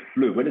lots of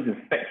fluid. When there's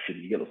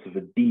infection, you get lots of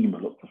edema,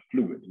 lots of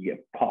fluid, you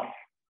get pus.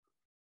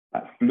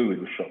 That fluid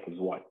was shot as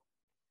white.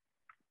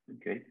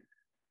 Okay.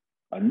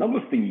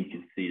 Another thing you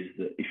can see is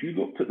that if you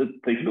looked at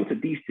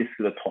these discs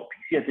at the top,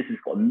 you see how this has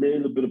got a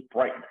little bit of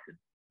brightness in,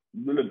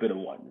 a little bit of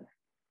whiteness,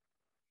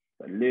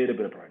 a little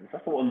bit of brightness.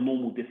 That's what a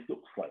normal disc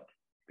looks like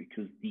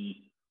because the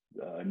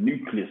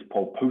nucleus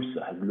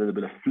pulposa has a little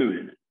bit of fluid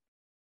in it.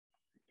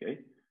 Okay,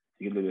 so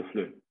you get a little bit of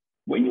fluid.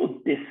 When your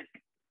disc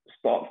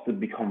starts to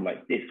become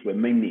like this, where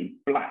mainly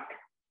black,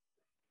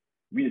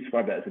 we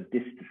describe that as a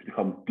disc that's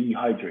become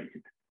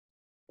dehydrated.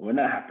 When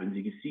that happens,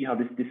 you can see how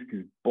this disc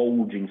is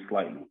bulging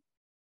slightly.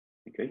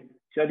 Okay,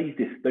 see how these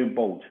discs don't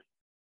bulge?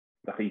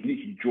 Like you can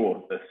literally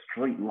draw a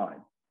straight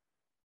line,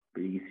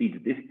 but you can see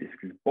that this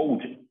disc is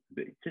bulging a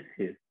bit, just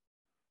here.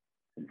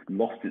 It's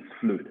lost its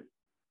fluid.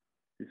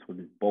 This one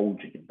is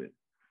bulging a bit,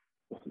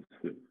 lost its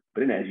fluid.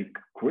 But in it, as you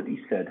correctly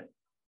said,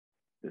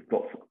 there's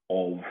lots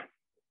of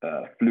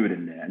fluid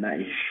in there, and that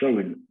is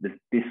showing this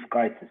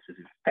discitis, this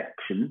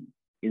infection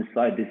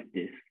inside this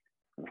disc.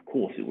 And of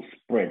course, it will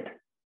spread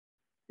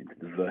into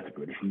the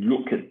vertebrae. If you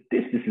look at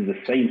this is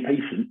the same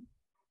patient,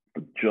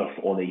 but just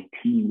on a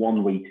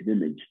T1 rated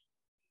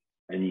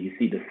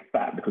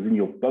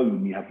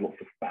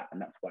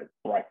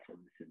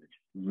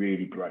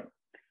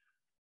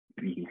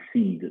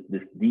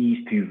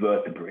these two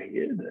vertebrae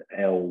here, the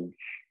L2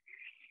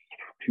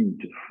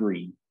 to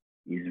 3,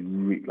 is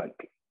like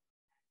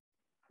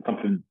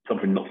something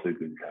not so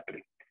good is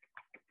happening.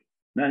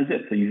 That is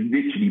it. So you've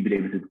literally been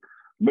able to,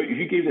 if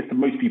you gave this to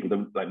most people,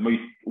 like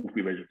most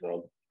orthopedic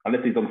registrars,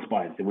 unless they've done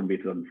spines, they wouldn't be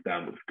able to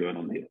understand what's going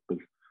on here,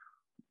 because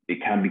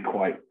it can be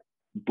quite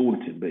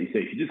daunting. But you say,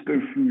 if you just go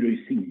through those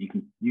things,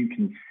 you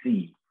can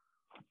see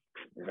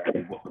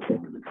exactly what the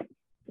problem is.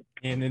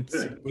 And it's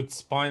with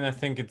spine, I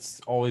think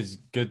it's always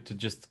good to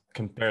just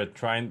compare.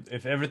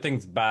 If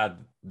everything's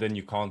bad, then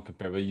you can't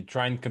compare, but you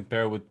try and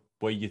compare with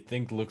what you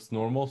think looks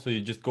normal. So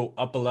you just go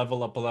up a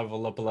level, up a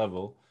level, up a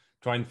level,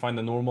 try and find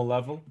a normal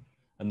level,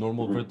 a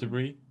normal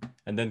vertebrae,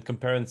 and then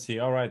compare and see,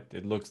 all right,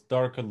 it looks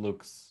darker,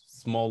 looks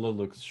smaller,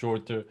 looks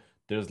shorter,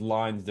 there's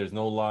lines, there's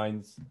no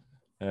lines.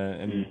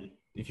 And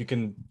if you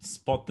can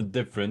spot the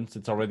difference,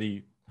 it's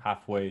already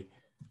halfway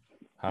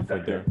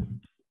there.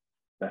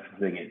 That's the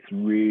thing. It's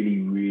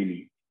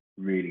really,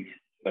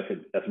 that's a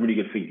really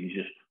good thing. You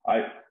just,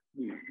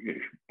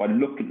 by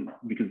looking,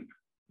 because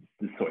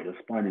the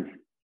spine is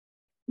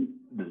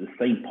the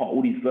same part,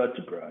 all these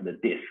vertebrae and the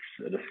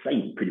discs are the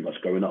same pretty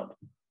much going up.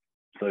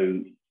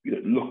 So,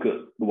 look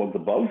at the ones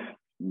above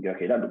and go,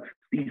 okay,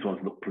 these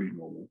ones look pretty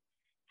normal,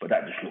 but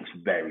that just looks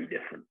very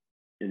different.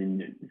 And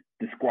then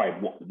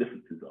describe what the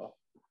differences are.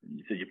 And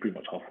you say you're pretty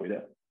much halfway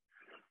there.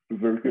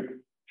 Very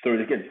good. So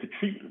again, the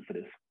treatment for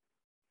this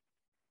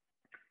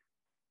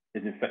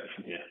is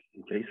infection here.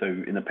 Okay, so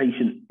in a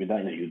patient with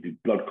that, you'll do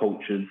blood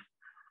cultures.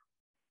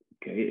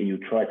 Okay, and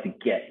you'll try to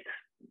get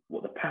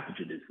what the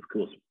pathogen is. Of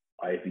course,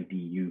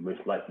 IFVDU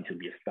most likely to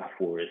be a Staph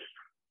aureus.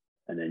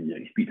 And then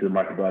you speak to the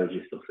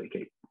microbiologist. They'll say,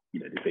 okay,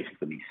 this patient's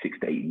going to be 6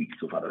 to 8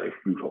 weeks of, I don't know,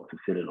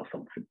 flutoxacillin or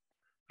something.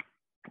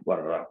 Blah,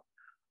 blah, blah.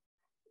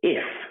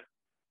 If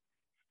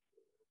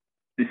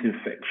this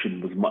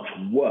infection was much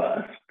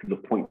worse to the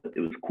point that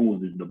it was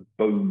causing the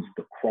bones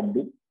to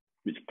crumble,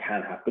 which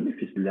can happen if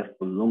it's left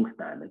for long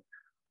standing,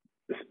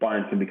 the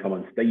spine can become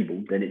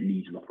unstable, then it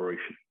needs an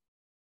operation.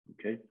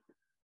 Okay,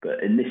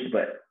 but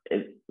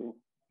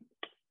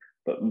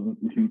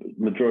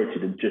majority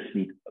of them just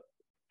need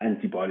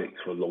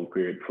antibiotics for a long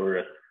period, for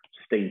a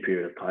sustained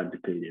period of time to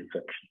clear the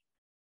infection.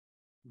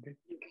 Okay.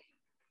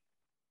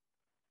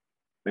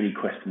 Any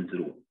questions at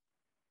all?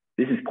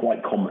 This is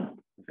quite common.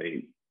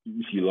 Okay?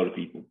 You see a lot of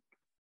people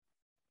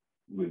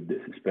with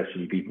this,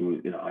 especially people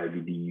with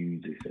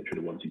IVDUs, etc.,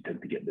 the ones who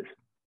tend to get this.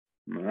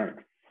 All right,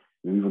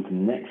 move on to the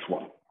next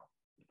one.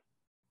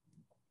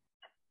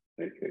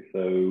 Okay,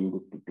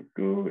 so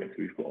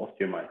we've got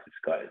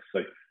osteomyelitis, guys.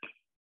 So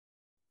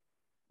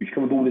we've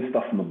covered all this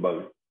stuff from the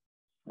bone.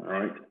 All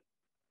right.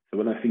 So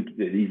when I think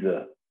that these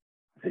are,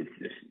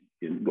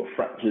 you've got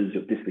fractures,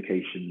 you've got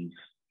dislocations,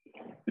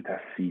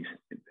 metastases,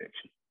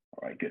 infection.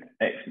 All right, good,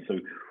 excellent. So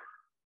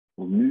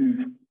we'll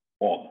move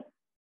on.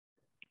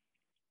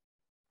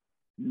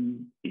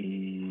 Who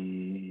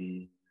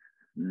is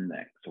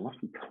next? So what's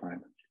the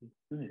time?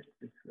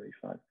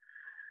 6:35.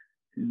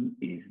 Who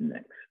is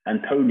next?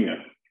 Antonio.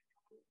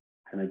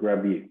 Can I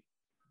grab you?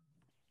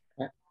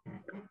 Yeah.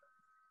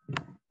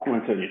 Come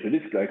on, Antonio. So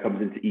this guy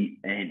comes in to eat,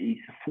 and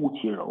he's a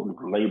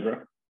 40-year-old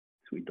labourer.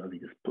 So he does, he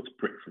just puts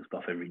bricks and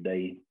stuff every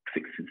day,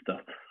 fixing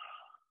stuff.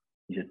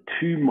 He's had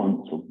 2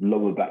 months of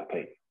lower back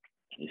pain.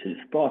 He said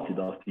it started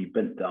after he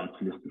bent down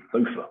to lift the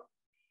sofa.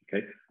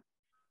 Okay.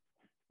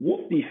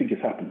 What do you think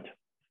has happened?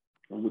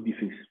 And what do you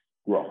think is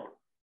wrong?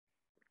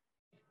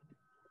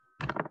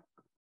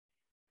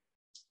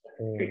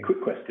 Okay,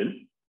 quick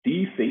question. Do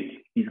you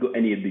think he's got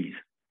any of these?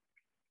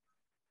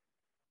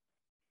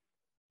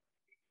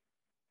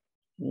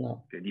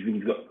 No. Okay, do you think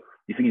he's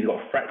got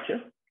a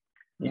fracture?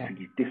 Do you think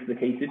he's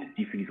dislocated? Do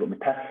you think he's got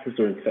metastasis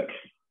or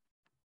infection?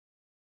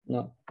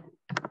 No.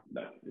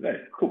 No.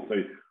 Cool.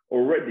 So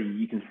already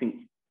you can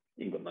think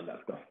he ain't got none of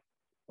that stuff.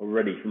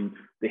 Already from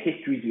the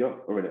histories you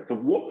got already. So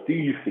what do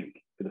you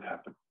think could have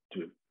happened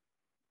to him?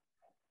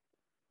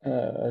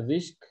 A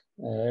disc,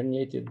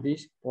 herniated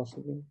disc,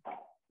 possibly.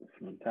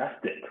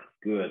 Fantastic.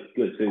 Good.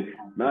 So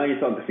now you're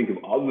starting to think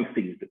of other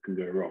things that can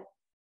go wrong.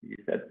 You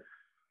said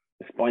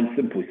the spine's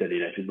simple. You said,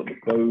 if it's not the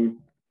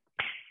bone,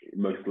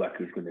 most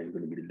likely it's going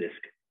to be the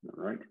disc.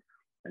 All right.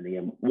 And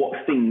again,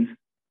 what things?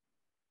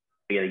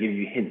 Again, I give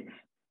you hints.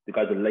 The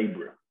guy's a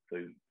labourer, so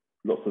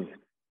lots of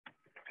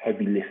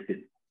heavy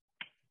lifted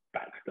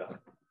back stuff.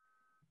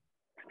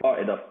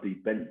 Started off, he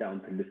bent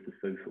down to lift the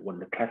sofa. One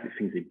of the classic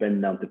things, they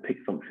bend down to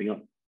pick something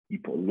up. You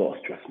put a lot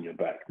of stress on your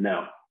back.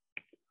 Now,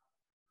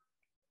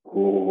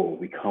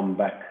 we come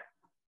back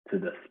to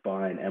the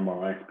spine,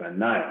 MRI span.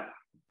 Now,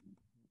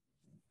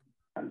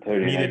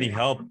 Antonio, need any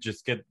help?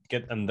 Just get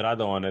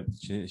Andrada on it.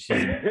 She's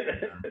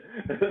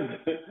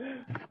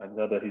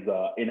Andrada, he's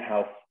our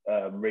in-house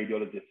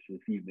radiologist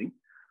this evening.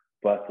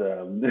 But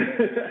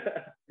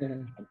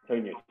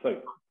Antonio,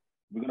 so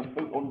we're going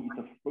to want you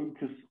to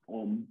focus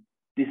on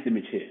this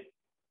image here.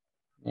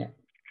 Yeah.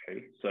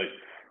 Okay. So,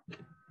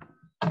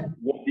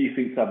 what do you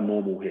think is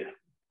abnormal here?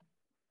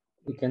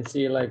 You can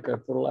see like a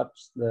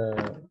prolapse.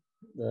 The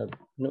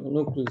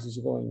nucleus is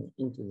going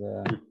into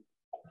the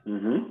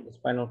The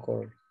spinal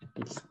cord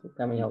is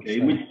coming out. Okay.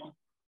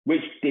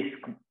 Which disc?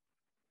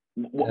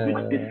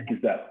 Which disc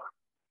is that?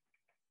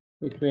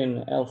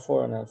 Between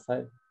L4 and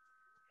L5.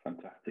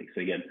 Fantastic.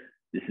 So again,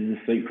 this is the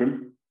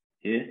sacrum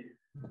here.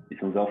 This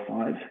one's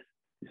L5.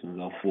 This one's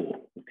L4.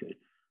 Okay.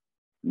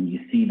 And you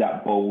see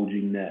that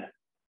bulging there.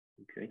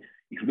 Okay.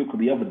 If you look at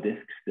the other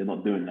discs, they're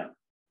not doing that.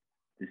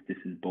 This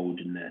is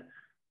bulging there.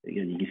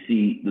 Again, you can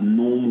see the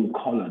normal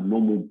color,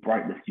 normal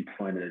brightness you'd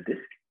find in a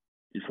disc.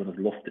 This one has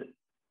lost it.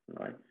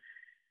 All right.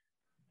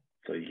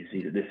 So you can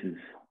see that this is,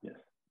 yes,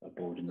 a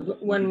bulging.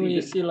 When we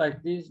see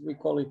like this, we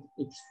call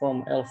it's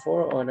from L4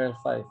 or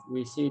L5.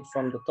 We see it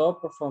from the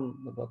top or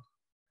from the bottom?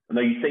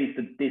 No, you say it's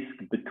the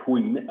disc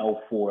between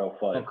L4,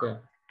 L5. Okay.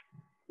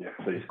 Yeah,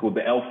 so it's called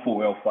the L4,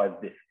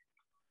 L5 disc.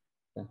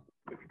 Yeah.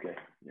 Okay,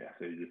 yeah,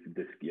 so it's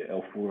the disc, yeah,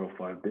 L4,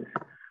 L5 disc.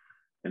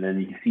 And then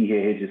you can see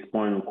here, here's your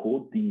spinal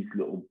cord, these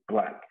little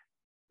black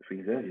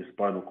things there, your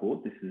spinal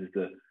cord. This is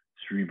the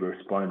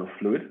cerebrospinal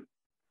fluid.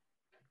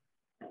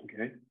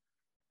 Okay,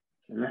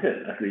 and that's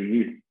it, that's what you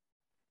use.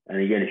 And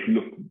again, if you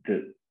look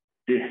at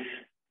this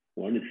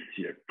one,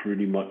 it's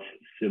pretty much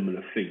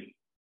similar thing,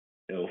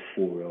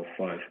 L4,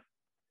 L5.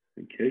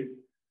 Okay,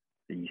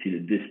 and you see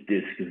that this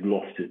disc has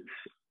lost its,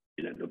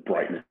 the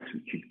brightness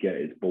which you'd get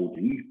is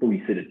bulging. You could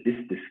probably say that this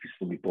disc is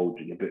probably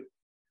bulging a bit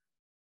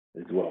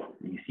as well.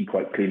 And you see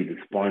quite clearly the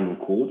spinal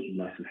cord is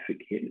nice and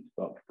thick here, and it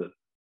starts to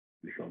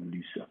become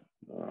looser.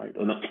 All right,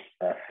 or not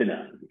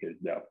thinner as it goes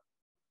down.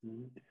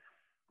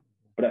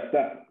 But that's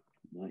that.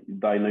 Right? You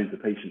diagnose the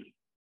patient.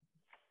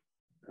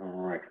 All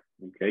right,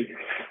 okay.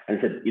 And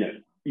I said,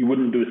 you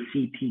wouldn't do a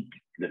CT,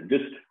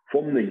 just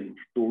from the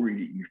story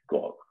that you've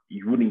got,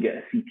 you wouldn't get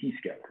a CT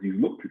scan because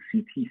you've looked at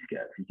CT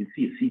scans. You can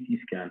see a CT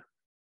scan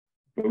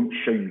won't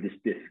show you this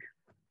disc.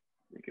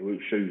 Okay, it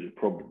won't show you the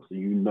problem. So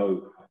you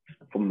know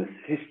from this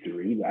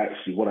history that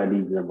actually what I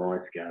need is an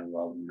MRI scan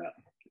rather than that.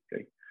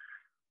 Okay,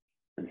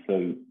 and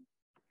so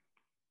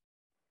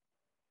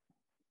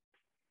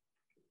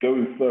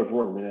going further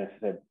on, when I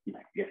said,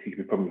 yes, you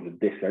could be problems with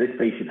the disc. Now this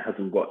patient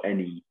hasn't got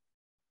any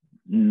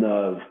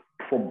nerve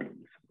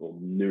problems or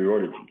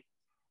neurology,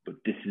 but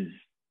this is,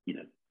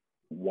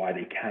 why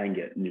they can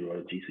get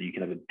neurology. So you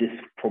can have a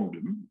disc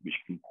problem, which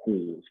can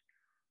cause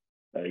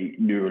a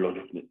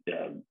neurological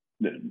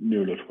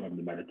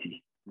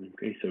abnormality.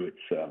 Okay, so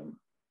it's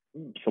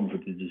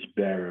something to just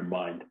bear in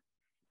mind.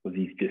 For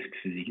these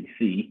discs, as you can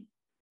see,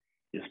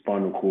 your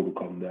spinal cord will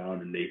come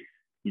down, and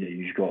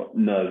you've got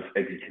nerves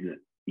exiting at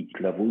each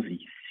level, so you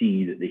can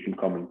see that they can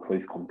come in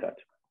close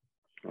contact.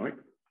 All right,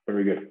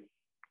 very good.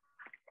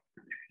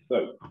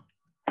 So,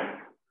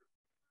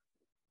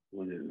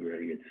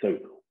 very good. So,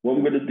 what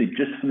I'm going to do,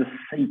 just for the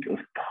sake of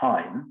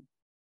time,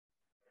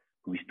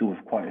 we still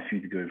have quite a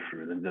few to go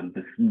through, and then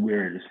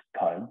we're in this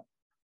time.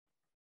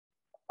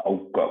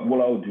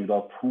 What I'll do is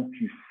I'll talk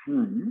you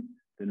through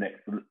the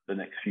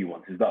next few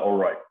ones. Is that all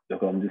right?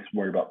 Because I'm just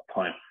worried about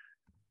time.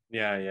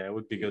 Yeah, it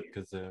would be good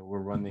because we're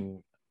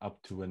running up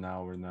to an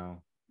hour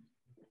now.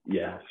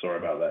 Yeah, sorry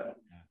about that.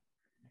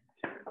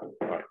 Yeah.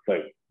 All right, so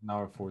an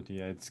hour 40.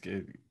 Yeah,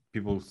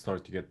 people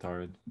start to get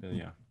tired. But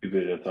yeah.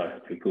 Good.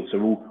 Okay, cool. So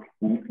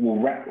we'll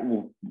wrap.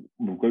 We'll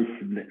go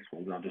through the next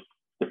one. And I'll just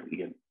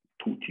again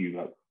talk to you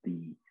about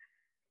the.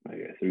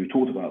 Okay, so we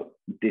talked about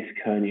disc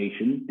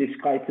herniation.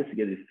 Discitis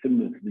again is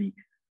similar to the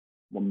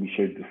one we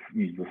showed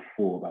you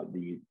before about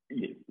the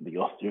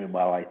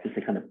osteomyelitis.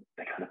 They kind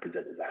of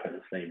present exactly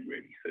the same,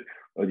 really. So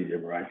only the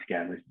MRI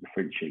scan is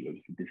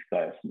differentiating between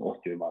discitis and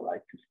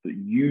osteomyelitis, but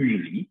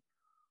usually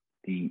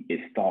it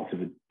starts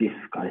with a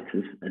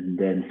discitis and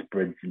then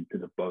spreads into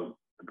the bone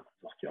and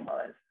becomes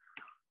osteomyelitis.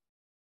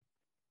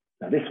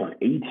 Now this one,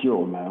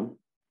 80-year-old man,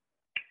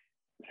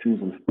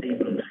 feels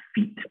unstable on his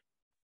feet,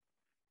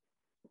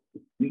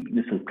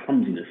 weakness and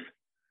clumsiness,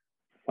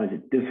 finds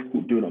it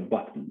difficult doing up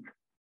buttons.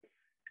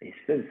 He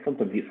says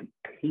sometimes he gets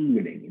a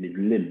tingling in his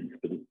limbs,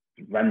 but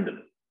it's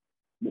random,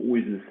 not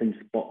always in the same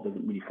spot,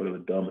 doesn't really follow a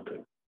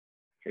dermatome.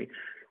 Okay.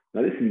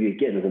 Now this is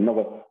again there's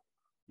another.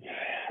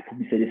 I'd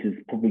probably say this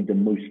is probably the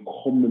most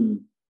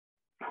common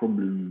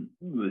problem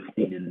we're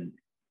seeing in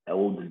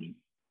elderly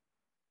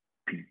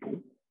people.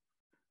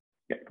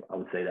 Yeah, I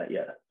would say that,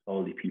 yeah,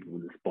 elderly people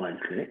in the spine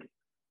clinic,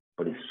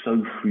 but it's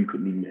so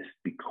frequently missed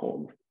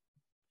because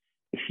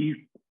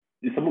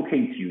if someone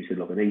came to you and said,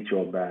 look, an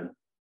 8-year-old man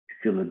is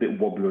feeling a bit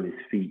wobbly on his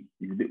feet,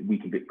 he's a bit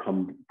weak, a bit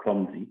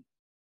clumsy,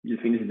 you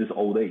just think this is just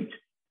old age.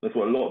 That's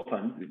what a lot of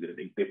times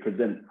they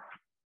present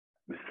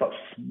with such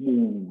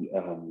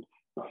small,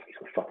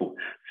 subtle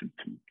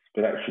symptoms.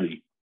 But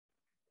actually,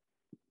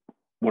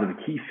 one of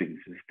the key things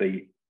is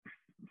they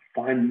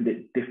find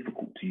it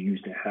difficult to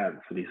use their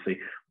hands. So they say,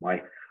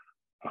 I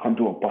can't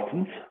do up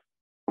buttons,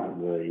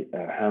 and the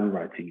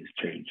handwriting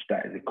has changed.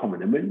 That is a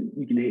common. And when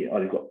you can hear,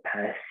 they've got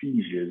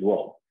paresthesia as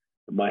well.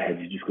 In my head,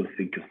 you just got to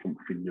think of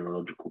something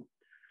neurological.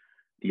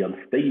 The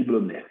unstable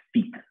on their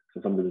feet.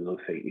 So somebody will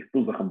say, it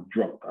feels like I'm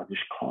drunk. I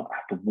just can't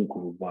have to walk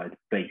with a wide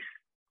base.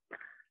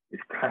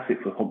 It's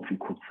classic for something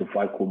called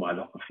cervical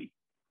myelopathy.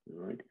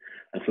 All right?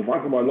 And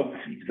cervical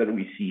myelopathy is that what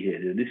we see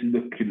here. This is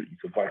looking at the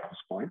cervical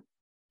spine.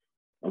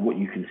 And what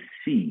you can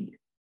see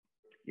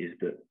is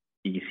that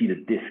you can see the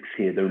discs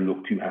here don't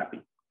look too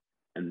happy,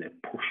 and they're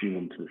pushing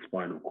onto the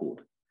spinal cord.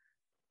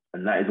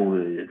 And that is all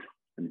it is.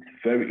 And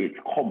it's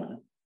common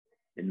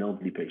in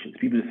elderly patients.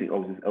 People just think,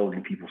 oh, this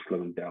elderly people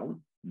slowing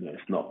down. No,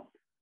 it's not.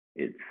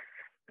 It's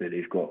that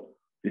they've got,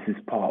 this is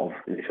part of,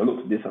 if I look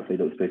at this, I say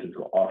those patients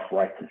got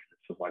arthritis in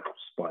the cervical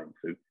spine.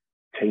 So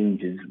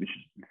changes, which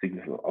is the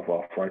signal of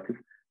arthritis.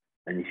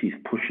 And you see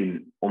it's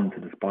pushing onto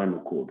the spinal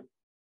cord.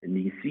 And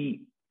you can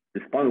see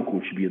the spinal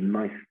cord should be a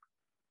nice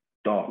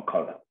dark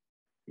color.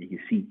 You can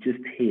see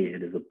just here,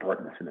 there's a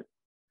brightness in it.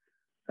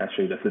 That's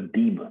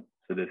edema.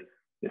 So there's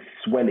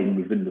swelling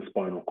within the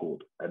spinal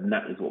cord, and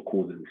that is what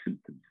causes the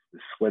symptoms. The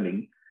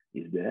swelling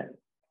is there.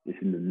 It's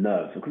in the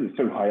nerves. So because it's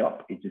so high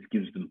up, it just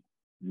gives them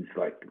this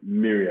like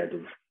myriad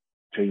of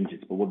changes.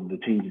 But one of the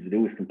changes that they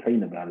always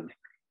complain about is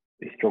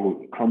they struggle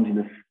with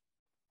clumsiness.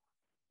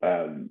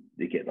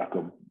 They get like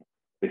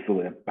they feel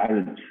their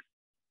balance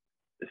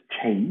has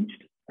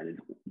changed and is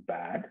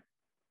bad.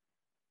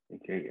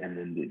 Okay, and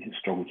then they just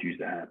struggle to use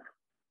their hands.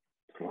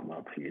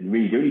 And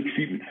really, the only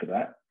treatment for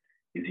that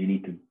is you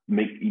need to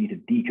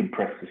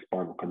decompress the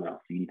spinal canal.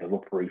 So you need to have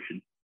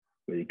operation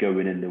where they go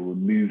in and they'll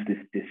remove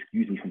this disc,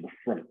 usually from the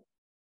front,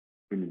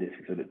 bring the disc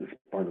so that the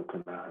spinal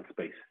canal has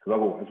space. Because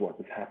otherwise, what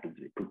just happens,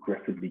 it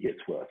progressively gets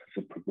worse.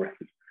 It's a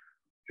progressive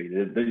thing.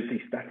 They don't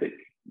stay static.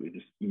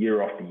 Just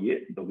year after year,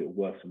 they'll get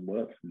worse and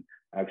worse. And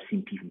I've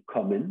seen people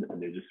come in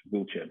and they're just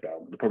wheelchair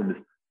bound. The problem is,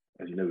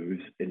 as you know, with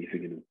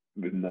anything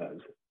with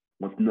nerves,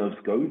 once nerves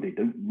go, they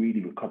don't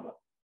really recover.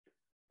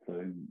 So,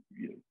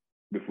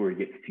 before it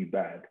gets too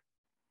bad,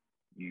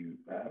 you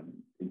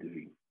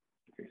intervene.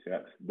 Okay, so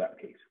that's that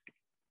case.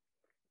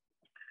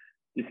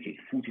 This case,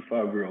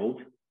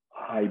 45-year-old,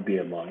 high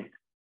BMI,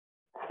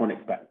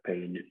 chronic back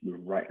pain with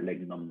right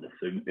leg numbness.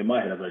 So in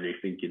my head, I was already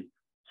thinking,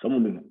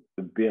 someone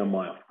with a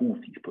BMI of 40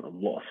 is putting a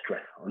lot of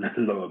stress on their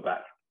lower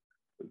back.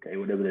 Okay,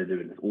 whatever they're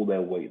doing, it's all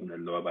their weight on their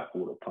lower back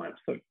all the time.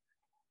 So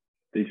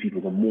those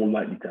people are more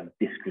likely to have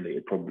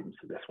disc-related problems.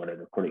 So that's why they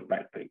have chronic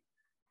back pain.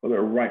 They've got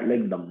a right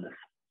leg numbness.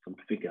 Some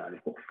figure out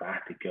they've got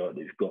sciatica,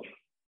 they've got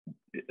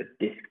a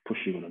disc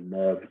pushing on a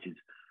nerve, which is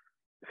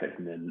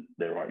affecting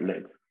their right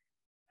leg.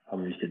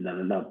 I'm just sitting down,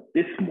 and now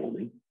this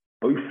morning,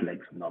 both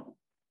legs are numb.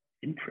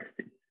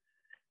 Interesting.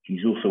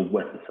 She's also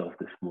wet herself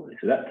this morning.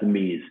 So that to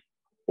me is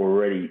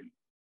already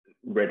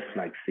red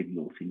flag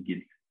signal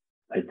thinking,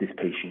 has this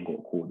patient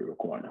got cauda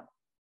equina?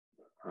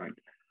 All right.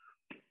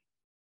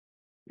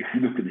 If you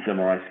look at this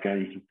MRI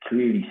scan, you can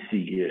clearly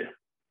see here,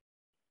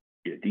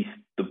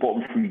 the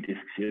bottom 3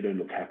 discs here don't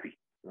look happy.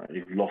 Right?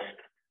 They've lost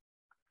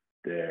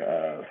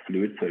their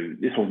fluid. So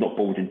this one's not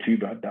bulging too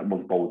bad. That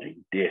one's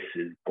bulging. This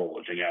is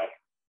bulging out.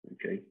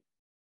 Okay,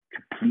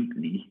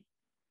 completely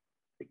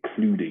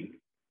occluding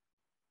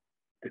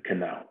the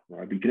canal.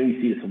 Right, but you can only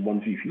see this on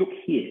one view. If you look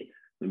here,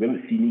 we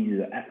haven't seen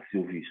these as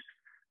axial views.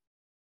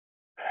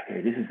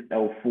 Okay, this is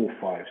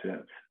L45, so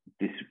that's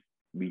this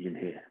region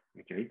here.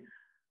 Okay,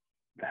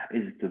 that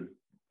is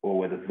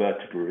where the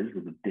vertebra is,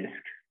 with the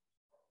disc.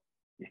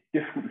 It's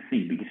difficult to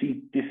see, but you can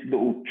see this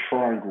little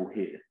triangle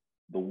here.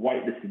 The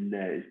whiteness in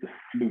there is the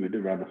fluid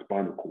around the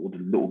spinal cord,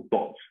 and little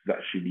dots is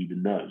actually the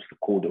nerves, the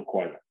cauda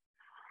equina.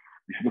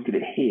 If you look at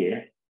it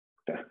here,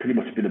 that's pretty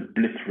much been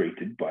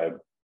obliterated by a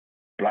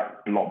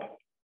black blob.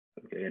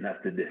 Okay, and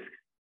that's the disc.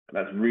 And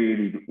that's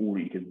really all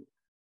you can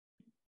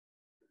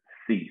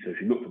see. So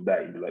if you look at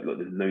that, you'll be like, look,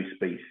 there's no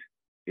space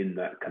in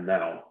that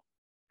canal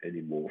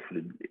anymore.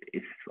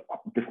 It's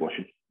difficult. I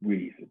should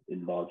really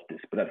enlarge this,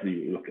 but that's what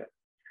you look at.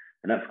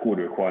 And that's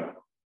cauda equina.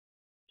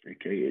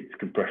 Okay, it's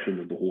compression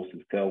of the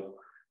horse's tail.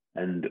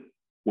 And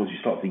once you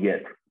start to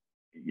get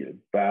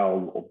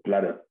bowel or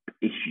bladder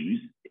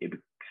issues, it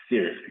becomes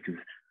serious because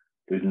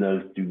those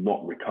nerves do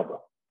not recover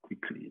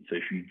quickly. So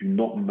if you do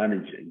not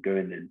manage it and go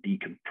in there and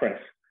decompress,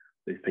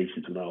 those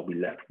patients will now be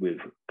left with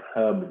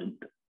permanent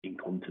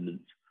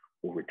incontinence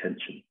or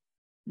retention,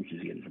 which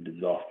is again a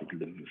disaster to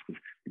live with.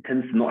 Because it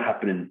tends to not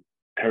happen in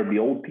terribly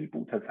old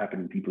people. It tends to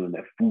happen in people in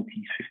their 40s,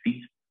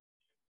 50s.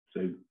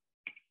 So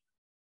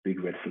big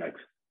red flags.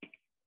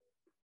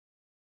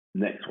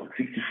 Next one,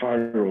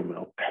 65-year-old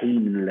male,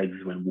 pain in the legs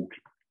when walking.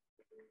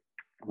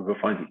 Whoever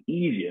finds it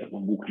easier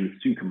when walking in the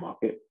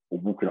supermarket or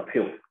walking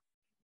uphill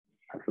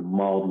has a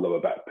mild lower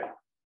back pain.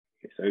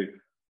 Okay, so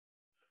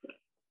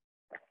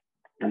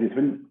and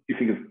when you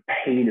think of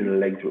pain in the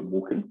legs when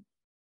walking,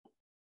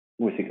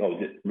 you always think, oh,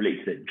 is it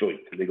related to their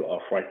joints? So they got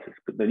arthritis.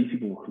 But then these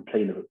people will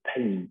complain of a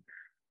pain.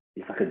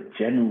 It's like a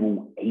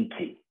general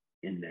aching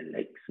in their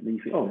legs. And then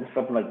you think, oh, this is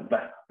something like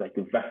that, like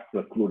a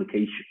vascular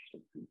claudication or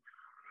something.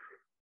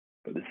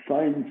 But the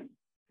signs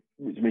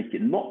which make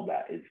it not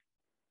that is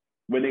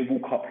when they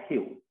walk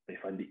uphill, they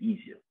find it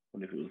easier.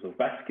 And if it was a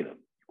vascular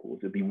cause,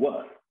 it'd be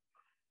worse.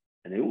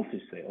 And they also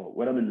say, oh,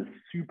 when I'm in the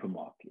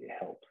supermarket, it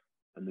helps.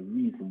 And the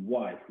reason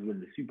why is because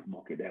in the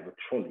supermarket, they have a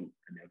trolley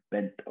and they're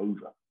bent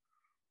over.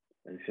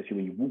 And especially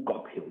when you walk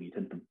uphill, you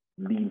tend to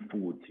lean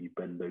forward so you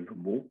bend over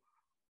more.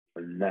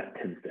 And that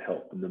tends to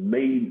help. And the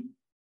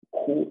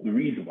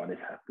reason why this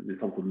happens is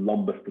something called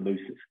lumbar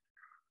stenosis.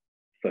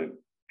 So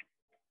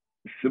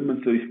some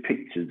of those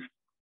pictures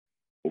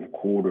of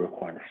cauda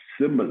equina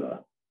similar,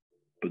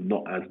 but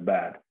not as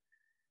bad.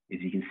 As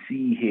you can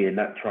see here in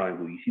that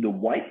triangle, you see the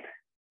white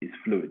is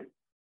fluid.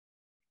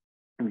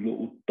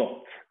 Little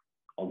dots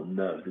on the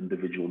nerves,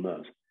 individual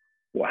nerves.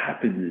 What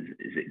happens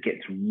is it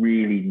gets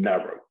really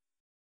narrow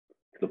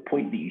to the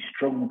point that you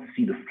struggle to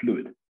see the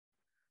fluid.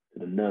 So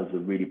the nerves are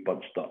really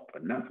bunched up,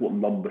 and that's what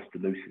lumbar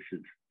stenosis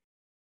is.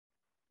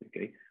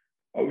 Okay.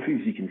 Other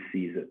things you can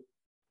see is that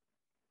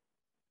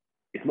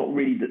it's not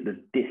really that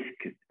the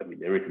disc, I mean,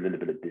 there is a little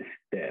bit of disc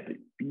there, but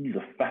these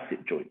are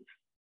facet joints.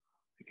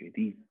 Okay,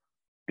 these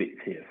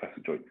bits here,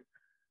 facet joints.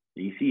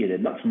 And you see here, they're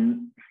much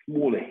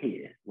smaller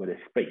here where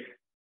there's space,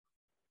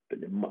 but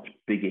they're much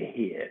bigger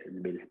here in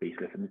the middle space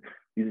left. And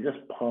these are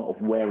just part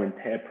of wear and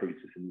tear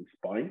process in the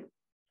spine.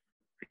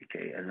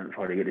 Okay, and that's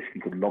why they get this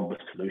thing called lumbar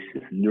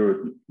stenosis,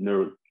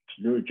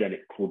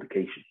 neurogenic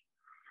claudication.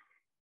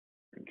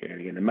 Okay,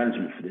 and again, the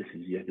management for this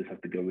is you just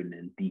have to go in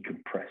and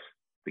decompress.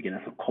 Again,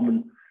 that's a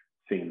common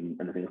thing,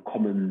 and I think a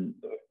common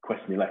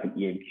question like in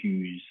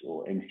EMQs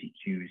or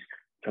MCQs,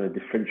 trying to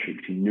differentiate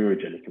between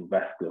neurogenic and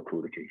vascular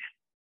claudication.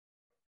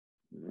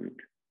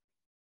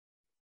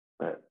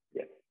 Right.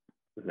 Yeah.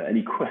 Is there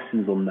any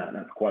questions on that?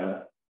 That's quite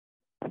a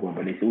one,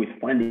 but they always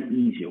find it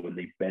easier when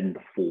they bend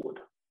forward.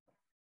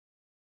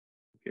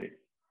 Okay,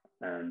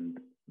 and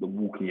the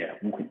walking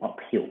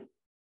uphill,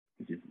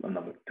 which is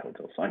another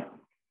telltale sign.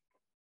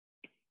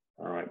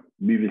 All right,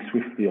 moving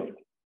swiftly on.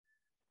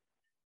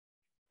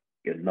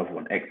 Get another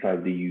one,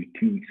 XIVU,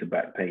 2 weeks of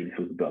back pain,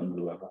 feels a bit under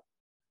the weather.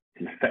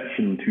 It's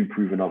infection until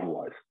proven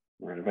otherwise.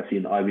 Right? If I see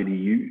an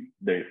IVDU,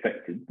 they're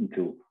infected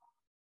until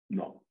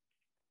not.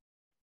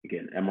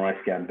 Again, MRI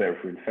scan better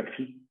for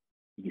infection.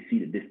 You can see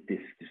that this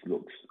disc just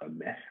looks a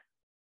mess.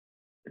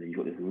 And then you've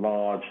got this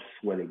large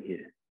swelling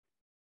here.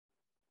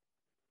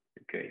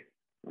 Okay,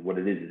 and what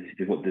it is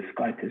you've got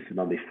discitis, and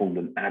now they formed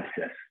an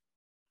abscess.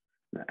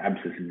 The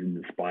abscess is in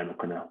the spinal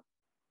canal.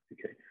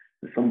 Okay,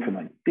 so something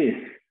like this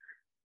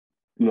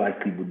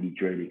likely would need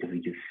draining because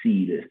you can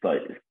see that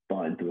it's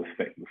starting to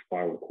affect the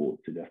spinal cord,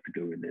 so they have to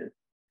go in there,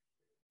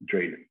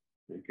 drain it.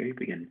 Okay,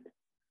 but again,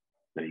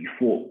 now you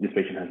thought this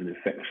patient has an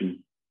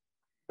infection,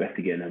 best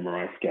to get an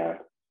MRI scan,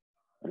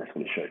 and that's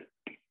going to show.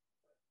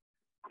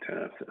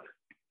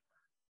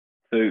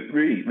 So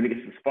really, when it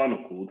gets to the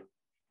spinal cord,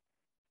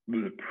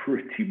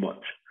 pretty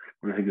much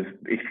when I think of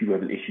if people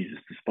have an issue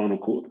with the spinal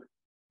cord,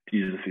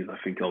 these are the things I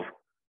think of.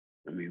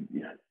 I mean,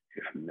 yeah,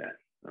 go from there.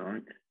 All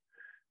right.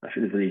 I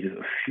think there's only just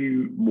a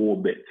few more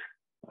bits,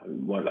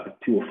 like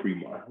 2 or 3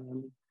 more.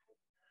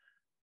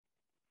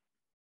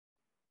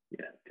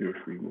 Yeah, 2 or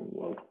 3 more.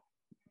 Well,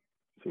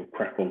 so we'll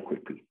crack on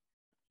quickly.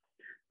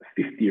 A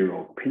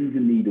 50-year-old, pins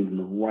and needles in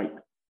the right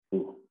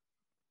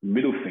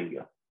middle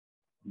finger,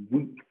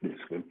 weakness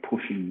when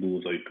pushing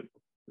doors open.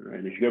 All right?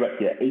 And if you go back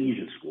to your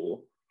Asia score,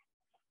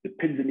 the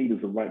pins and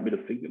needles in the right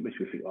middle finger makes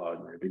you think, oh,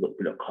 no, they've got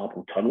a bit of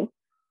carpal tunnel.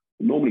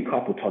 Normally,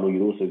 carpal tunnel,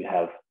 you also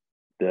have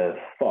the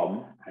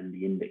thumb and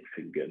the index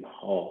finger and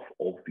half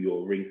of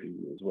your ring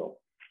finger as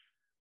well.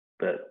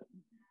 But,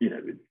 you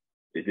know,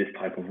 with this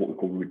type of what we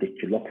call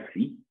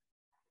radiculopathy,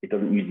 it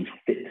doesn't usually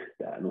fit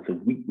that. And also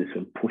weakness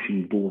when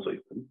pushing doors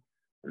open.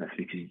 And that's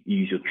because you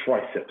use your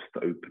triceps to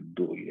open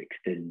the door, you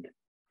extend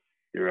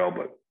your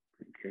elbow.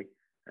 Okay.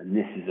 And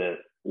this is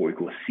what we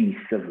call a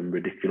C7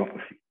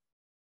 radiculopathy.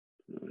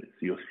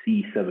 So your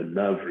C7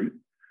 nerve root,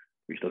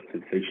 which does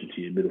sensation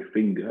to your middle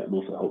finger and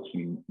also helps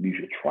you use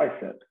your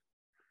triceps,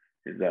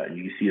 is that, and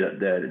you can see that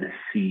there, that this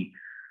C6,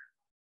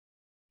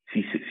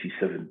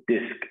 C7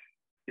 disc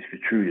is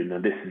protruding. Now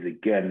this is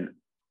again,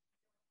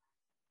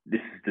 this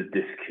is the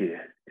disc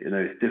here. You know,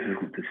 it's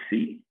difficult to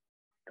see.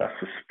 That's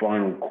the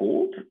spinal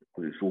cord,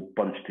 because it's all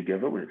bunched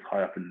together when it's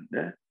high up in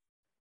there.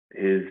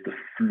 Here's the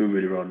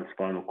fluid around the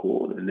spinal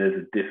cord, and there's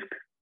a disc.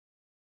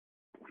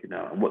 Okay,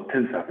 now, and what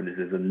tends to happen is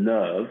there's a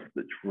nerve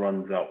that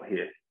runs out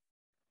here.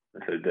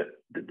 And so that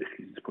the disc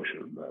is just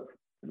pushing on the nerve,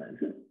 and that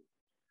is it.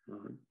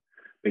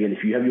 Again,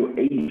 if you have your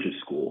Asia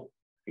score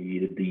and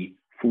you did the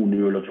full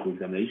neurological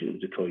examination, it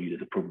will just tell you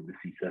there's a problem with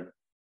C7.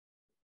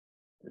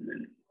 And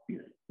then, you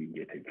know, you can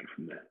take it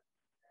from there.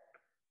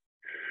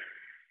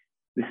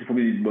 This is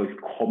probably the most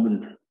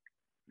common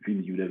thing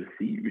that you would ever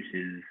see, which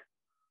is,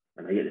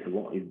 and I get this a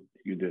lot, is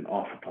you're doing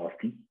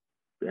arthroplasty,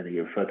 and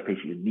you refer to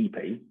patient with knee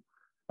pain,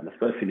 and the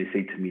first thing they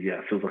say to me, yeah,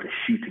 it feels like a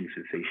shooting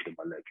sensation in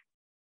my leg,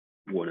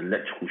 or an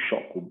electrical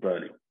shock or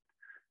burning.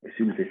 As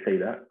soon as they say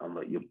that, I'm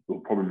like, your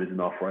problem isn't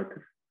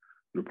arthritis,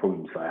 your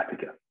problem is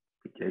sciatica,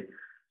 okay?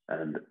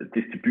 And the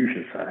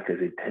distribution of sciatica,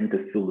 they tend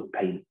to feel the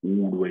pain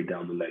all the way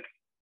down the leg,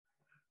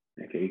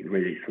 okay? It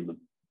radiates from the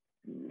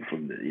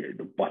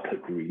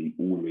buttock really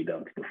all the way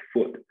down to the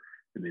foot.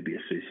 There may be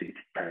associated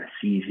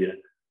paresthesia,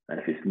 and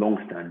if it's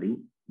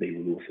long-standing, they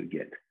will also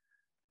get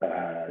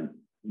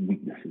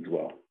weakness as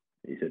well.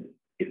 He said,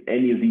 if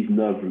any of these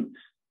nerve roots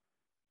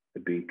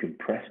are being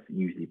compressed,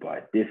 usually by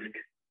a disc,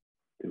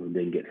 they will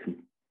then get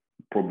some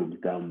problems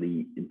down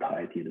the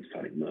entirety of the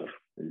sciatic nerve.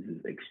 And this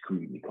is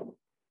extremely common.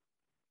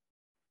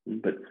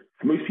 But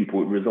for most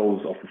people, it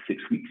resolves after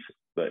 6 weeks.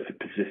 But if it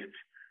persists,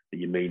 then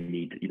you may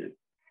need,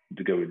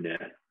 to go in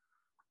there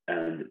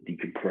and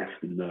decompress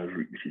the nerve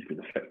root which has been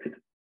affected.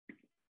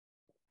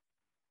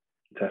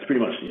 So that's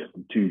pretty much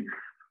the two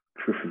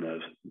peripheral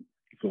nerves.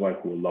 It's what I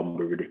call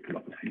lumbar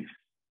radiculopathies.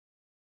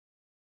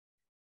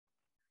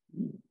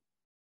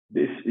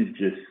 This is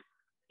just,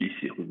 we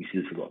see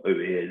this a lot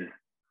over here.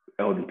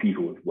 Elderly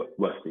people with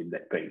worsening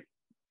neck pain.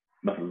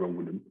 Nothing wrong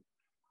with them.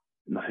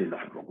 Nothing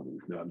wrong with them.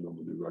 There's no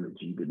abnormal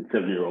neurology. But the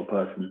 7-year-old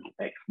person,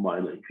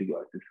 ex-minor, you figure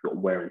out this got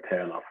wear and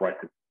tear and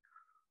arthritis.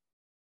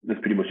 That's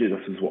pretty much it.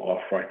 This is what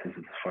arthritis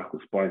of the cervical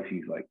spine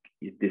sees like.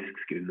 Your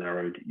discs get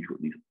narrowed. You've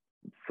got these,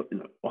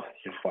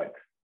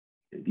 osteophytes.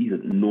 These are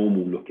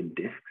normal looking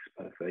discs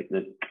per se,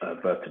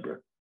 vertebra.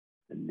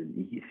 And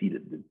then you see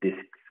that the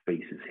disc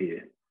spaces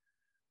here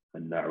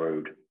are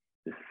narrowed.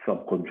 The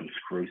subchondral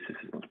sclerosis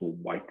is much more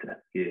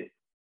whiter here.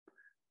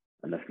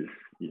 And that's this,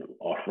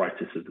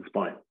 arthritis of the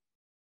spine.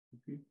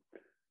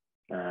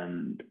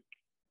 And,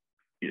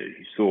 if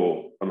you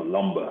saw on the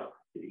lumbar,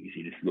 you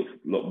see this looks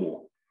a lot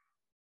more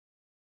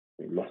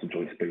loss of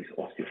joint space,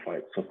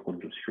 osteophyte,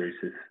 subchondral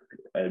sclerosis.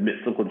 I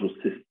admit subchondral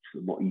cysts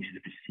are not easy to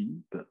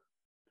perceive, but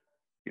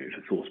if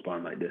you saw a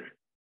spine like this,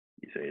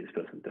 you say this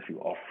person definitely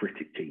got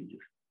arthritic changes.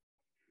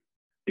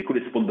 They call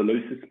it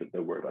spondylosis, but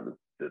don't worry about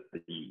the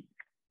thing.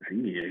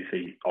 You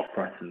say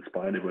arthritis in the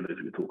spine, everyone knows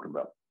what we're talking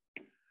about.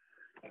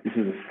 This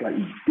is a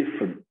slightly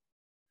different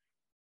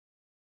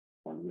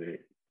one where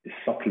it's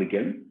subtle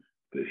again,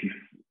 but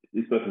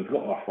this person's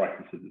got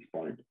arthritis of the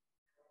spine,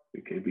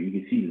 okay, but you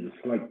can see there's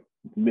a slight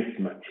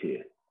mismatch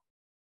here.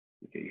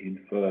 Okay, you can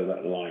infer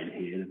that line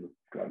here,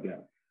 drag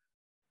out.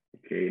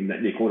 Okay, and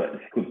they call that,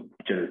 it's called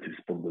degenerative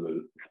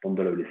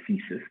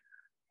spondylolisthesis.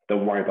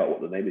 Don't worry about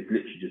what the name is.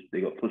 Literally just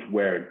they got such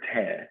wear and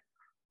tear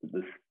that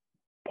this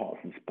parts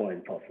of the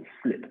spine starts to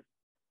slip.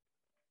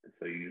 And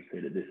so you say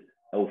that this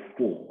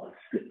L4 has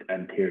slipped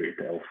anterior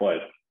to L5.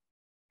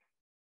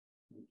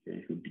 Okay,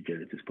 it's called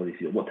degenerative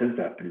spondylolisthesis. What tends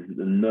to happen is that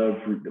the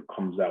nerve root that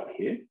comes out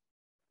here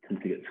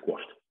tends to get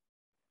squashed.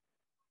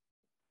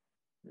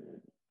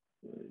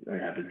 It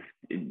happens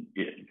due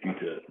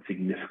to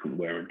significant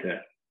wear and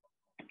tear.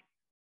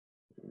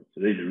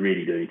 So those are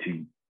really the only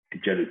two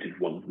degenerative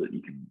ones that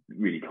you can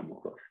really come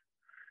across.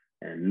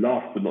 And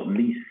last but not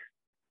least,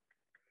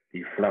 the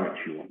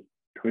inflammatory one.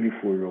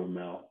 24-year-old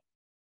male,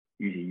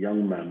 usually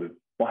young man with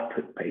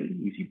buttock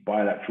pain, usually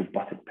bilateral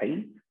buttock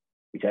pain,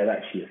 which is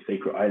actually a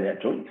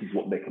sacroiliac joint, is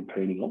what they're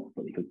complaining of,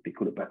 but they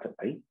call it buttock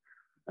pain.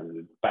 And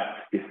the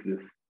back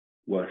stiffness,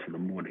 worse in the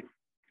morning.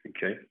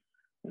 Okay?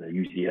 And they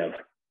usually have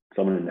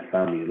someone in the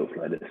family who looks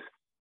like this.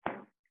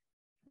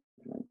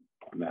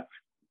 And that's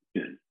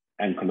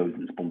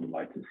ankylosing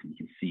spondylitis. You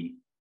can see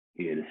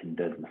here this in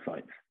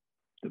desmocytes,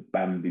 the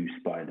bamboo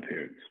spine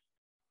appearance.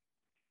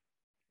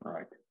 All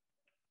right.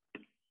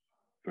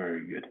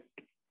 Very good.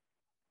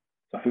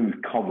 So I think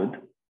we've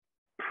covered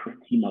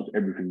pretty much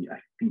everything I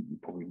think you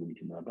probably need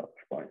to know about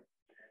the spine.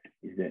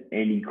 Is there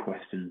any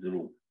questions at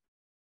all?